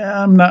like,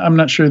 I'm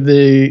not sure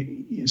the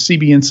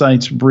CB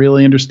Insights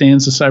really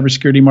understands the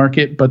cybersecurity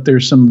market, but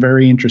there's some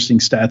very interesting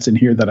stats in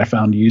here that I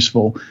found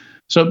useful.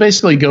 So it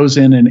basically goes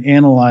in and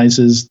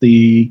analyzes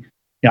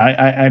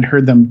I'd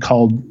heard them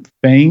called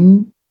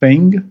FANG,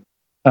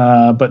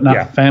 but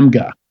not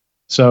FAMGA.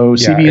 So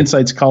CB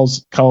Insights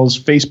calls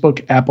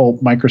Facebook, Apple,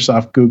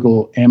 Microsoft,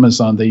 Google,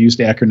 Amazon. They use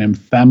the acronym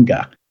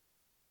FAMGA.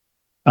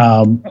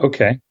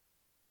 Okay.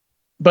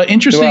 But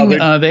interesting,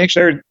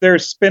 they're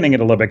spinning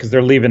it a little bit because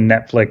they're leaving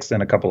Netflix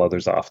and a couple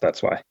others off.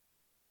 That's why.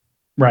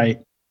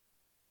 Right.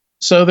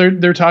 So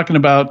they're talking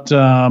about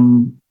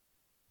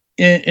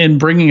and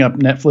bringing up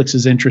Netflix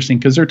is interesting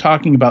because they're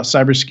talking about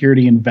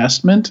cybersecurity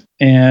investment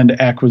and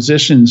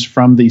acquisitions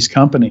from these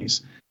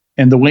companies.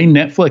 And the way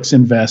Netflix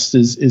invests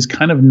is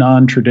kind of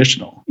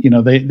non-traditional.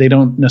 They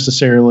don't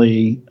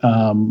necessarily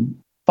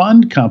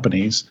fund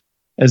companies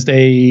as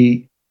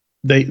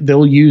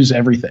they'll use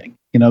everything.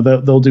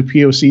 They'll do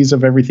POCs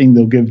of everything.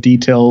 They'll give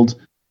detailed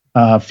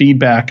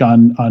feedback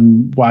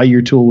on why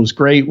your tool was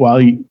great,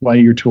 why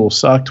your tool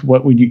sucked.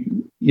 What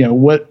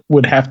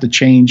would have to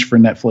change for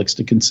Netflix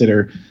to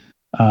consider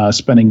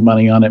spending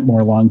money on it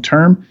more long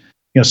term.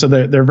 So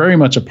they're very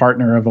much a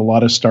partner of a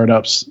lot of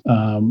startups.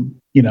 And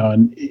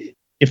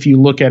if you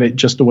look at it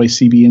just the way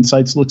CB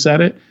Insights looks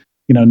at it,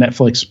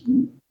 Netflix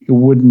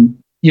wouldn't.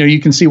 You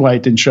can see why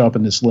it didn't show up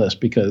in this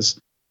list because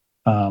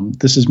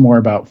this is more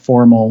about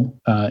formal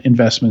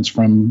investments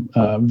from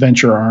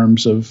venture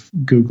arms of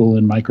Google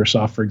and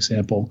Microsoft, for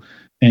example,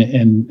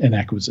 and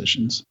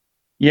acquisitions.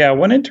 Yeah,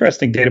 one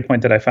interesting data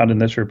point that I found in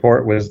this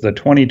report was the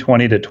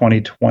 2020 to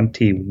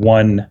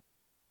 2021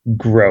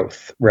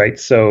 growth, right?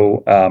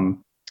 So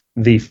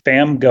the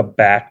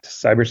FAMGA-backed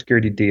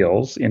cybersecurity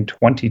deals in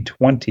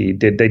 2020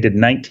 did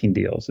 19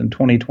 deals. In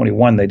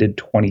 2021, they did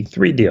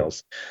 23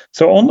 deals.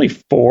 So only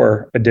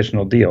 4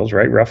 additional deals,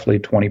 right? Roughly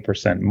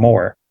 20%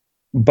 more.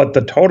 But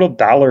the total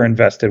dollar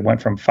invested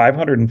went from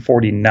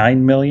 $549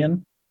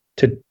 million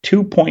to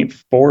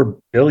 $2.4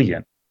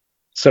 billion.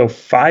 So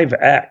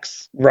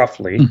 5x,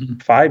 roughly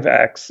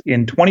 5x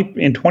in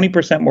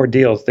 20% more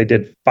deals. They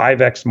did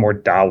 5x more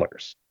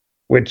dollars,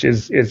 which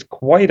is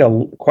quite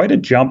a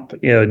jump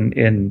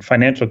in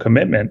financial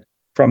commitment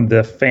from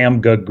the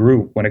FAMGA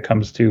group when it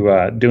comes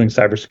to doing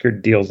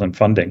cybersecurity deals and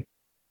funding.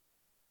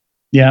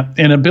 Yeah,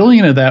 and $1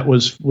 billion of that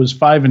was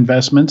 5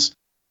 investments.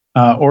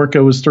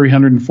 Orca was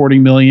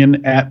 $340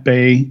 million.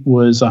 AtBay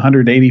was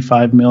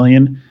 $185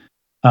 million.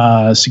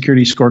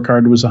 Security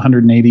Scorecard was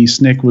 $180 million.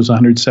 SNCC was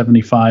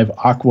 $175 million.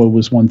 Aqua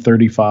was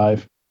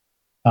 $135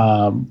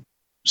 million.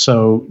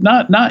 So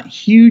not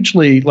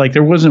hugely, like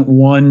there wasn't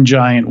one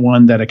giant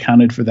one that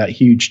accounted for that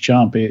huge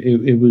jump.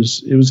 It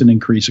was an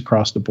increase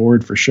across the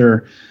board for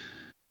sure.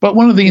 But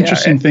one of the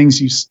interesting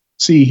things you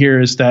see here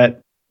is that,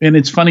 and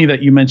it's funny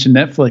that you mentioned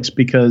Netflix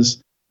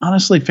because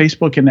honestly,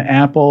 Facebook and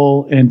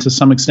Apple and to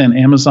some extent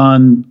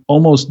Amazon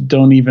almost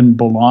don't even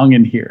belong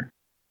in here,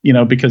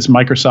 because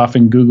Microsoft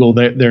and Google,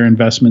 their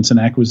investments and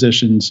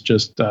acquisitions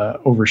just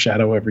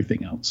overshadow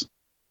everything else.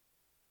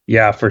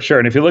 Yeah, for sure.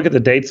 And if you look at the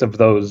dates of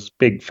those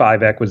big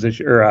 5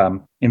 acquisition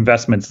or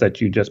investments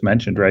that you just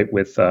mentioned, right,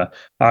 with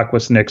Aqua,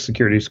 SNCC,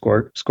 Security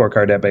Scorecard,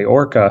 AtBay,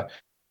 Orca,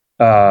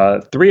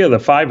 3 of the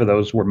 5 of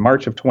those were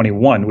March of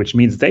 21, which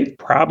means they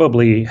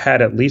probably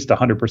had at least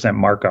 100%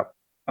 markup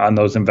on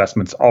those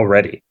investments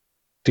already.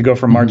 To go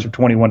from March of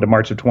 21 to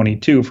March of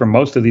 22, for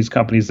most of these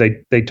companies,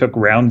 they took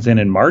rounds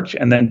in March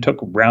and then took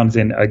rounds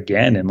in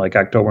again in like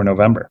October,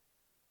 November.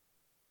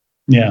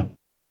 Yeah.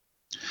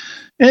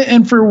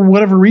 And for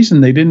whatever reason,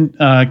 they didn't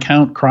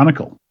count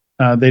Chronicle.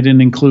 They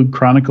didn't include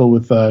Chronicle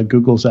with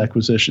Google's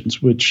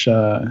acquisitions, which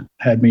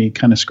had me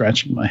kind of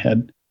scratching my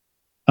head.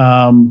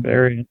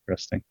 Very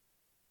interesting.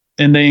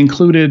 And they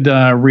included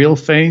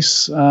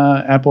RealFace.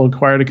 Apple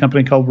acquired a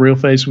company called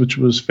RealFace, which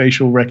was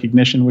facial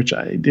recognition, which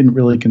I didn't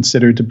really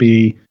consider to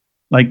be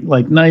like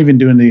not even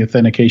doing the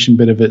authentication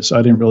bit of it. So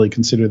I didn't really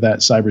consider that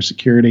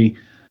cybersecurity.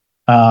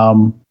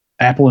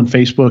 Apple and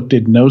Facebook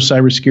did no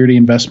cybersecurity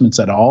investments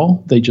at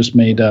all. They just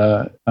made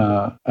a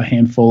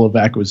handful of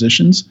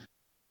acquisitions.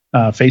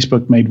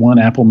 Facebook made 1,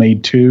 Apple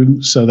made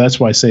 2. So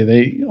that's why I say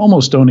they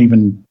almost don't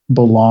even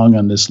belong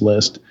on this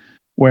list.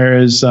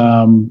 Whereas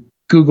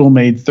Google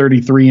made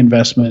 33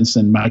 investments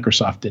and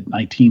Microsoft did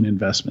 19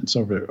 investments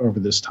over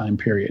this time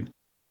period.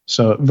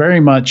 So it very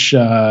much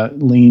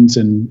leans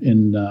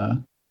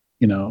on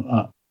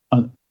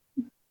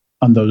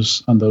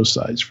those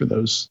sides for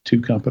those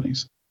 2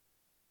 companies.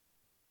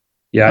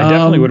 Yeah, I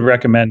definitely would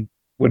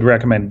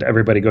recommend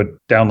everybody go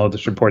download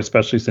this report,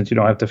 especially since you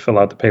don't have to fill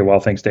out the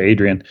paywall. Thanks to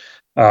Adrian.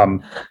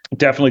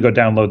 Definitely go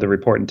download the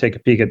report and take a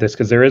peek at this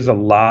because there is a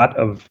lot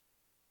of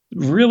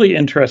really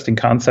interesting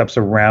concepts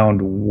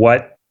around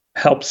what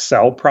helps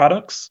sell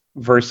products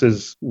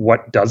versus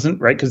what doesn't,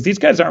 right? Because these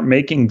guys aren't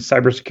making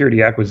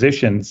cybersecurity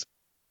acquisitions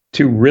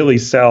to really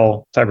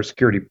sell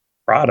cybersecurity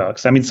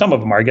products. I mean, some of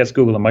them are. I guess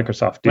Google and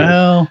Microsoft do.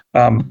 Well,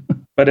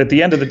 but at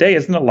the end of the day,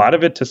 isn't a lot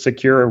of it to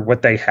secure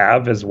what they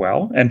have as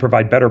well and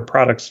provide better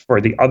products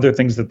for the other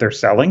things that they're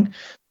selling?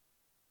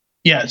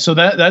 Yeah, so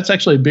that's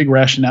actually a big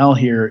rationale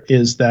here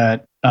is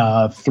that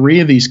 3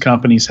 of these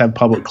companies have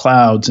public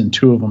clouds and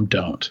 2 of them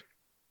don't.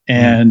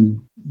 And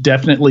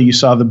definitely you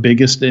saw the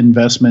biggest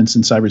investments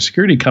in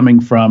cybersecurity coming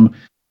from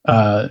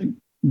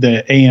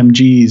the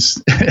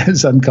AMGs,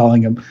 as I'm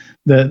calling them,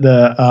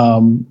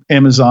 the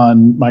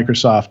Amazon,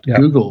 Microsoft,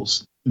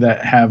 Googles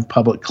that have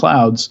public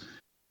clouds.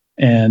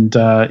 And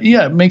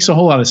it makes a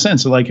whole lot of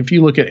sense. So like if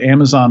you look at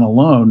Amazon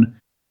alone,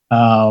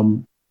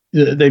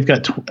 they've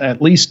got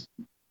at least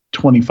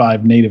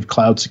 25 native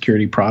cloud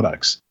security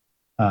products,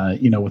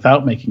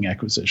 without making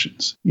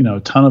acquisitions, a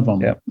ton of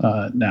them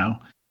now.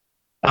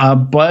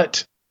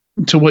 But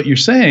to what you're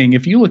saying,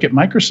 if you look at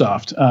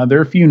Microsoft, there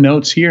are a few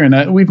notes here,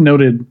 and we've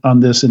noted on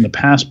this in the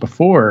past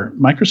before.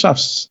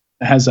 Microsoft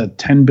has a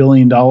 $10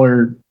 billion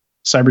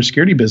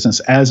cybersecurity business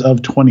as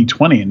of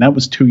 2020, and that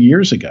was 2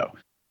 years ago.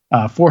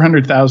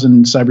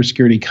 400,000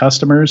 cybersecurity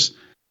customers,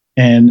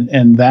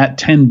 and that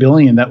 10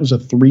 billion, that was a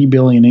 3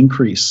 billion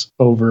increase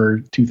over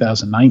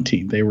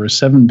 2019. They were a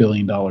 $7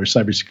 billion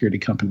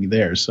cybersecurity company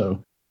there,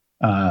 so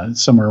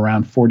somewhere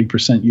around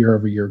 40%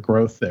 year-over-year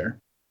growth there.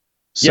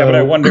 So, yeah, but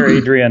I wonder,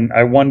 Adrian,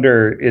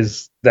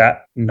 is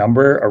that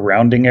number a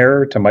rounding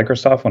error to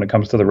Microsoft when it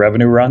comes to the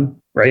revenue run,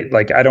 right?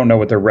 Like, I don't know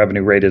what their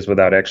revenue rate is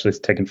without actually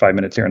taking 5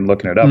 minutes here and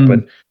looking it up,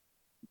 but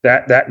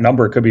that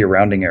number could be a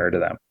rounding error to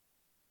them.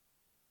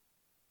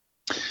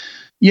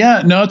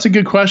 Yeah, no, it's a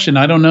good question.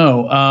 I don't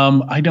know.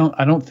 I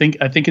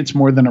think it's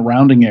more than a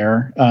rounding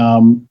error. I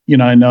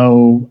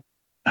know.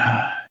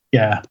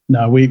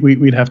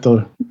 We'd have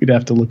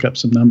to look up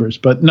some numbers,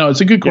 but no, it's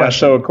a good question.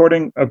 So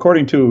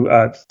according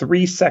to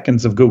 3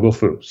 seconds of Google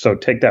Fu, so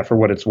take that for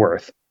what it's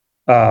worth.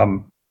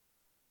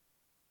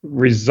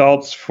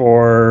 Results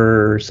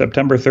for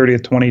September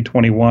 30th,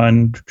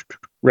 2021,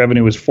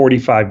 revenue was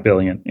 45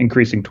 billion,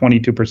 increasing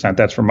 22%.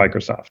 That's from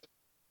Microsoft.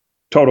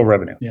 Total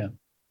revenue. Yeah.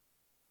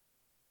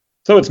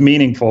 So it's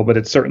meaningful, but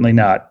it's certainly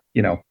not,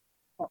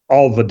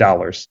 all the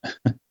dollars.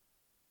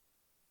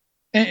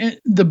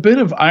 And the bit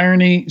of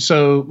irony,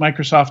 so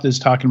Microsoft is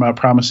talking about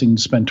promising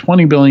to spend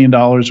 $20 billion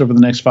over the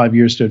next 5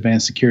 years to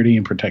advance security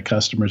and protect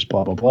customers,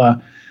 blah, blah,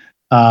 blah.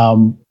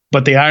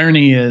 But the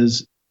irony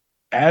is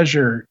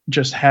Azure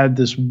just had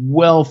this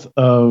wealth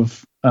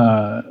of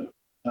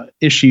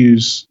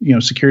issues,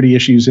 security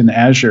issues in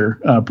Azure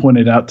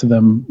pointed out to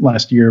them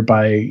last year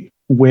by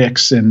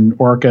Wix and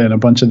Orca and a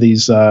bunch of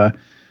these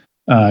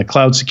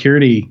cloud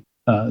security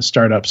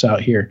startups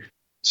out here.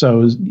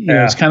 So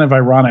it's kind of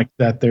ironic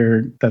that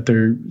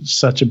they're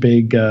such a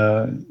big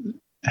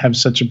have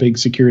such a big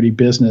security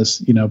business,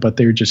 but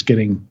they're just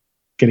getting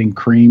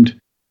creamed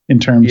in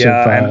terms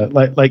of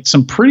like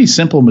some pretty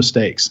simple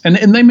mistakes. And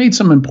they made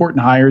some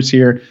important hires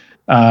here.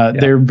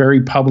 They're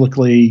very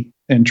publicly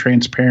and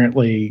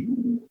transparently,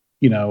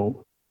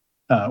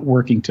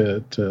 working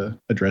to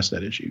address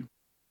that issue.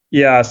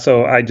 Yeah.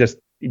 So I just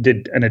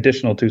did an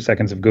additional 2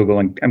 seconds of Google,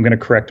 and I'm going to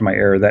correct my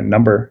error. That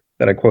number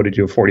that I quoted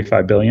you of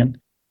 45 billion.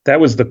 That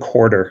was the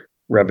quarter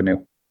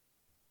revenue.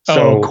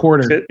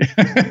 Quarter.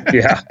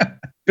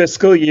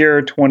 Fiscal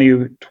year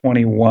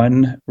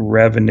 2021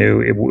 revenue,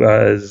 it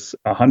was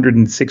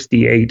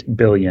 168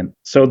 billion.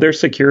 So their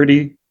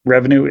security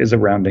revenue is a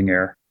rounding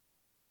error.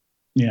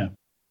 Yeah.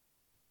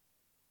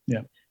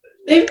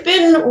 They've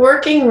been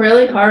working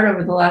really hard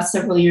over the last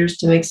several years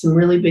to make some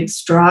really big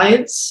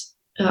strides.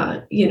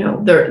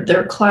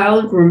 Their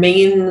cloud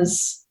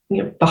remains,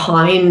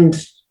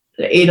 behind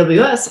the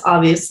AWS,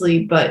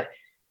 obviously, but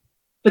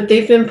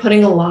they've been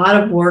putting a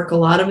lot of work, a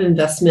lot of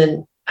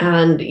investment,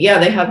 and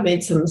they have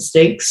made some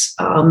mistakes.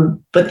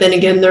 But then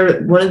again,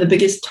 they're one of the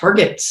biggest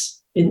targets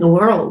in the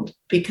world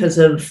because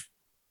of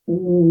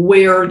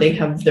where they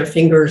have their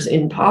fingers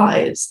in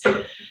pies.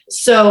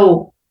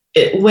 So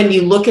when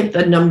you look at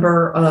the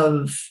number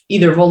of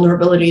either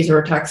vulnerabilities or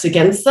attacks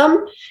against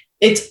them,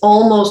 it's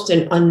almost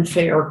an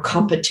unfair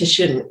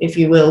competition, if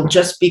you will,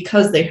 just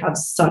because they have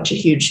such a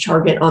huge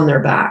target on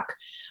their back.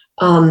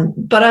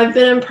 But I've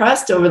been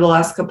impressed over the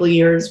last couple of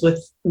years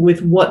with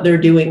what they're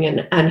doing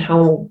and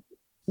how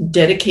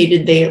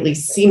dedicated they at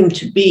least seem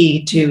to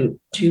be to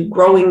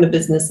growing the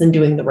business and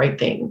doing the right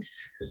thing.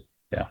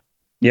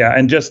 Yeah.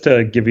 And just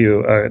to give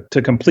you,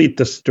 to complete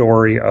the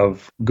story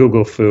of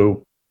Google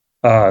Fu,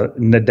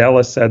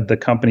 Nadella said the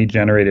company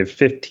generated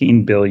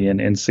 15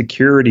 billion in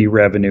security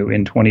revenue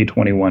in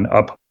 2021,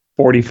 up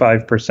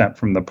 45%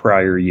 from the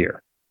prior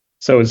year.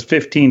 So it's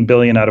 15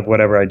 billion out of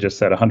whatever I just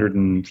said,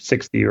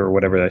 160 or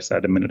whatever I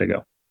said a minute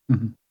ago.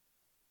 Mm-hmm.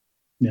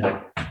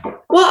 Yeah.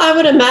 Well, I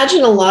would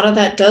imagine a lot of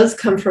that does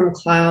come from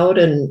cloud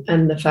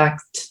and the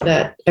fact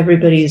that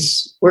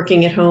everybody's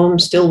working at home,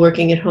 still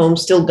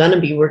going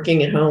to be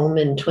working at home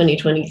in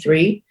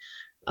 2023.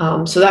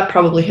 So that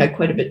probably had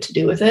quite a bit to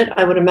do with it,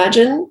 I would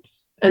imagine.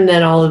 And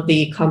then all of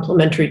the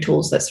complementary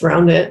tools that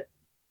surround it.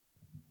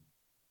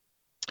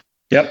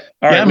 Yep.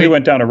 All right. We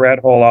went down a rat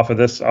hole off of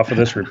this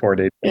report,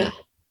 Dave. Yeah.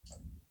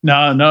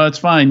 No, it's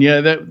fine.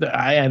 Yeah,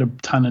 I had a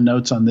ton of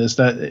notes on this.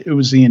 That it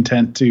was the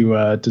intent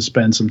to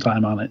spend some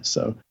time on it.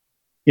 So,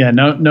 yeah,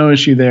 no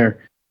issue there.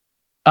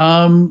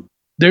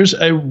 There's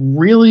a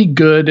really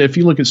good. If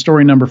you look at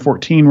story number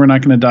 14, we're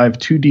not going to dive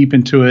too deep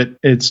into it.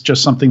 It's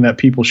just something that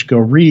people should go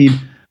read.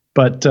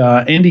 But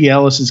Andy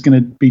Ellis is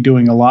going to be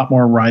doing a lot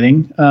more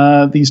writing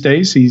these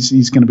days.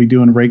 He's going to be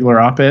doing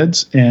regular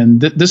op-eds, and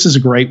this is a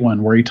great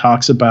one where he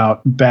talks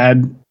about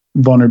bad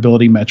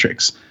vulnerability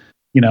metrics.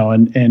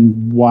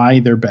 And why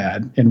they're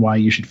bad and why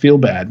you should feel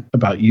bad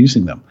about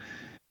using them.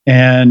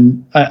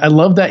 And I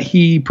love that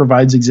he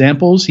provides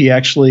examples. He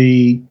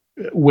actually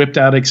whipped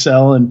out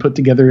Excel and put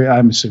together,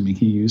 I'm assuming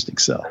he used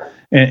Excel,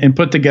 and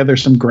put together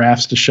some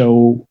graphs to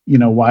show,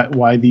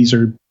 why these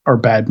are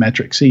bad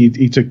metrics.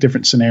 He took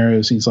different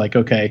scenarios. He's like,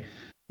 okay,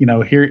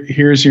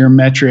 here's your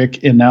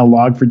metric, and now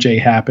Log4j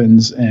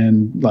happens,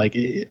 and like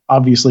it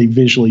obviously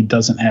visually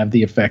doesn't have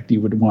the effect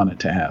you would want it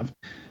to have.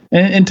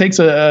 And takes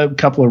a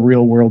couple of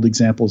real world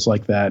examples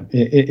like that.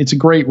 It's a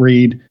great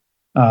read.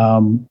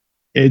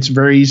 It's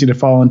very easy to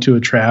fall into a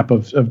trap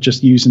of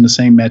just using the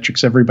same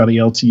metrics everybody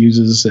else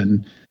uses,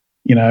 and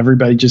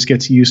everybody just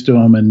gets used to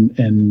them.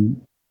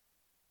 And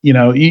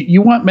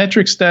you want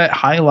metrics that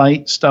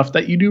highlight stuff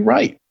that you do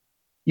right.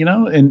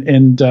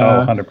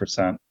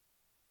 100%.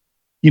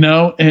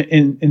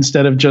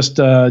 Instead of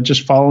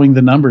just following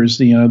the numbers,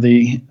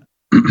 the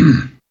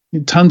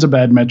tons of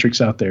bad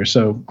metrics out there.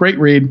 So great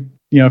read.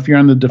 If you're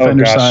on the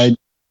defender side,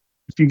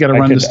 if you got to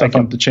run this stuff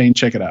up the chain,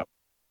 check it out.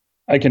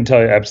 I can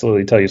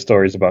absolutely tell you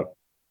stories about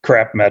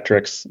crap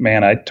metrics.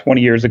 Man,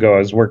 20 years ago, I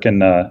was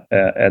working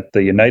at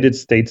the United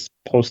States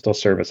Postal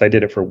Service. I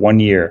did it for 1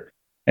 year,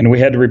 and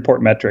we had to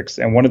report metrics.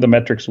 And one of the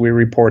metrics we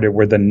reported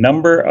were the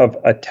number of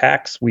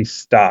attacks we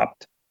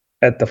stopped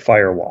at the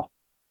firewall.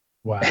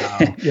 Wow.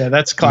 Yeah,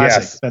 that's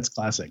classic. Yes. That's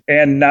classic.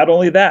 And not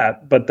only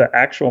that, but the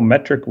actual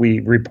metric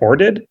we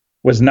reported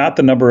was not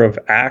the number of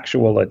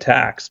actual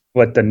attacks,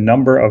 but the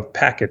number of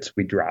packets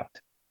we dropped,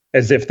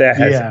 as if that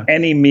has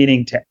any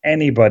meaning to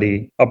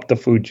anybody up the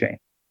food chain.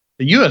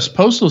 The U.S.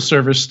 Postal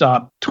Service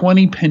stopped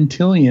 20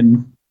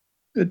 pentillion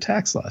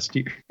attacks last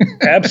year.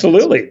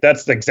 Absolutely.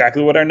 That's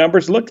exactly what our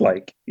numbers looked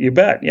like. You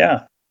bet.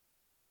 Yeah.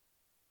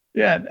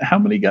 Yeah. How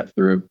many got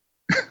through?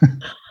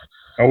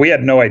 We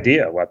had no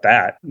idea what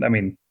that. I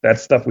mean,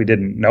 that's stuff we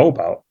didn't know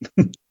about.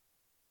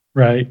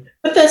 Right.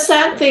 But the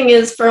sad thing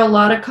is, for a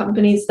lot of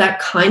companies, that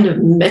kind of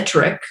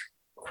metric,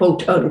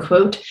 quote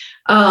unquote,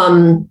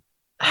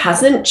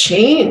 hasn't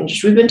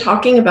changed. We've been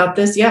talking about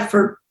this,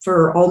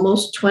 for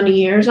almost 20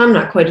 years. I'm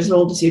not quite as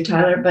old as you,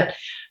 Tyler, but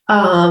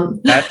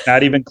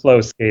not even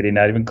close, Katie.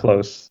 Not even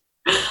close.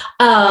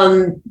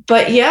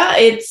 But yeah,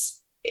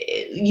 it's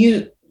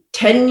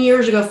 10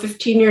 years ago,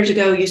 15 years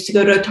ago, used to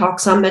go to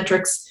talks on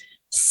metrics.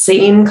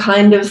 Same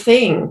kind of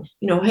thing.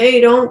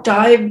 Hey, don't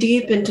dive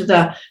deep into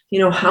the,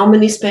 how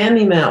many spam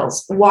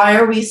emails. Why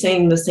are we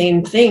saying the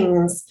same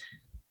things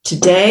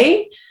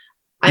today?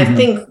 I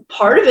think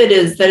part of it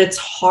is that it's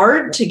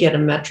hard to get a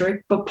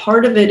metric, but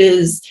part of it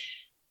is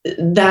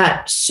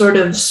that sort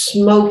of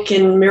smoke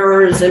and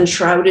mirrors and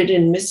shrouded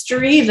in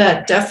mystery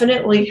that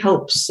definitely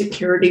helps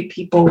security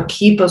people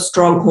keep a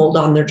stronghold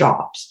on their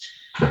jobs.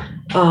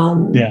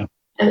 And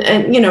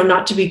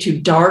not to be too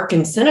dark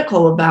and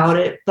cynical about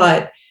it,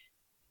 but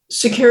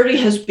security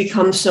has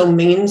become so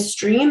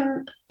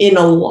mainstream in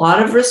a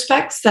lot of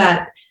respects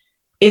that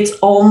it's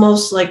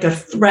almost like a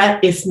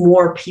threat if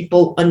more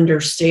people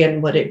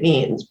understand what it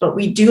means. But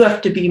we do have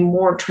to be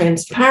more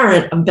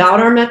transparent about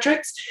our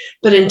metrics.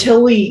 But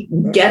until we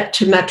get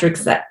to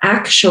metrics that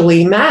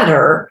actually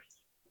matter,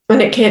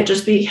 and it can't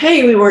just be,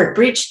 hey, we weren't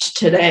breached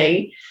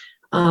today,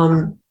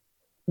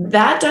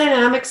 that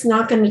dynamic's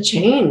not going to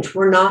change.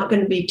 We're not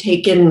going to be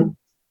taken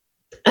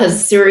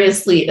as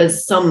seriously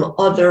as some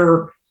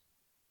other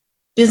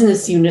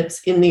business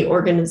units in the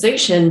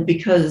organization,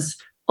 because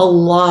a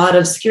lot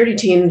of security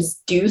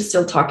teams do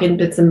still talk in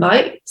bits and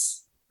bytes.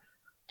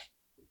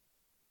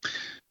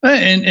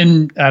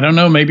 And I don't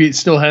know, maybe it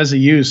still has a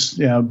use.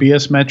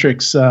 BS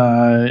metrics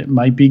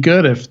might be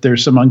good if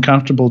there's some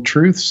uncomfortable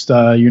truths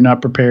you're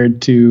not prepared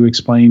to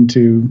explain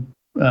to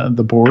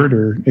the board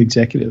or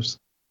executives.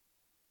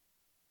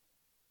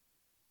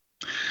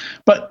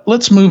 But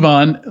let's move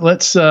on.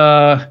 Let's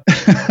on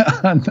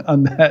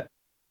that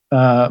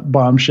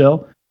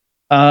bombshell.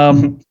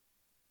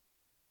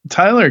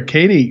 Tyler,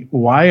 Katie,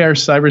 why are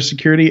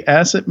cybersecurity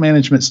asset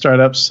management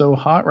startups so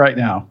hot right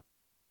now?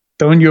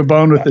 Throwing you a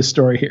bone with this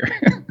story here.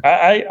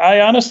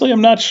 I honestly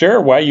am not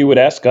sure why you would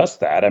ask us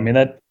that. I mean,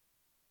 that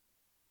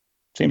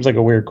seems like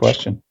a weird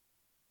question.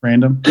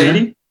 Random.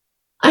 Katie?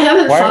 I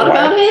haven't thought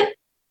about it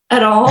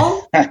at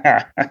all.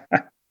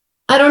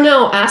 I don't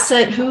know.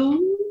 Asset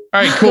who?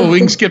 All right, cool. We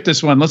can skip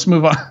this one. Let's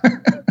move on.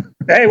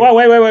 Hey, well,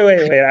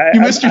 wait.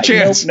 You missed your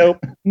chance. Nope.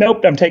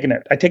 I'm taking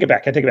it. I take it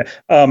back.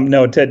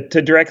 No,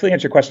 to directly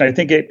answer your question, I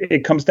think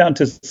it comes down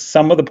to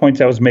some of the points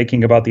I was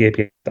making about the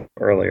API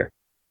earlier.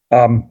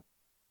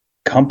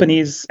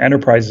 Companies,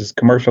 enterprises,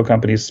 commercial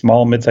companies,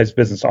 small, mid-sized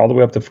business, all the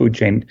way up the food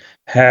chain,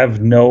 have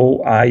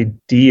no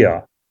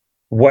idea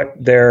what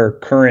their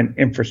current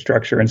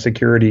infrastructure and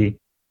security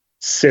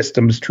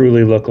systems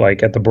truly look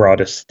like at the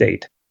broadest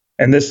state.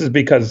 And this is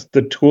because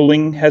the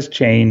tooling has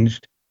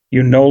changed.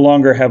 You no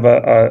longer have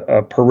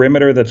a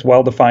perimeter that's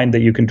well-defined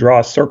that you can draw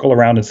a circle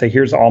around and say,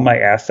 here's all my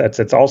assets.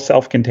 It's all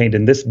self-contained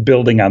in this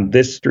building on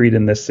this street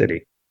in this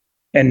city.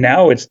 And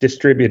now it's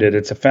distributed,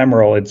 it's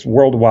ephemeral, it's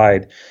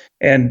worldwide.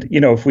 And,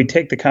 if we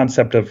take the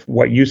concept of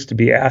what used to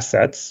be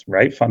assets,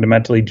 right,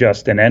 fundamentally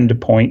just an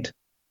endpoint,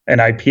 an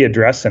IP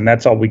address, and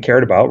that's all we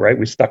cared about, right?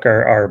 We stuck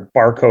our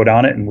barcode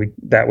on it, and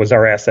that was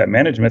our asset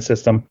management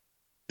system.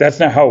 That's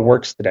not how it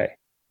works today.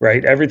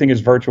 Right? Everything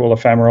is virtual,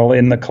 ephemeral,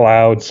 in the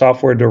cloud,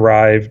 software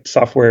derived,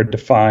 software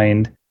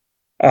defined.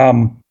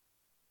 And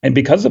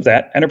because of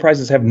that,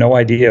 enterprises have no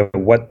idea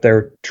what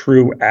their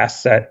true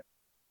asset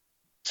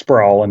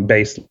sprawl and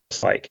base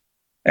looks like.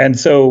 And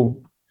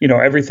so,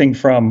 everything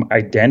from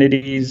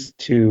identities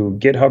to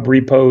GitHub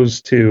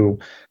repos to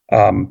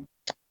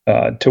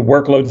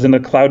workloads in the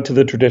cloud to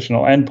the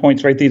traditional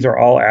endpoints, right? These are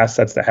all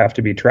assets that have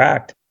to be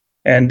tracked.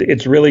 And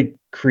it's really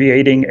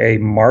creating a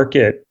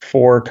market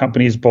for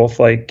companies both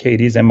like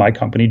Katie's and my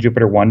company,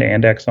 JupiterOne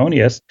and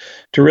Axonius,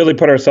 to really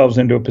put ourselves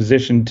into a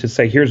position to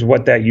say, here's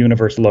what that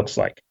universe looks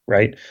like,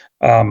 right?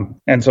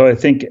 And so I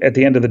think at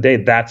the end of the day,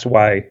 that's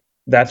why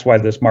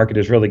this market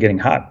is really getting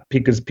hot,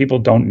 because people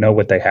don't know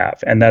what they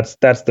have. And that's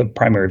the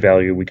primary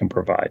value we can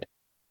provide.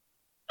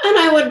 And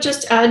I would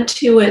just add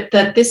to it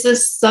that this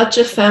is such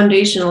a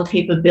foundational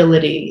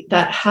capability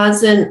that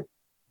hasn't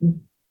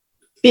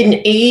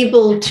been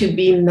able to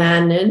be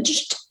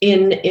managed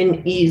in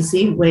an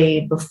easy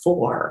way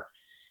before.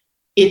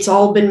 It's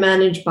all been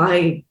managed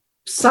by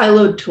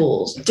siloed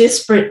tools,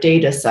 disparate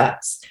data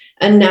sets.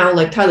 And now,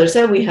 like Tyler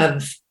said, we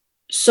have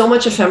so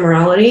much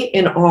ephemerality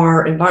in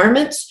our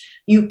environments.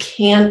 You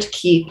can't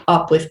keep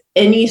up with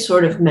any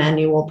sort of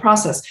manual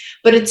process.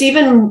 But it's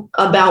even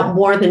about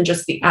more than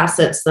just the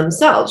assets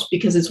themselves,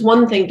 because it's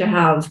one thing to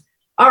have,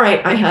 all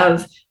right, I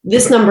have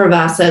this number of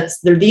assets,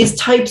 they're these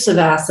types of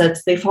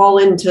assets, they fall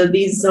into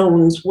these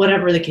zones,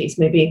 whatever the case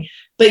may be.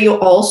 But you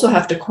also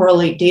have to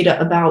correlate data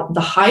about the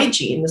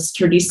hygiene, the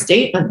security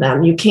state of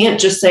them. You can't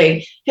just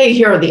say, hey,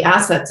 here are the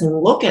assets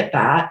and look at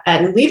that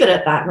and leave it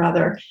at that.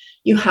 Rather,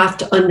 you have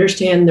to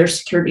understand their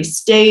security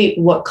state,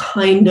 what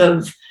kind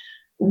of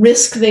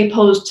risk they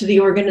pose to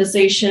the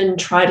organization,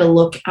 try to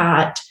look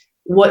at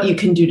what you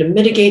can do to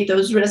mitigate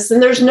those risks.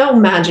 And there's no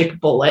magic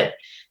bullet.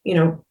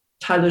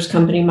 Tyler's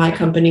company, my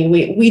company,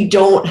 we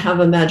don't have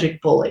a magic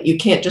bullet. You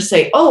can't just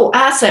say, oh,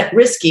 asset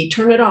risky,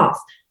 turn it off.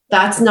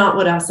 That's not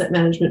what asset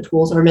management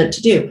tools are meant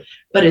to do.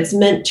 But it's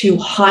meant to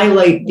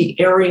highlight the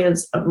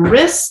areas of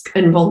risk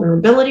and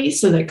vulnerability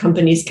so that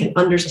companies can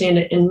understand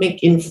it and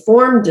make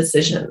informed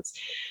decisions.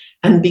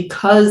 And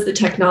because the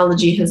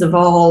technology has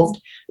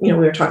evolved, we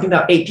were talking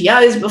about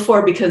APIs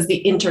before, because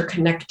the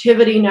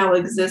interconnectivity now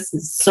exists,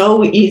 it's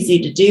so easy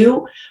to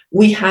do.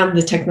 We have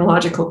the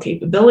technological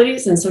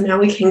capabilities. And so now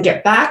we can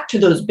get back to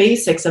those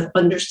basics of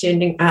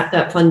understanding at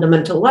that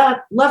fundamental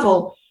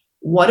level,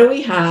 what do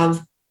we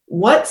have,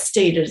 what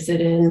state is it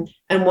in,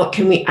 and what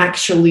can we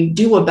actually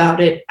do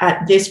about it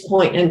at this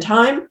point in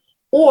time?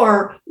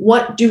 Or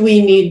what do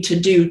we need to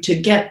do to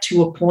get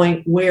to a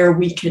point where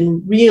we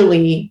can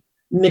really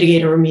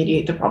mitigate or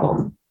remediate the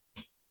problem?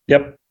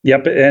 Yep.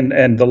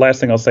 And the last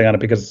thing I'll say on it,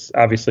 because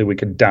obviously we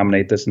could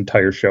dominate this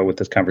entire show with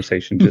this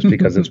conversation just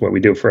because it's what we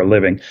do for a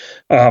living.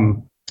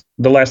 The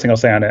last thing I'll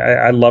say on it,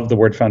 I love the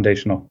word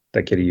foundational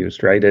that Katie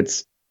used, right?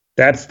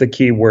 That's the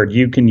key word.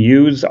 You can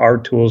use our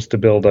tools to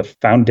build a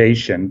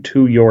foundation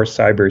to your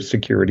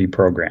cybersecurity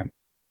program,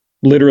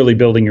 literally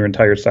building your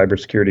entire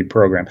cybersecurity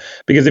program.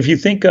 Because if you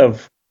think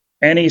of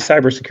any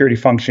cybersecurity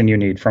function you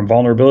need, from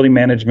vulnerability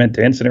management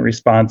to incident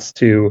response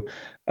to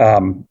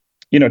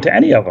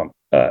any of them,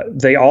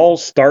 they all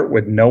start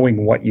with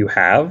knowing what you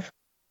have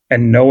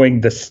and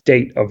knowing the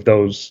state of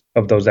those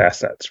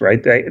assets,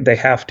 right? They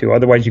have to,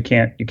 otherwise you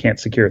can't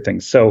secure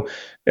things. So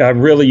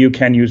really, you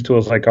can use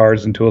tools like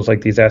ours and tools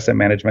like these asset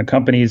management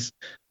companies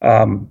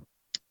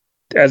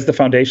as the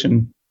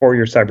foundation for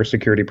your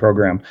cybersecurity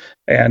program.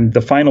 And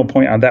the final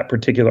point on that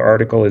particular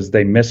article is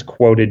they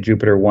misquoted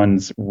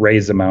JupiterOne's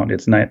raise amount.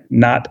 It's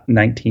not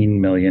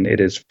 19 million, it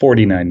is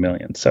 49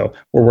 million. So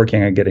we're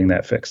working on getting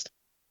that fixed.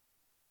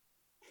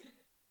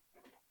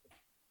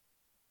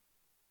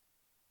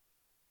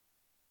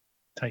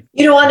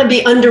 You don't want to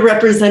be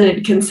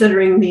underrepresented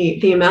considering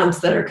the amounts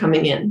that are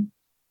coming in.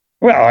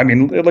 Well, I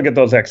mean, look at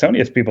those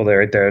Axonius people there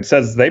right there. It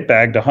says they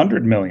bagged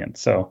 100 million.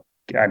 So,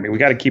 I mean, we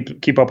got to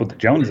keep up with the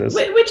Joneses.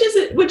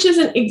 Which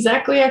isn't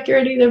exactly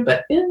accurate either,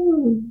 but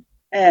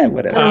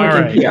whatever.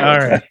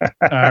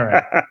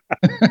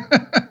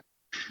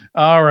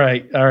 All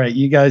right.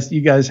 You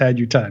guys had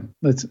your time.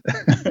 Let's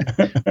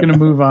gonna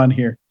move on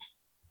here.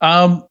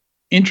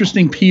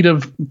 Interesting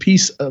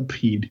piece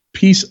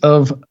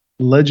of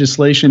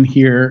legislation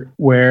here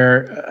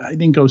where I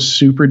didn't go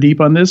super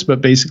deep on this,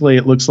 but basically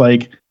it looks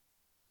like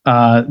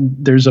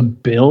there's a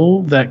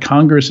bill that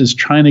Congress is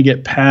trying to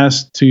get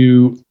passed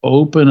to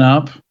open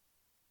up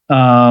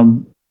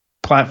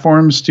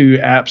platforms to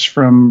apps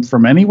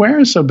from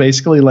anywhere. So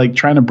basically, like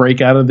trying to break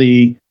out of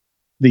the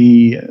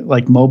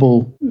like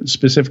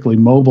specifically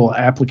mobile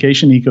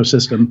application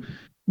ecosystem,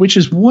 which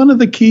is one of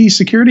the key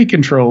security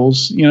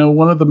controls.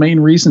 One of the main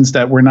reasons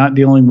that we're not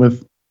dealing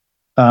with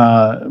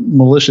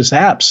malicious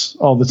apps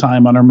all the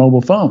time on our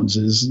mobile phones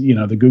is,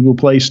 the Google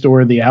Play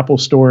Store, the Apple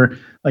Store.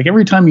 Like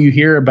every time you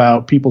hear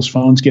about people's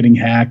phones getting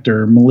hacked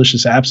or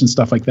malicious apps and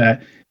stuff like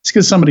that, it's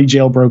because somebody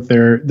jailbroke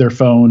their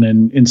phone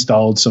and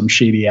installed some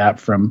shady app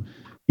from,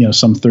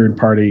 some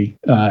third-party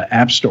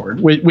app store,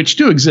 which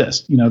do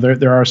exist.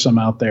 There are some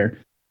out there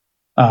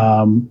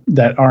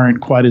that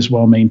aren't quite as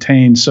well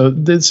maintained. So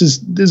this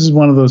is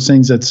one of those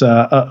things that's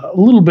a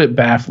little bit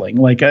baffling.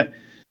 Like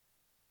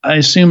I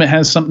assume it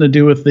has something to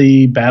do with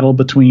the battle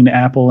between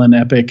Apple and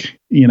Epic,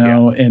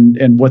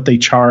 and what they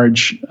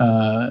charge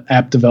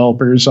app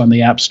developers on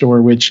the App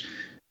Store, which,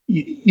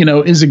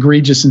 is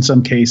egregious in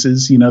some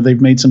cases.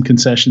 They've made some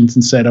concessions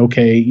and said,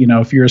 okay,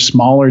 if you're a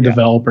smaller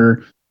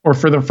developer, or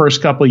for the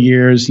first couple of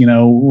years,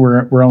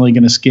 we're only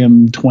going to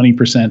skim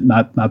 20%,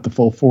 not the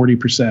full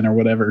 40% or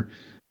whatever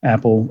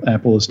Apple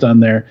has done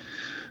there.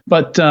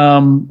 But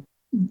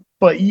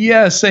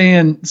yeah,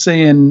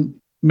 saying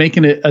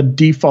making it a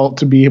default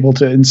to be able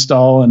to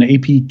install an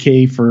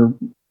APK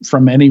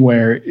from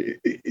anywhere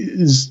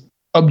is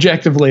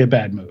objectively a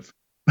bad move.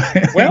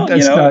 Well,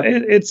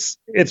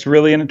 it's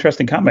really an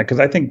interesting comment, because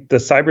I think the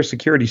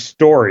cybersecurity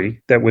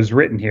story that was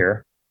written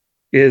here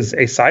is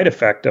a side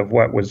effect of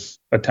what was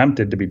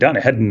attempted to be done.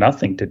 It had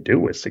nothing to do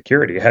with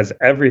security. It has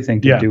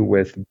everything to do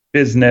with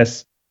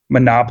business,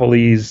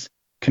 monopolies,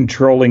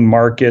 controlling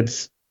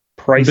markets,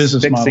 price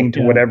business fixing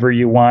model, to whatever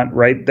you want,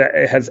 right? That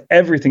it has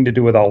everything to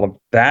do with all of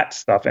that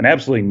stuff, and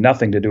absolutely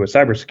nothing to do with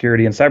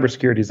cybersecurity. And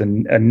cybersecurity is a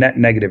net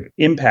negative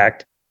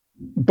impact.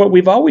 But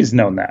we've always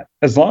known that.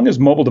 As long as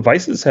mobile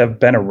devices have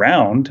been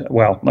around,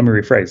 well, let me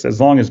rephrase, as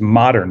long as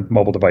modern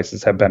mobile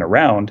devices have been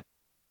around,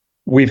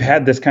 we've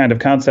had this kind of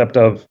concept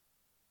of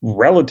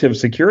relative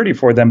security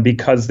for them,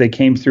 because they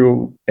came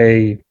through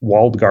a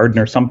walled garden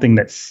or something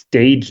that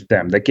staged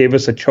them, that gave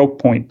us a choke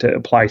point to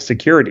apply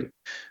security.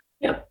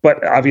 Yep.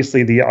 But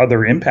obviously the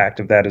other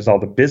impact of that is all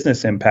the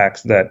business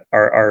impacts that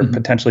are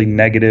potentially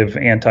negative,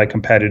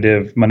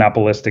 anti-competitive,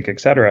 monopolistic, et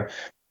cetera.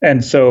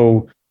 And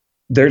so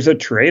there's a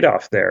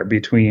trade-off there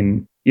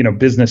between,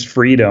 business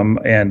freedom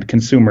and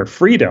consumer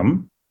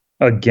freedom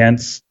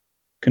against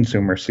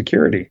consumer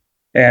security.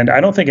 And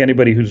I don't think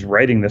anybody who's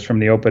writing this from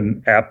the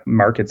Open App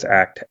Markets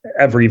Act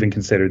ever even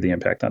considered the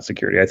impact on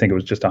security. I think it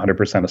was just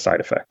 100% a side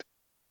effect.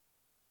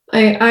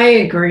 I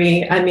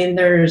agree. I mean,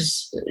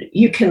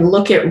 you can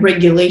look at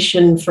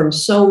regulation from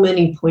so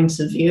many points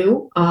of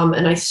view,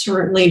 and I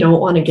certainly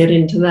don't want to get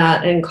into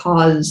that and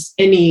cause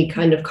any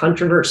kind of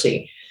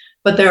controversy.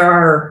 But there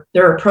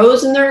are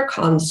pros and there are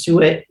cons to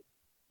it.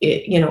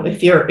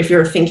 If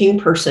you're a thinking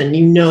person,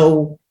 you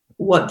know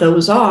what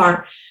those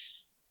are.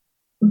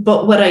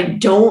 But what I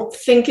don't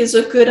think is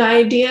a good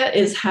idea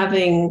is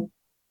having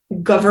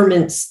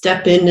government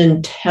step in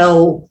and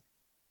tell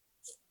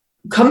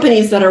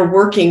companies that are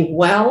working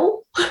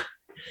well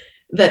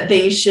that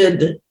they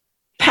should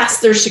pass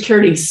their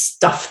security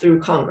stuff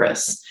through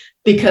Congress.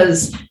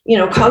 Because,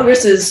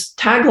 Congress's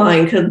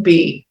tagline could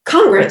be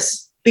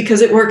Congress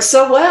because it works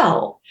so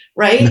well,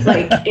 right?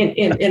 Like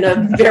in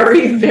a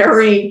very,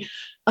 very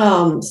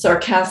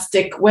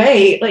sarcastic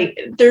way. Like,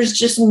 there's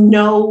just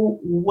no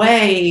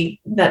way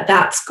that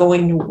that's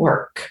going to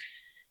work.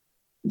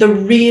 The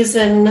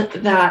reason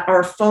that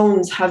our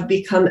phones have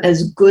become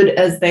as good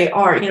as they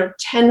are,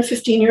 10,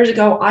 15 years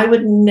ago, I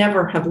would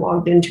never have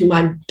logged into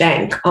my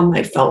bank on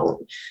my phone.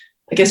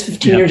 I guess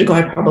 15 years ago,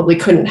 I probably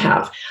couldn't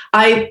have.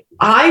 I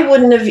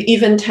wouldn't have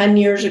even 10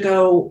 years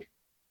ago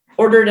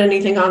ordered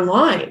anything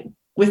online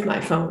with my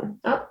phone.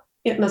 Oh,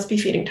 it must be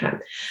feeding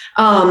time.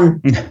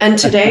 And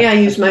today I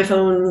use my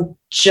phone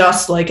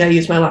just like I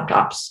use my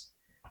laptops.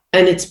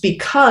 And it's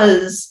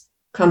because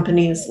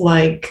companies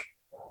like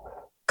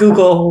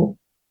Google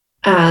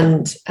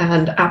and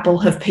Apple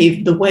have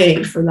paved the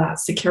way for that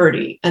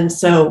security. And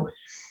so,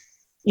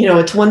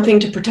 it's one thing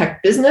to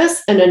protect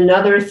business and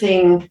another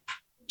thing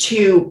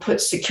to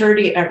put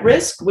security at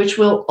risk, which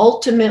will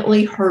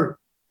ultimately hurt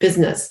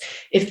business.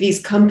 If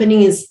these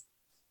companies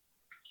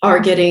are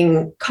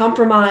getting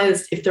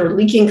compromised, if they're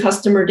leaking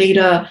customer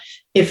data,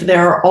 if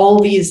there are all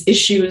these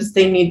issues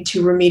they need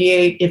to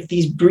remediate, if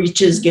these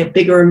breaches get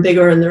bigger and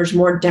bigger and there's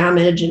more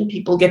damage and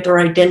people get their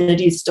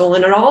identities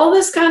stolen and all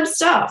this kind of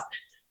stuff,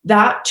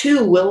 that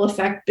too will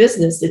affect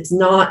business. It's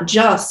not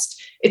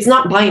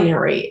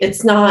binary.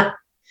 It's not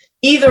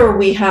either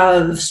we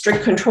have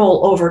strict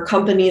control over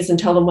companies and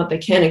tell them what they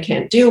can and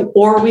can't do,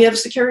 or we have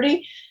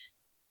security.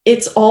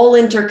 It's all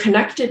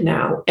interconnected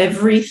now.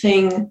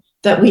 Everything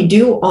that we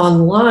do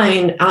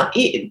online,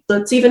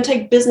 let's even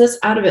take business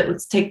out of it.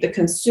 Let's take the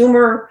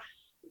consumer,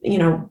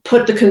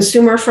 put the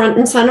consumer front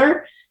and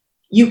center.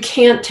 You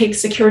can't take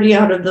security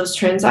out of those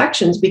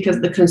transactions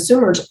because the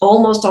consumer is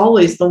almost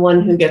always the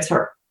one who gets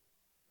hurt.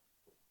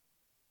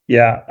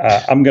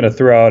 Yeah, I'm going to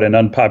throw out an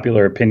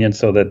unpopular opinion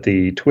so that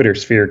the Twitter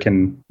sphere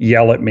can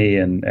yell at me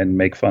and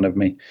make fun of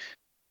me.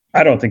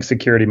 I don't think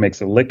security makes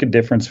a lick of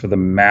difference for the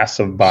mass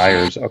of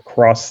buyers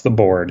across the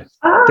board.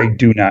 They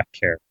do not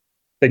care.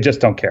 They just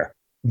don't care.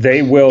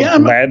 They will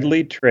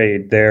gladly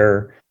trade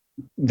their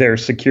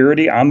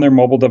security on their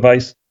mobile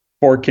device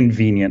for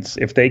convenience.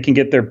 If they can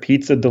get their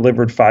pizza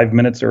delivered 5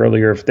 minutes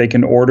earlier, if they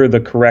can order the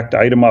correct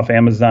item off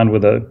Amazon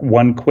with a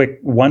one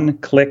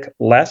click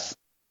less,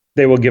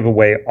 they will give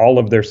away all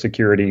of their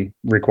security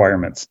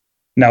requirements.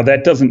 Now,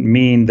 that doesn't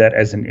mean that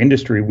as an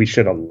industry we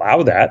should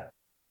allow that,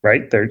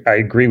 right? I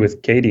agree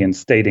with Katie in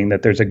stating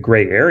that there's a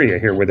gray area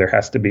here where there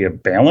has to be a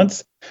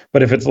balance.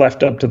 But if it's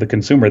left up to the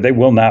consumer, they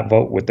will not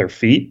vote with their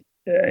feet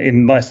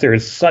unless there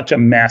is such a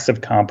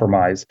massive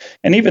compromise.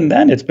 And even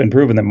then, it's been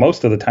proven that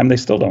most of the time they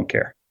still don't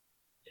care.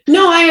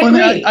 No, I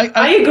agree.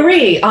 I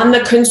agree on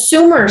the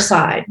consumer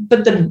side,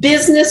 but the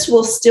business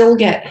will still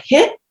get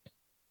hit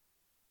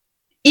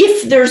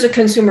if there's a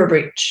consumer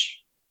breach.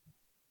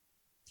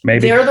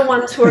 Maybe they're the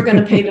ones who are going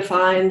to pay the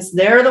fines.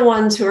 They're the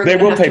ones who are going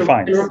to have to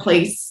fines.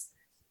 Replace.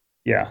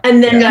 Yeah.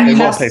 And then that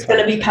cost is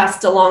going to be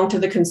passed along to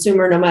the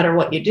consumer no matter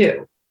what you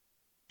do.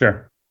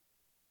 Sure.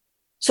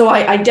 So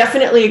I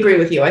definitely agree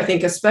with you. I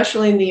think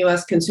especially in the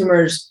US,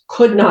 consumers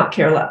could not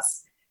care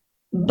less.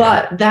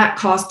 But that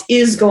cost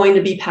is going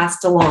to be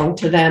passed along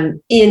to them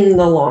in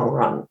the long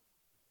run.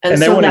 And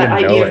so that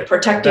idea of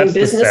protecting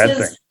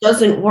businesses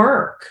doesn't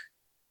work.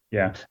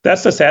 Yeah,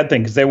 that's the sad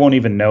thing, because they won't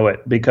even know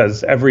it,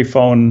 because every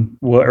phone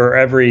or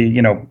every,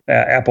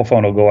 Apple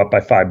phone will go up by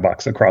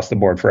 $5 across the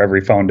board for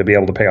every phone to be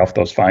able to pay off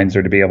those fines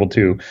or to be able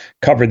to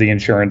cover the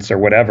insurance or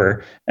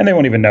whatever, and they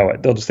won't even know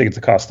it. They'll just think it's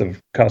a cost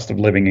of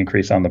living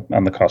increase on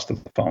the cost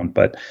of the phone.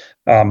 But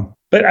I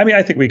mean,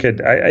 I think we could.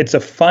 It's a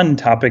fun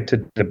topic to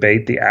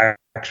debate, the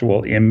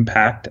actual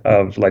impact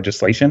of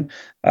legislation.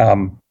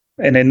 And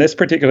in this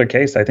particular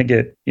case, I think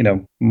it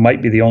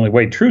might be the only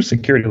way. True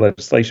security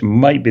legislation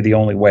might be the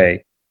only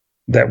way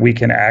that we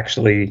can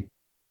actually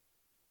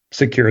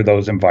secure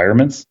those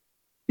environments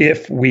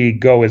if we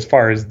go as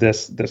far as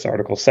this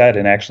article said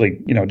and actually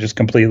just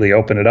completely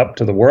open it up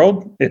to the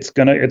world. It's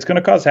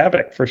gonna cause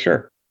havoc for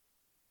sure.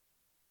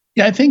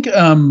 Yeah, I think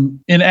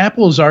in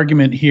Apple's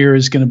argument here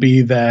is going to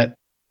be that,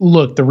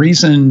 look, the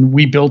reason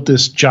we built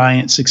this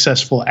giant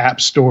successful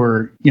app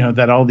store,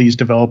 that all these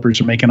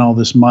developers are making all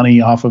this money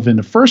off of in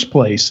the first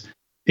place,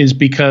 is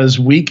because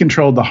we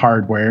controlled the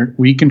hardware,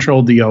 we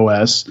controlled the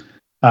OS.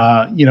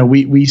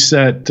 We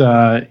set,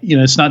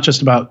 it's not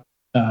just about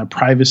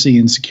privacy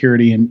and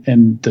security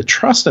and the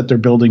trust that they're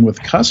building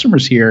with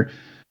customers here,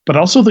 but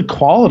also the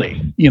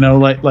quality,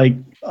 like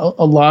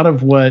a lot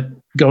of what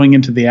going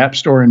into the App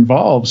Store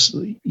involves,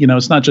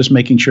 it's not just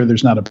making sure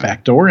there's not a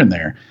backdoor in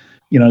there.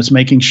 It's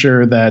making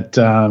sure that,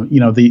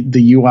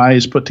 the UI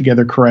is put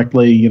together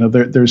correctly.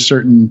 There's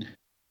certain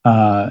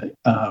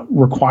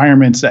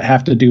requirements that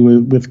have to do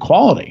with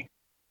quality,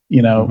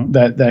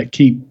 that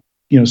keep,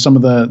 some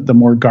of the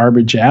more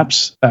garbage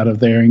apps out of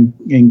there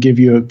and give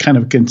you a kind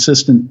of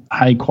consistent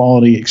high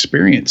quality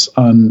experience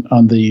on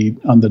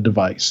the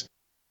device.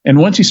 And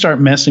once you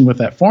start messing with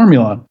that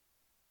formula,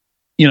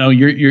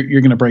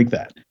 you're going to break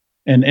that.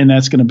 And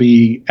that's going to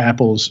be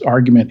Apple's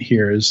argument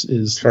here is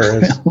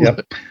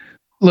yep.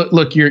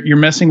 Look, you're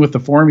messing with the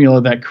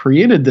formula that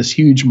created this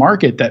huge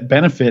market that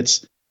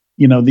benefits,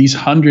 these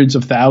hundreds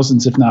of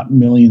thousands, if not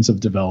millions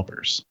of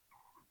developers.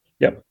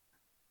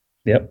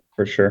 Yep,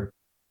 for sure.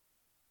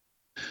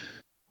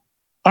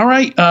 All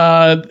right,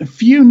 a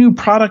few new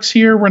products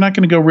here. We're not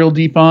going to go real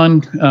deep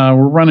on. We're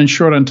running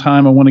short on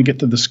time. I want to get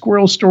to the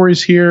squirrel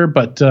stories here,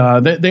 but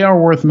they are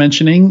worth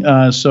mentioning.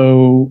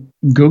 So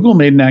Google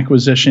made an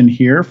acquisition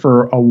here.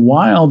 For a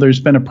while, there's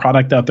been a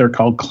product out there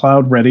called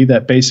Cloud Ready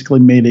that basically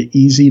made it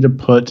easy to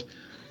put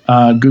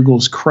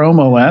Google's Chrome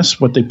OS,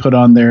 what they put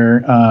on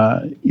their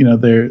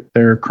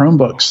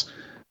Chromebooks,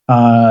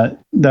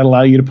 that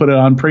allow you to put it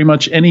on pretty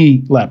much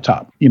any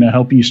laptop.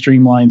 Help you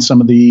streamline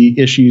some of the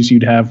issues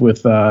you'd have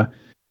with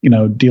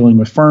dealing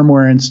with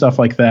firmware and stuff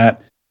like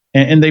that.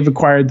 And they've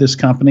acquired this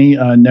company,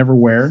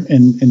 Neverware,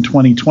 in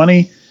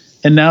 2020,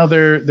 and now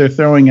they're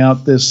throwing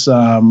out this.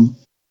 They're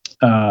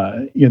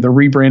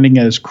rebranding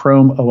it as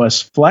Chrome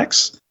OS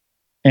Flex,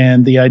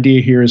 and the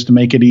idea here is to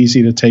make it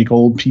easy to take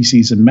old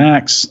PCs and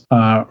Macs,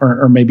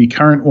 or maybe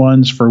current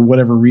ones for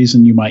whatever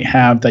reason you might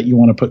have that you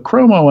want to put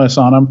Chrome OS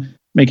on them.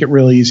 Make it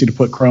really easy to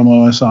put Chrome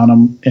OS on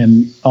them,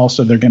 and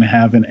also they're going to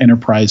have an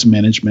enterprise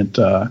management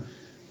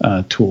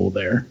tool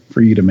there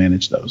for you to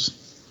manage those.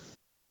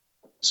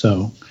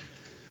 So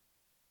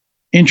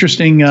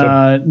interesting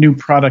new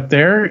product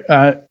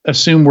there.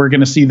 Assume we're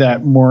going to see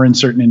that more in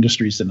certain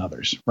industries than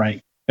others,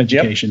 right?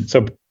 Education.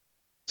 Yep.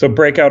 So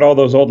break out all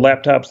those old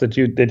laptops that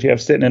you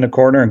have sitting in a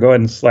corner and go ahead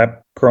and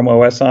slap Chrome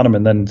OS on them,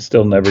 and then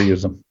still never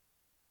use them.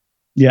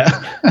 Yeah.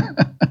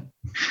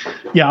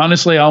 Yeah.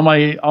 Honestly, all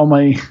my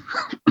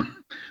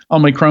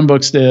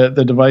Chromebooks,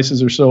 the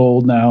devices are so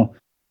old now.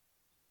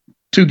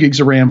 2 gigs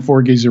of RAM,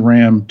 4 gigs of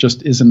RAM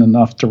just isn't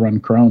enough to run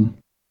Chrome.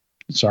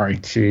 Sorry,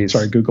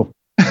 Google.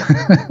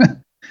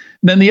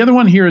 Then the other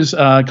one here is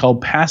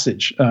called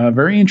Passage.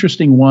 Very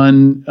interesting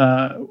one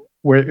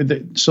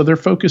so they're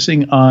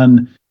focusing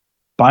on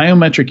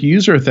biometric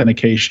user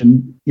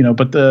authentication.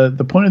 But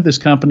the point of this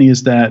company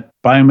is that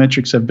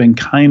biometrics have been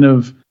kind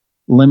of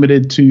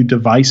limited to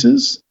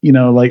devices.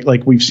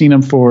 Like we've seen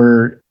them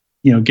for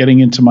getting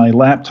into my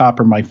laptop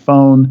or my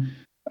phone.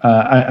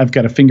 I've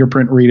got a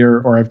fingerprint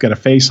reader or I've got a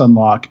face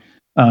unlock.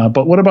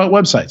 But what about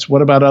websites?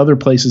 What about other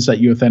places that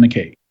you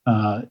authenticate?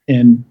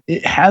 And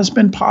it has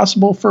been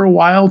possible for a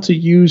while to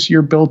use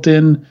your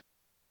built-in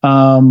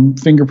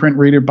fingerprint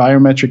reader,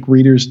 biometric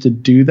readers to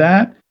do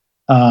that.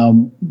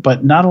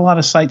 But not a lot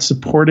of sites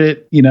support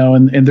it,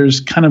 and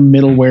there's kind of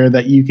middleware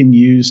that you can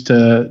use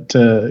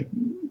to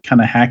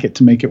kind of hack it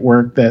to make it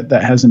work that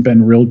hasn't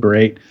been real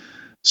great.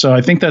 So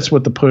I think that's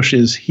what the push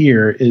is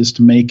here, is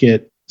to make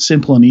it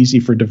simple and easy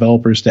for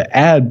developers to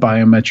add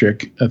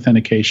biometric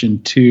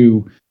authentication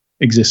to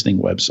existing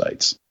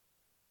websites.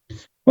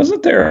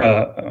 Wasn't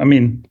there?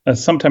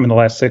 Sometime in the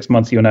last 6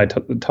 months, you and I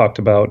talked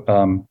about.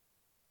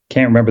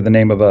 Can't remember the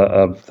name of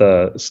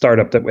the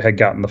startup that had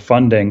gotten the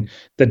funding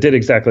that did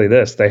exactly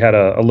this. They had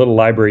a little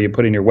library you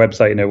put in your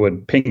website, and it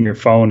would ping your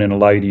phone and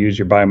allow you to use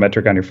your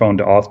biometric on your phone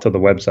to auth to the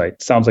website.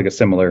 Sounds like a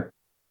similar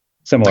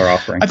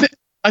offering.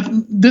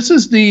 This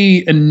is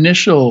the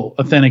initial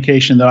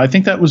authentication, though. I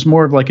think that was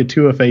more of like a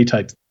 2FA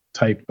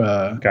type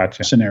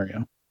gotcha.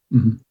 Scenario.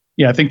 Mm-hmm.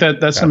 Yeah, I think that's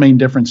gotcha. The main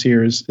difference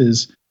here is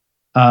this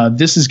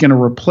is going to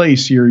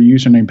replace your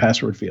username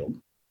password field.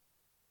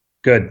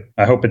 Good.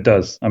 I hope it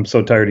does. I'm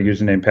so tired of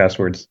username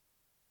passwords.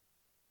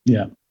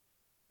 Yeah.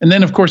 And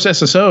then of course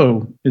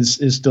SSO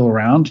is still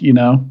around,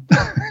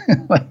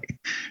 like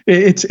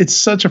it's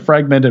such a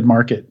fragmented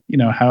market,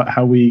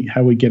 how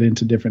we get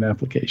into different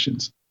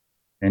applications.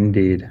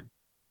 Indeed.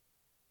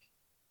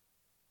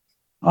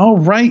 All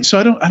right. So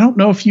I don't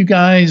know if you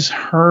guys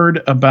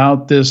heard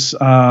about this.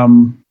 I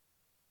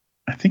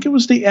think it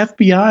was the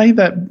FBI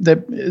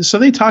that so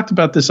they talked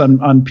about this on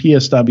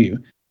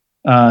PSW.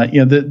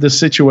 The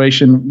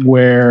situation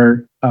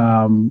where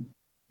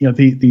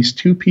these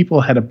two people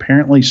had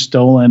apparently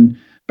stolen.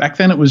 Back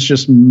then, it was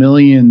just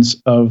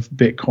millions of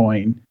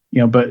Bitcoin.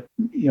 But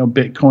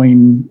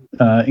Bitcoin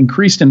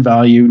increased in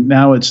value.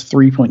 Now it's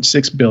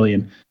 3.6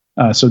 billion.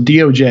 So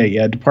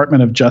DOJ,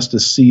 Department of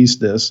Justice,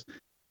 seized this,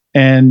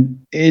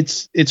 and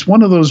it's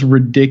one of those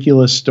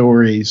ridiculous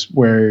stories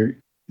where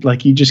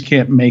like you just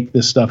can't make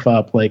this stuff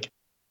up. Like,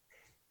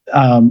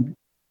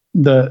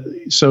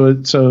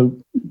 so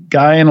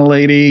guy and a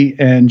lady,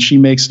 and she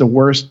makes the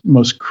worst,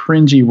 most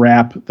cringy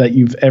rap that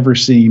you've ever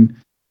seen.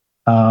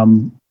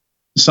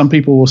 Some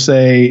people will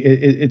say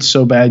it's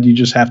so bad you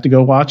just have to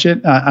go watch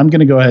it. I'm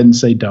going to go ahead and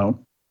say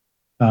don't.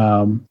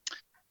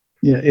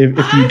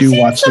 If you do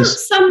watch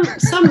this,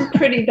 some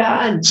pretty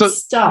bad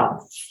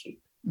stuff.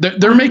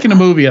 They're making a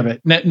movie of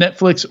it.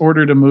 Netflix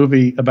ordered a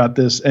movie about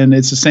this, and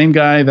it's the same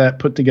guy that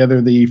put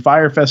together the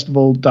Fire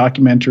Festival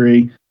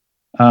documentary.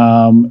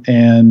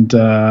 And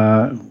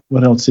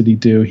what else did he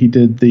do? He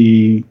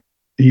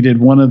did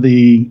one of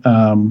the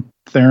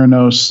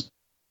Theranos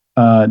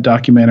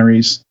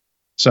documentaries.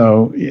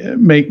 So it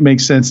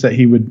makes sense that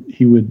he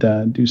would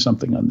do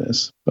something on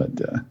this. But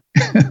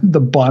the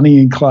Bonnie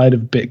and Clyde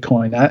of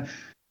Bitcoin,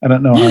 I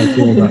don't know how I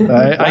feel about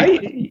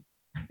that.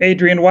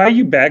 Adrian, why are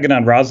you bagging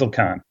on Razzle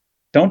Khan?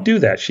 Don't do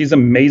that. She's an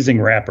amazing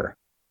rapper.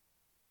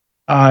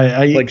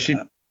 She's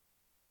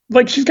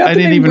got the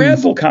name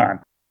Razzle Khan.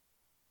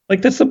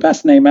 Like, that's the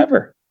best name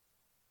ever.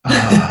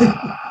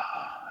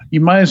 You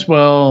might as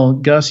well,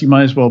 Gus,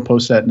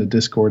 post that in the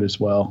Discord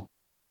as well.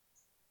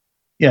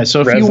 Yeah,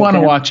 so if you want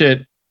to watch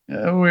it,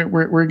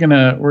 we're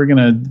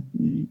gonna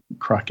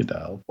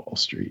Crocodile Wall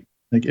Street.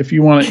 Like, if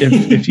you want to,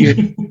 if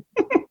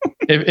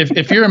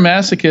you're a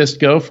masochist,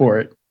 go for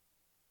it.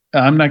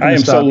 I'm not going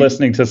to stop. I am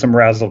listening to some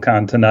Razzle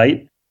Khan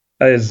tonight.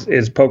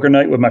 Is poker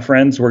night with my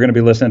friends. We're going to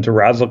be listening to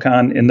Razzle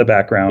Khan in the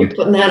background. You're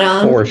putting that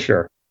on? For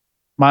sure.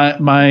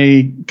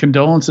 My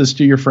condolences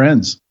to your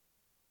friends.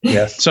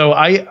 Yes. So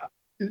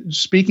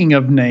speaking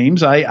of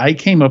names, I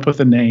came up with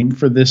a name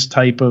for this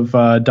type of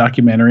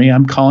documentary.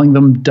 I'm calling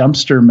them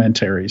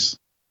dumpster-mentaries.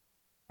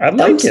 I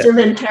like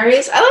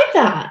dumpster-mentaries. I like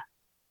that.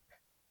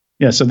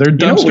 Yeah. So they're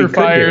dumpster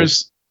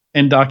fires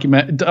and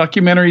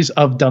documentaries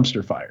of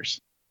dumpster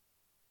fires.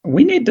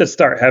 We need to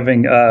start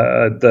having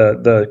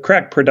the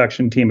crack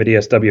production team at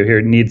ESW here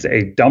needs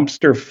a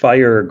dumpster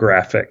fire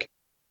graphic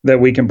that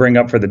we can bring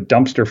up for the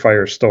dumpster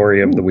fire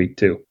story of the week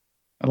too.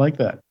 I like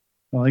that.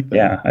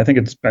 Yeah, I think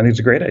it's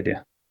a great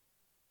idea.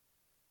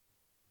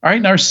 All right,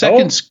 and our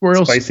second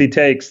squirrel spicy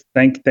takes.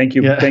 Thank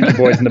you, yeah. Thank you,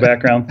 boys in the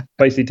background.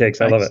 Spicy takes.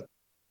 I love it.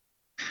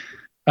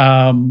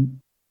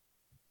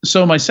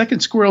 So my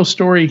second squirrel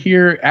story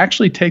here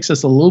actually takes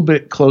us a little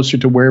bit closer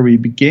to where we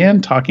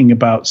began, talking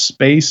about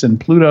space and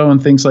Pluto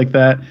and things like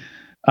that.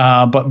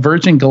 But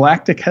Virgin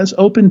Galactic has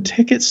opened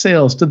ticket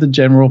sales to the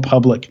general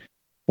public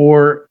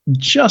for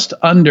just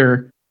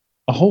under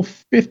a whole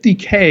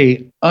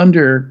 $50K,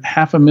 under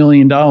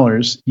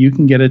 $500,000. You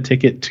can get a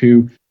ticket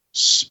to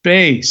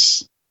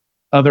space,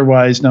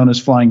 otherwise known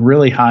as flying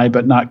really high,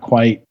 but not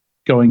quite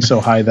going so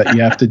high that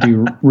you have to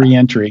do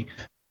re-entry.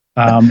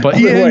 But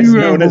otherwise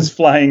known as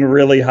flying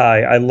really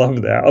high. I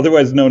love that.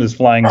 Otherwise known as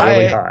flying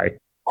really high.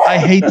 I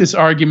hate this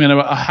argument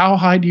about how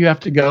high do you have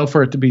to go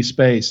for it to be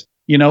space.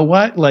 You know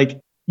what? Like,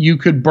 you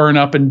could burn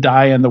up and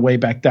die on the way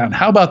back down.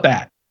 How about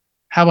that?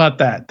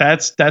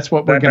 That's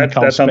what we're going to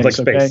call space. Sounds like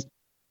space. Okay?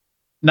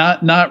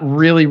 Not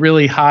really,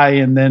 really high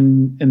and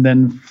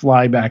then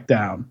fly back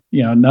down.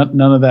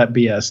 None of that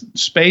BS.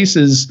 Space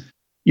is,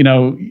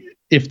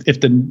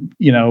 if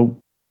the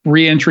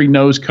re-entry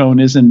nose cone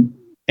isn't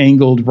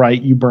angled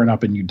right, you burn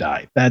up and you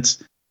die. That's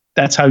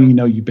how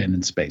you've been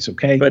in space.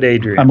 Okay. But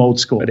Adrian, I'm old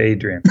school. But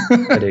Adrian,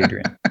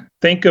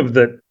 think of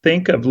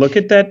look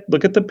at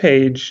the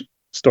page,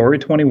 story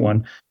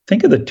 21.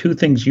 Think of the two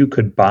things you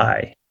could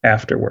buy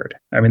afterward.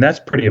 I mean, that's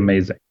pretty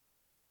amazing.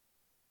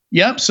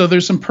 Yep. So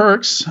there's some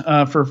perks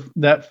for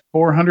that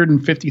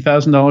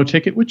 $450,000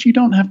 ticket, which you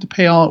don't have to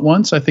pay all at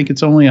once. I think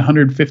it's only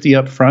 $150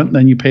 up front,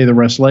 then you pay the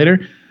rest later.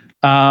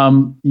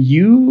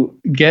 you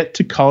get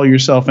to call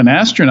yourself an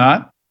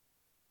astronaut.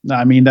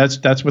 I mean,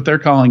 that's what they're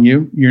calling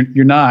you.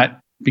 You're not,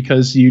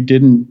 because you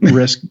didn't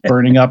risk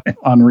burning up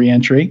on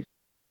reentry.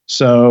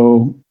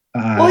 So,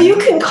 well, you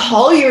can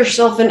call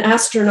yourself an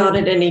astronaut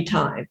at any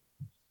time.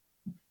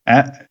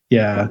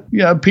 Yeah.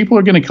 People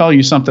are going to call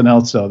you something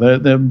else, though.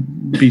 There'll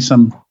be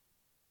some.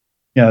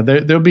 Yeah,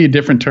 there'll be a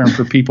different term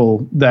for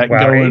people that go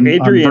on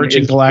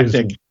Virgin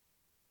Galactic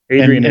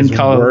and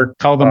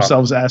call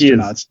themselves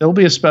astronauts. There'll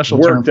be a special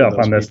term for those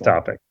on this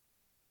topic.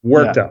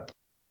 Worked up.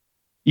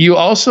 You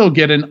also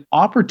get an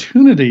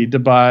opportunity to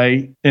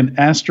buy an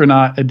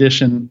astronaut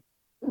edition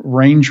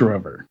Range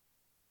Rover,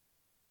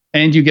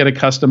 and you get a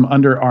custom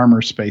Under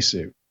Armour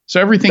spacesuit. So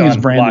everything is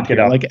branded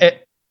here.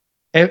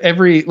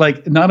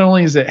 Like not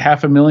only is it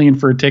 $500,000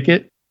 for a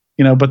ticket,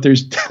 but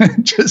there's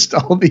just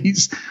all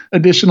these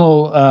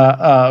additional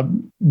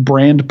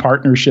brand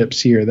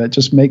partnerships here that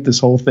just make this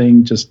whole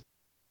thing just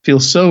feel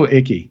so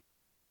icky.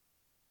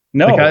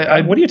 No,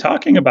 what are you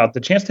talking about?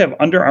 The chance to have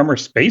Under Armour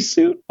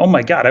spacesuit? Oh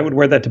my God, I would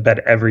wear that to bed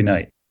every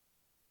night.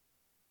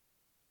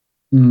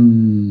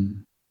 Okay.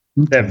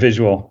 That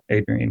visual,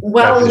 Adrian.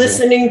 While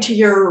listening to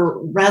your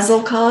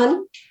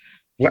RazzleCon?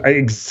 Well,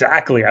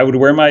 exactly. I would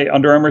wear my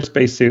Under Armour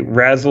spacesuit,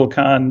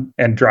 RazzleCon,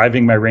 and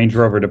driving my Range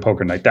Rover to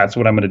poker night. That's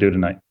what I'm going to do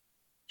tonight.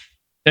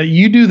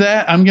 You do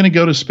that, I'm going to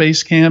go to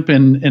space camp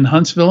in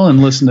Huntsville and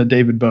listen to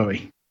David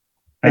Bowie.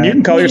 And you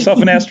can call yourself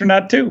an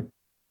astronaut too.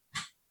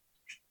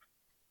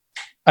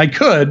 I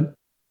could,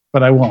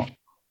 but I won't,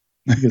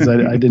 because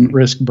I didn't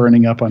risk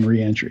burning up on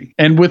reentry.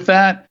 And with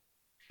that,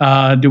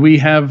 do we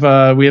have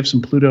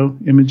some Pluto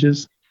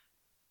images?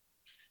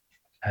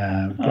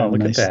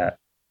 Look at that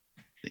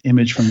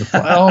image from the.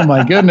 Oh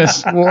my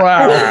goodness!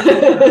 Wow,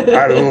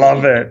 I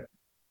love it.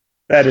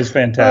 That is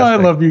fantastic. Oh, I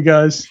love you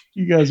guys.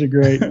 You guys are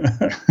great.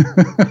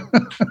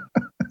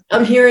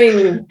 I'm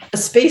hearing a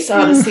space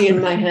odyssey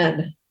in my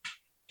head.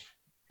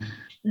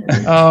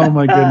 Oh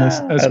my goodness,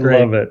 that's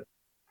great. I love it.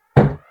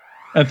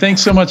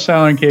 Thanks so much,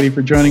 Tyler and Katie,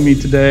 for joining me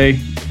today.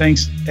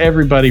 Thanks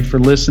everybody for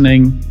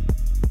listening.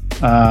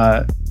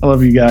 I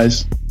love you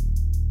guys.